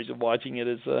fond memories of watching it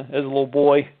as a little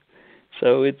boy.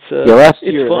 So it's last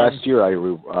year I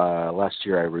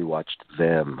rewatched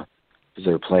Them because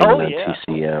they were playing on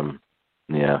TCM.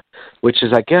 Yeah, which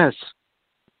is, I guess,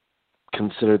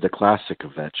 considered the classic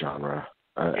of that genre.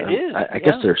 It is. I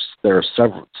guess there are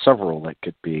several that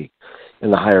could be in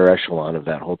the higher echelon of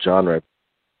that whole genre,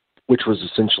 which was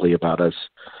essentially about us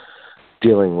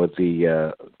dealing with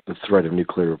the threat of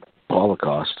nuclear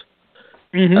holocaust.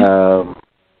 Mm-hmm.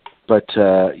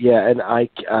 And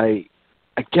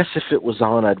I guess if it was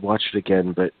on, I'd watch it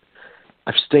again, but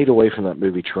I've stayed away from that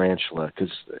movie Tarantula, because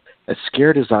as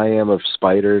scared as I am of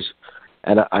spiders,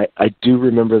 and I do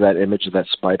remember that image of that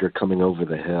spider coming over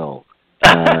the hill,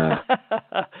 and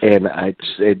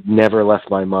it never left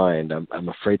my mind. I'm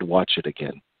afraid to watch it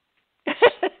again.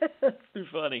 That's too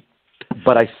funny.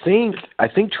 But I think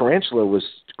Tarantula was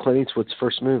Clint Eastwood's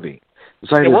first movie.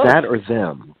 It was either that or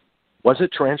Them. Was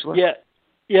it Tarantula? Yeah.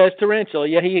 Yeah, it's Tarantula.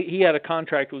 Yeah, he had a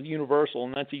contract with Universal,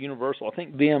 and that's a Universal. I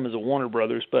think them is a Warner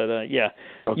Brothers, but yeah,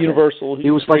 okay. Universal.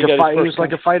 He was like a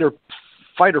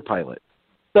fighter pilot.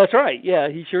 That's right. Yeah,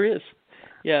 he sure is.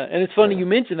 Yeah, and it's funny you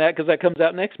mention that because that comes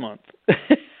out next month.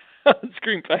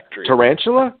 Scream Factory.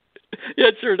 Tarantula? Yeah,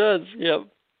 it sure does. Yep.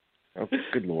 Oh,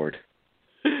 good Lord.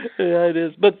 Yeah, it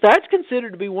is. But that's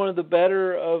considered to be one of the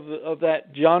better of that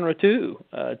genre too.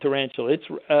 Tarantula.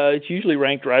 It's usually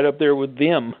ranked right up there with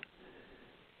them.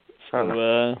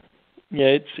 So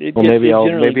yeah, maybe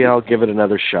I'll give it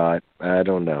another shot. I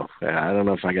don't know. I don't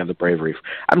know if I got the bravery.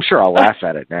 I'm sure I'll laugh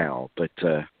at it now, but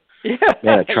man,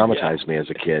 it traumatized me as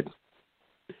a kid.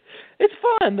 It's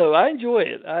fun though. I enjoy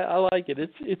it. I like it.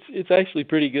 It's actually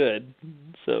pretty good.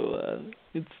 So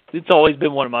it's always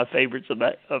been one of my favorites of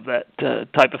that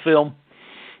type of film.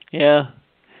 Yeah.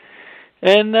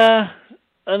 And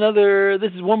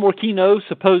this is one more Kino.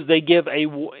 Suppose they gave a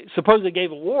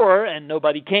war and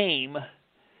nobody came.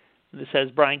 This has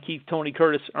Brian Keith, Tony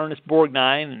Curtis, Ernest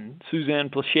Borgnine, and Suzanne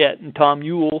Plachette and Tom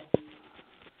Ewell.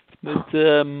 But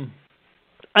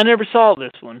I never saw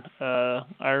this one.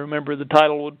 I remember the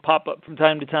title would pop up from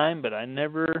time to time, but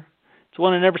it's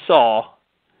one I never saw.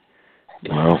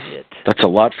 Well, that's a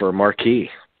lot for a marquee.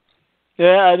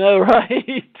 Yeah, I know,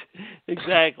 right?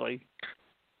 Exactly.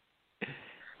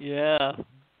 Yeah.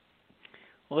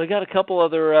 Well, they got a couple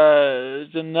other.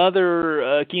 There's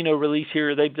another Kino release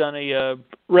here. They've done a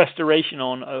restoration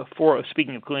on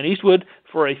speaking of Clint Eastwood,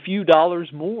 For a Few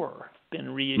Dollars More,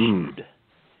 been reissued,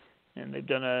 and they've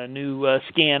done a new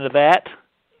scan of that.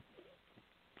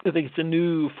 I think it's a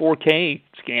new 4K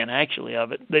scan actually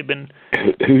of it. They've been.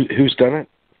 Who's done it?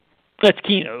 That's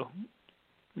Kino.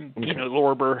 Kino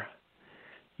Lorber.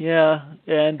 Yeah,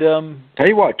 and tell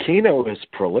you what, Kino is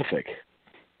prolific.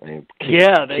 I mean,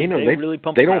 they really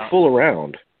pump. They don't fool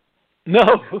around. No,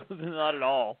 not at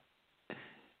all.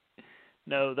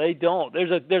 No, they don't.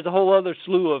 There's a whole other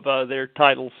slew of their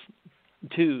titles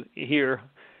too here.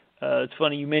 It's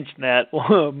funny you mentioned that.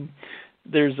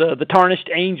 There's The Tarnished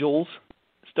Angels,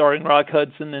 starring Rock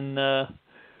Hudson and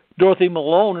Dorothy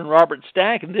Malone and Robert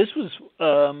Stack, and this was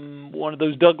one of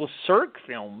those Douglas Sirk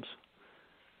films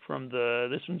from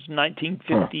this one's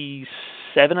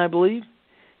 1957, I believe.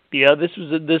 Yeah, this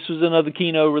was another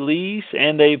Kino release,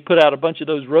 and they put out a bunch of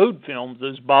those road films,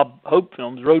 those Bob Hope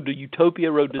films, Road to Utopia,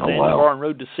 Road to Zanzibar, and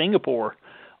Road to Singapore.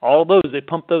 All of those, they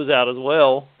pumped those out as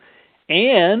well.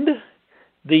 And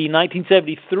the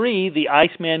 1973, The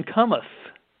Iceman Cometh,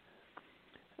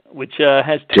 which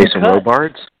has two Jason cuts.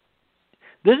 Robards?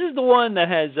 This is the one that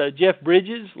has Jeff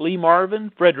Bridges, Lee Marvin,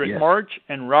 Frederick March,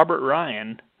 and Robert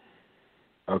Ryan.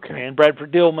 Okay. And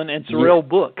Bradford Dillman and Sorrell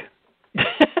Book.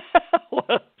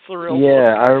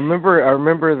 I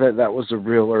remember that was a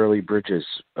real early Bridges.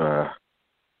 Is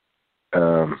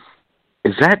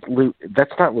that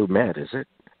that's not Lumet, is it?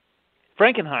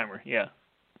 Frankenheimer, yeah.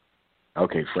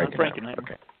 Okay, Frankenheimer.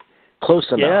 Okay. Close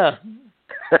Close enough.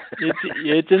 Yeah.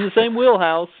 it's in the same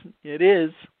wheelhouse. It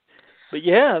is. But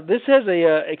yeah, this has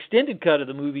a extended cut of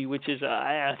the movie, which is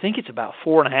I think it's about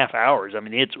 4.5 hours. I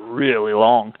mean, it's really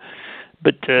long.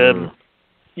 But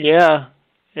yeah.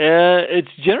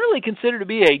 It's generally considered to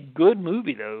be a good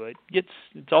movie, though.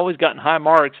 It's always gotten high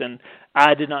marks, and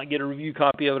I did not get a review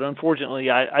copy of it. Unfortunately,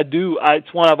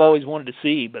 it's one I've always wanted to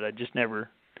see, but I just never.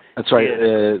 That's right.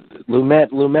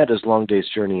 Lumet is Long Day's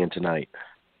Journey into Night.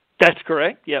 That's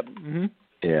correct. Yep. Mm-hmm.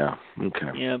 Yeah.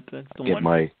 Okay. Yep. That's the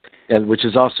one. Which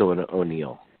is also an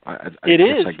O'Neill. It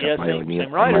is. I got same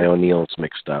writer. My O'Neills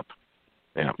mixed up.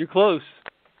 Yeah. You're close.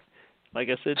 Like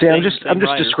I said, I'm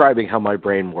just describing how my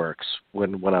brain works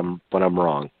when I'm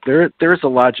wrong. There is a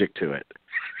logic to it.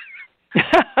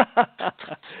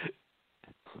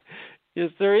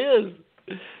 Yes, there is.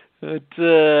 But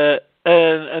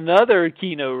another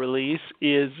Kino release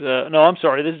is no, I'm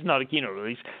sorry, this is not a Kino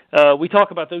release. We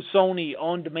talk about those Sony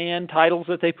on-demand titles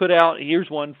that they put out. Here's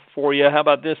one for you. How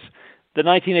about this? The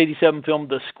 1987 film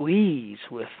The Squeeze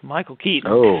with Michael Keaton.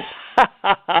 Oh.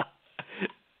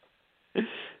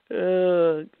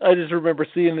 I just remember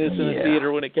seeing this in a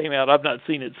theater when it came out. I've not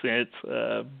seen it since.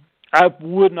 I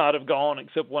would not have gone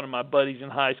except one of my buddies in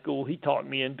high school. He talked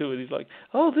me into it. He's like,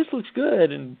 "Oh, this looks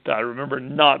good," and I remember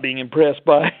not being impressed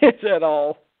by it at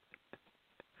all.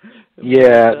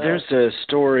 Yeah, there's a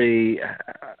story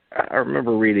I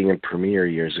remember reading in Premiere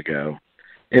years ago.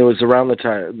 It was around the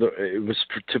time it was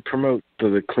to promote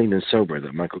the Clean and Sober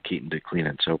that Michael Keaton did, Clean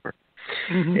and Sober,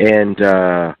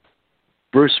 and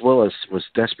Bruce Willis was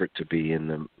desperate to be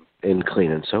in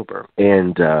Clean and Sober,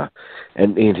 and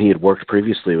he had worked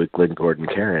previously with Glenn Gordon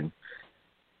Caron,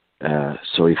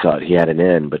 so he thought he had an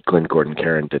in, but Glenn Gordon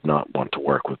Caron did not want to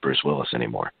work with Bruce Willis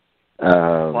anymore.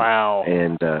 Wow.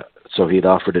 And so he had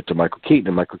offered it to Michael Keaton,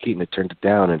 and Michael Keaton had turned it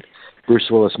down. And Bruce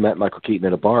Willis met Michael Keaton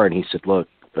at a bar, and he said, "Look,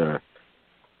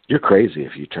 you're crazy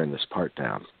if you turn this part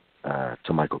down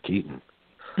to Michael Keaton."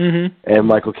 Mm-hmm. And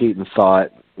Michael Keaton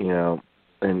thought,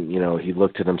 and he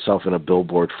looked at himself in a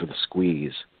billboard for the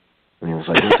Squeeze, and he was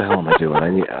like, "What the hell am I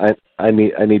doing?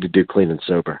 I need to do Clean and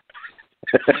Sober."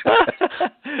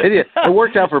 And it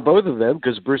worked out for both of them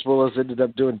because Bruce Willis ended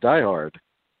up doing Die Hard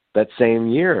that same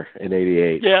year in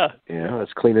 '88. Yeah,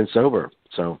 it's Clean and Sober.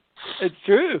 So it's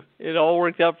true. It all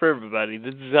worked out for everybody.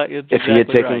 If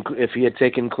he had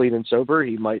taken Clean and Sober,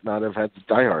 he might not have had the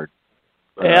Die Hard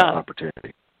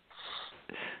opportunity.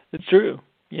 It's true.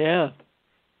 Yeah.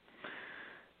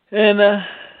 And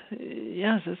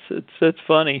yes, it's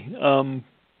funny.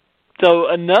 So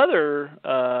another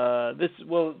this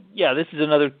is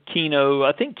another Kino.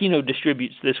 I think Kino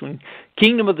distributes this one.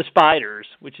 Kingdom of the Spiders,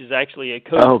 which is actually a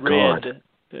Code Red.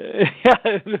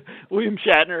 William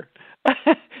Shatner.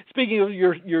 Speaking of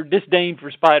your disdain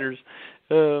for spiders,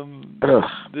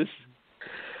 this.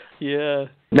 Yeah.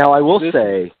 Now I will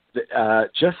say,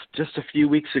 just a few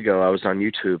weeks ago, I was on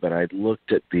YouTube and I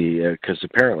looked at because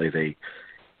apparently they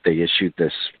issued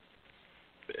this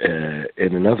in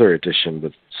another edition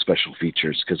with special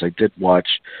features, because I did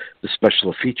watch the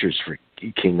special features for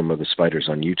Kingdom of the Spiders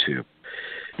on YouTube,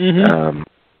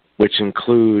 which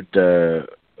include a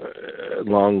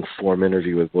long-form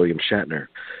interview with William Shatner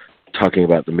talking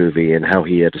about the movie and how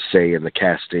he had a say in the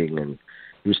casting, and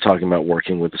he was talking about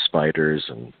working with the spiders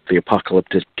and the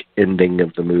apocalyptic ending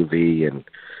of the movie, and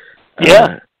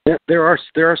there are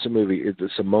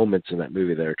some moments in that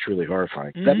movie that are truly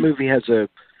horrifying. That movie has a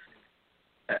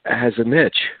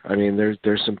niche. I mean,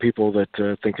 there's some people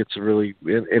that think it's a really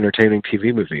entertaining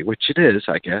TV movie, which it is,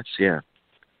 I guess. Yeah,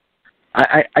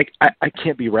 I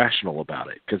can't be rational about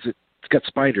it because it's got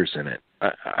spiders in it.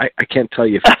 I can't tell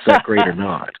you if it's that great or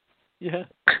not. Yeah,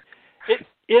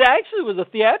 it actually was a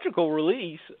theatrical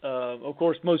release. Of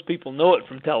course, most people know it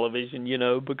from television,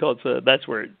 because that's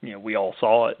where we all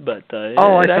saw it. But I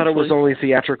thought it was only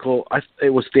theatrical. It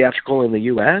was theatrical in the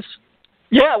U.S.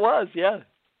 Yeah, it was. Yeah.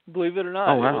 Believe it or not.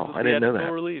 Oh wow! I didn't know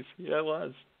that. Release. Yeah, it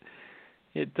was.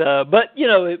 But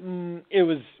it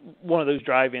was one of those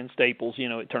drive-in staples.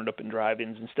 It turned up in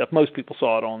drive-ins and stuff. Most people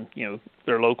saw it on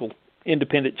their local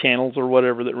independent channels or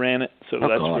whatever that ran it. So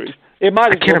that's God. true. It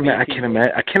might. I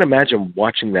can't imagine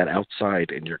watching that outside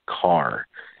in your car,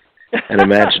 and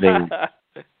imagining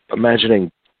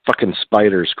fucking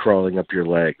spiders crawling up your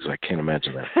legs. I can't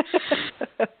imagine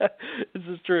that. This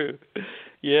is true.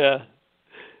 Yeah.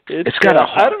 It's got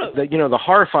I don't know. The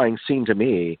horrifying scene to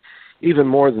me, even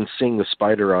more than seeing the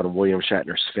spider on William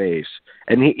Shatner's face,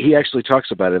 and he actually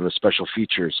talks about it in the special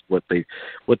features what they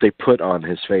put on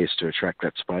his face to attract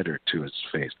that spider to his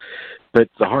face. But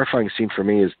the horrifying scene for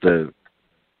me is the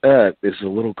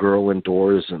little girl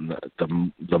indoors and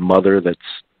the mother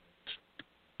that's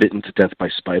bitten to death by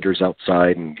spiders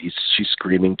outside, and she's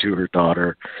screaming to her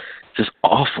daughter. It's just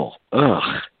awful.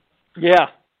 Ugh. Yeah.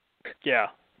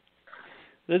 Yeah.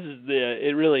 This is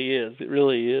it really is. It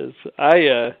really is.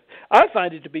 I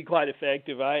find it to be quite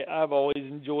effective. I've always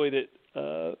enjoyed it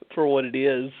for what it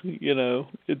is.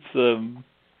 It's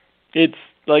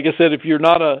like I said,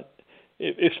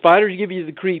 if spiders give you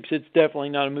the creeps, it's definitely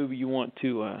not a movie you want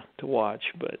to watch.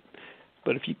 But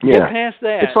if you can get past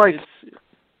that, it's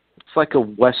like a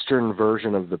Western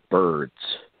version of The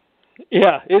Birds.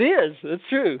 Yeah, it is. That's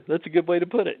true. That's a good way to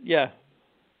put it. Yeah.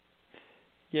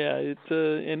 Yeah,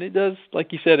 and it does,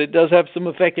 like you said, it does have some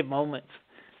effective moments.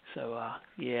 So,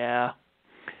 yeah.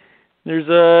 There's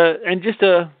and just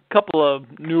a couple of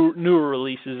newer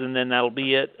releases, and then that'll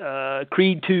be it.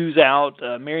 Creed 2's out,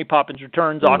 Mary Poppins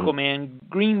Returns, Aquaman,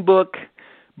 Green Book,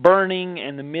 Burning,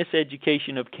 and The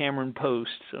Miseducation of Cameron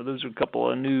Post. So those are a couple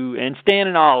of new, and Stan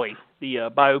and Ollie, the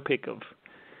biopic of,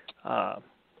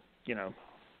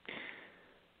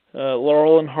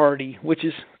 Laurel and Hardy, which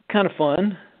is kind of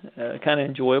fun. Kind of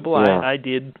enjoyable. Yeah. I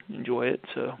did enjoy it.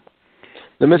 So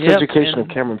The Miseducation of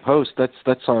Cameron Post. That's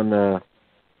on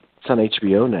it's on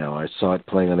HBO now. I saw it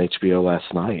playing on HBO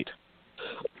last night.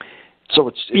 So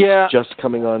it's just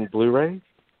coming on Blu-ray.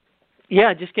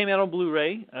 Yeah, it just came out on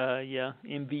Blu-ray.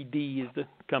 MVD is the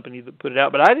company that put it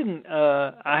out. But I didn't.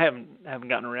 I haven't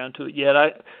gotten around to it yet.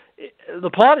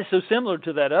 The plot is so similar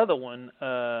to that other one.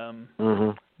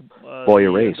 Boy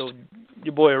Erased.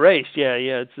 Your Boy Erased, yeah,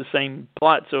 it's the same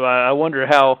plot. So I wonder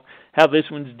how this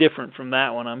one's different from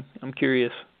that one. I'm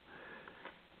curious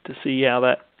to see how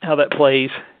that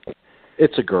plays.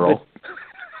 It's a girl. But,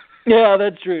 yeah,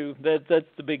 that's true. That's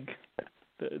the big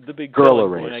Girl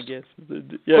Erased point, I guess.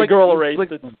 Girl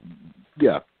Erased.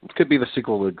 Yeah, it could be the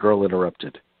sequel to Girl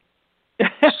Interrupted.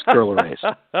 Girl Erased.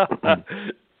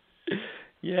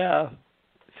 Yeah.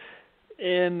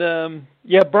 And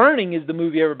Burning is the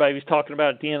movie everybody was talking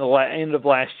about at the end of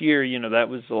last year. You know, that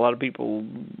was a lot of people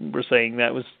were saying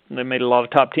they made a lot of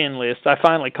top 10 lists. I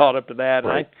finally caught up to that,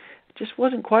 right. and I just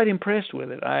wasn't quite impressed with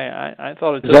it. I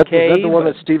thought it's okay. Is that the one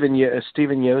that Steven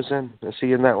Yeo's in? Is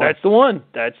he in that one? That's the one.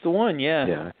 That's the one. Yeah.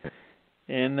 Yeah. Okay.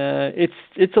 And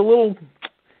it's a little.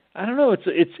 I don't know.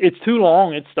 It's too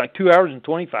long. It's like 2 hours and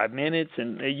 25 minutes.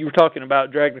 And you were talking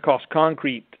about Dragged Across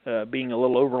Concrete being a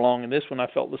little overlong. In this one, I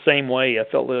felt the same way. I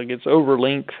felt like it's over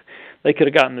length. They could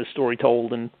have gotten this story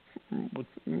told and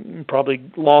probably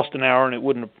lost an hour, and it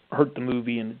wouldn't have hurt the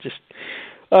movie. And it just,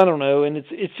 I don't know. And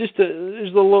it's just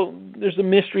there's a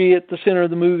mystery at the center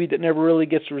of the movie that never really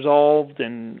gets resolved.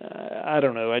 And I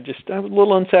don't know. I was a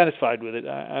little unsatisfied with it.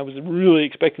 I was really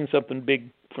expecting something big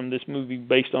from this movie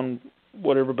based on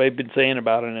what everybody had been saying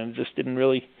about it, and it just didn't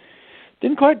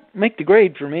quite make the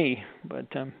grade for me. But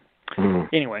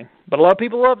anyway, but a lot of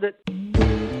people loved it.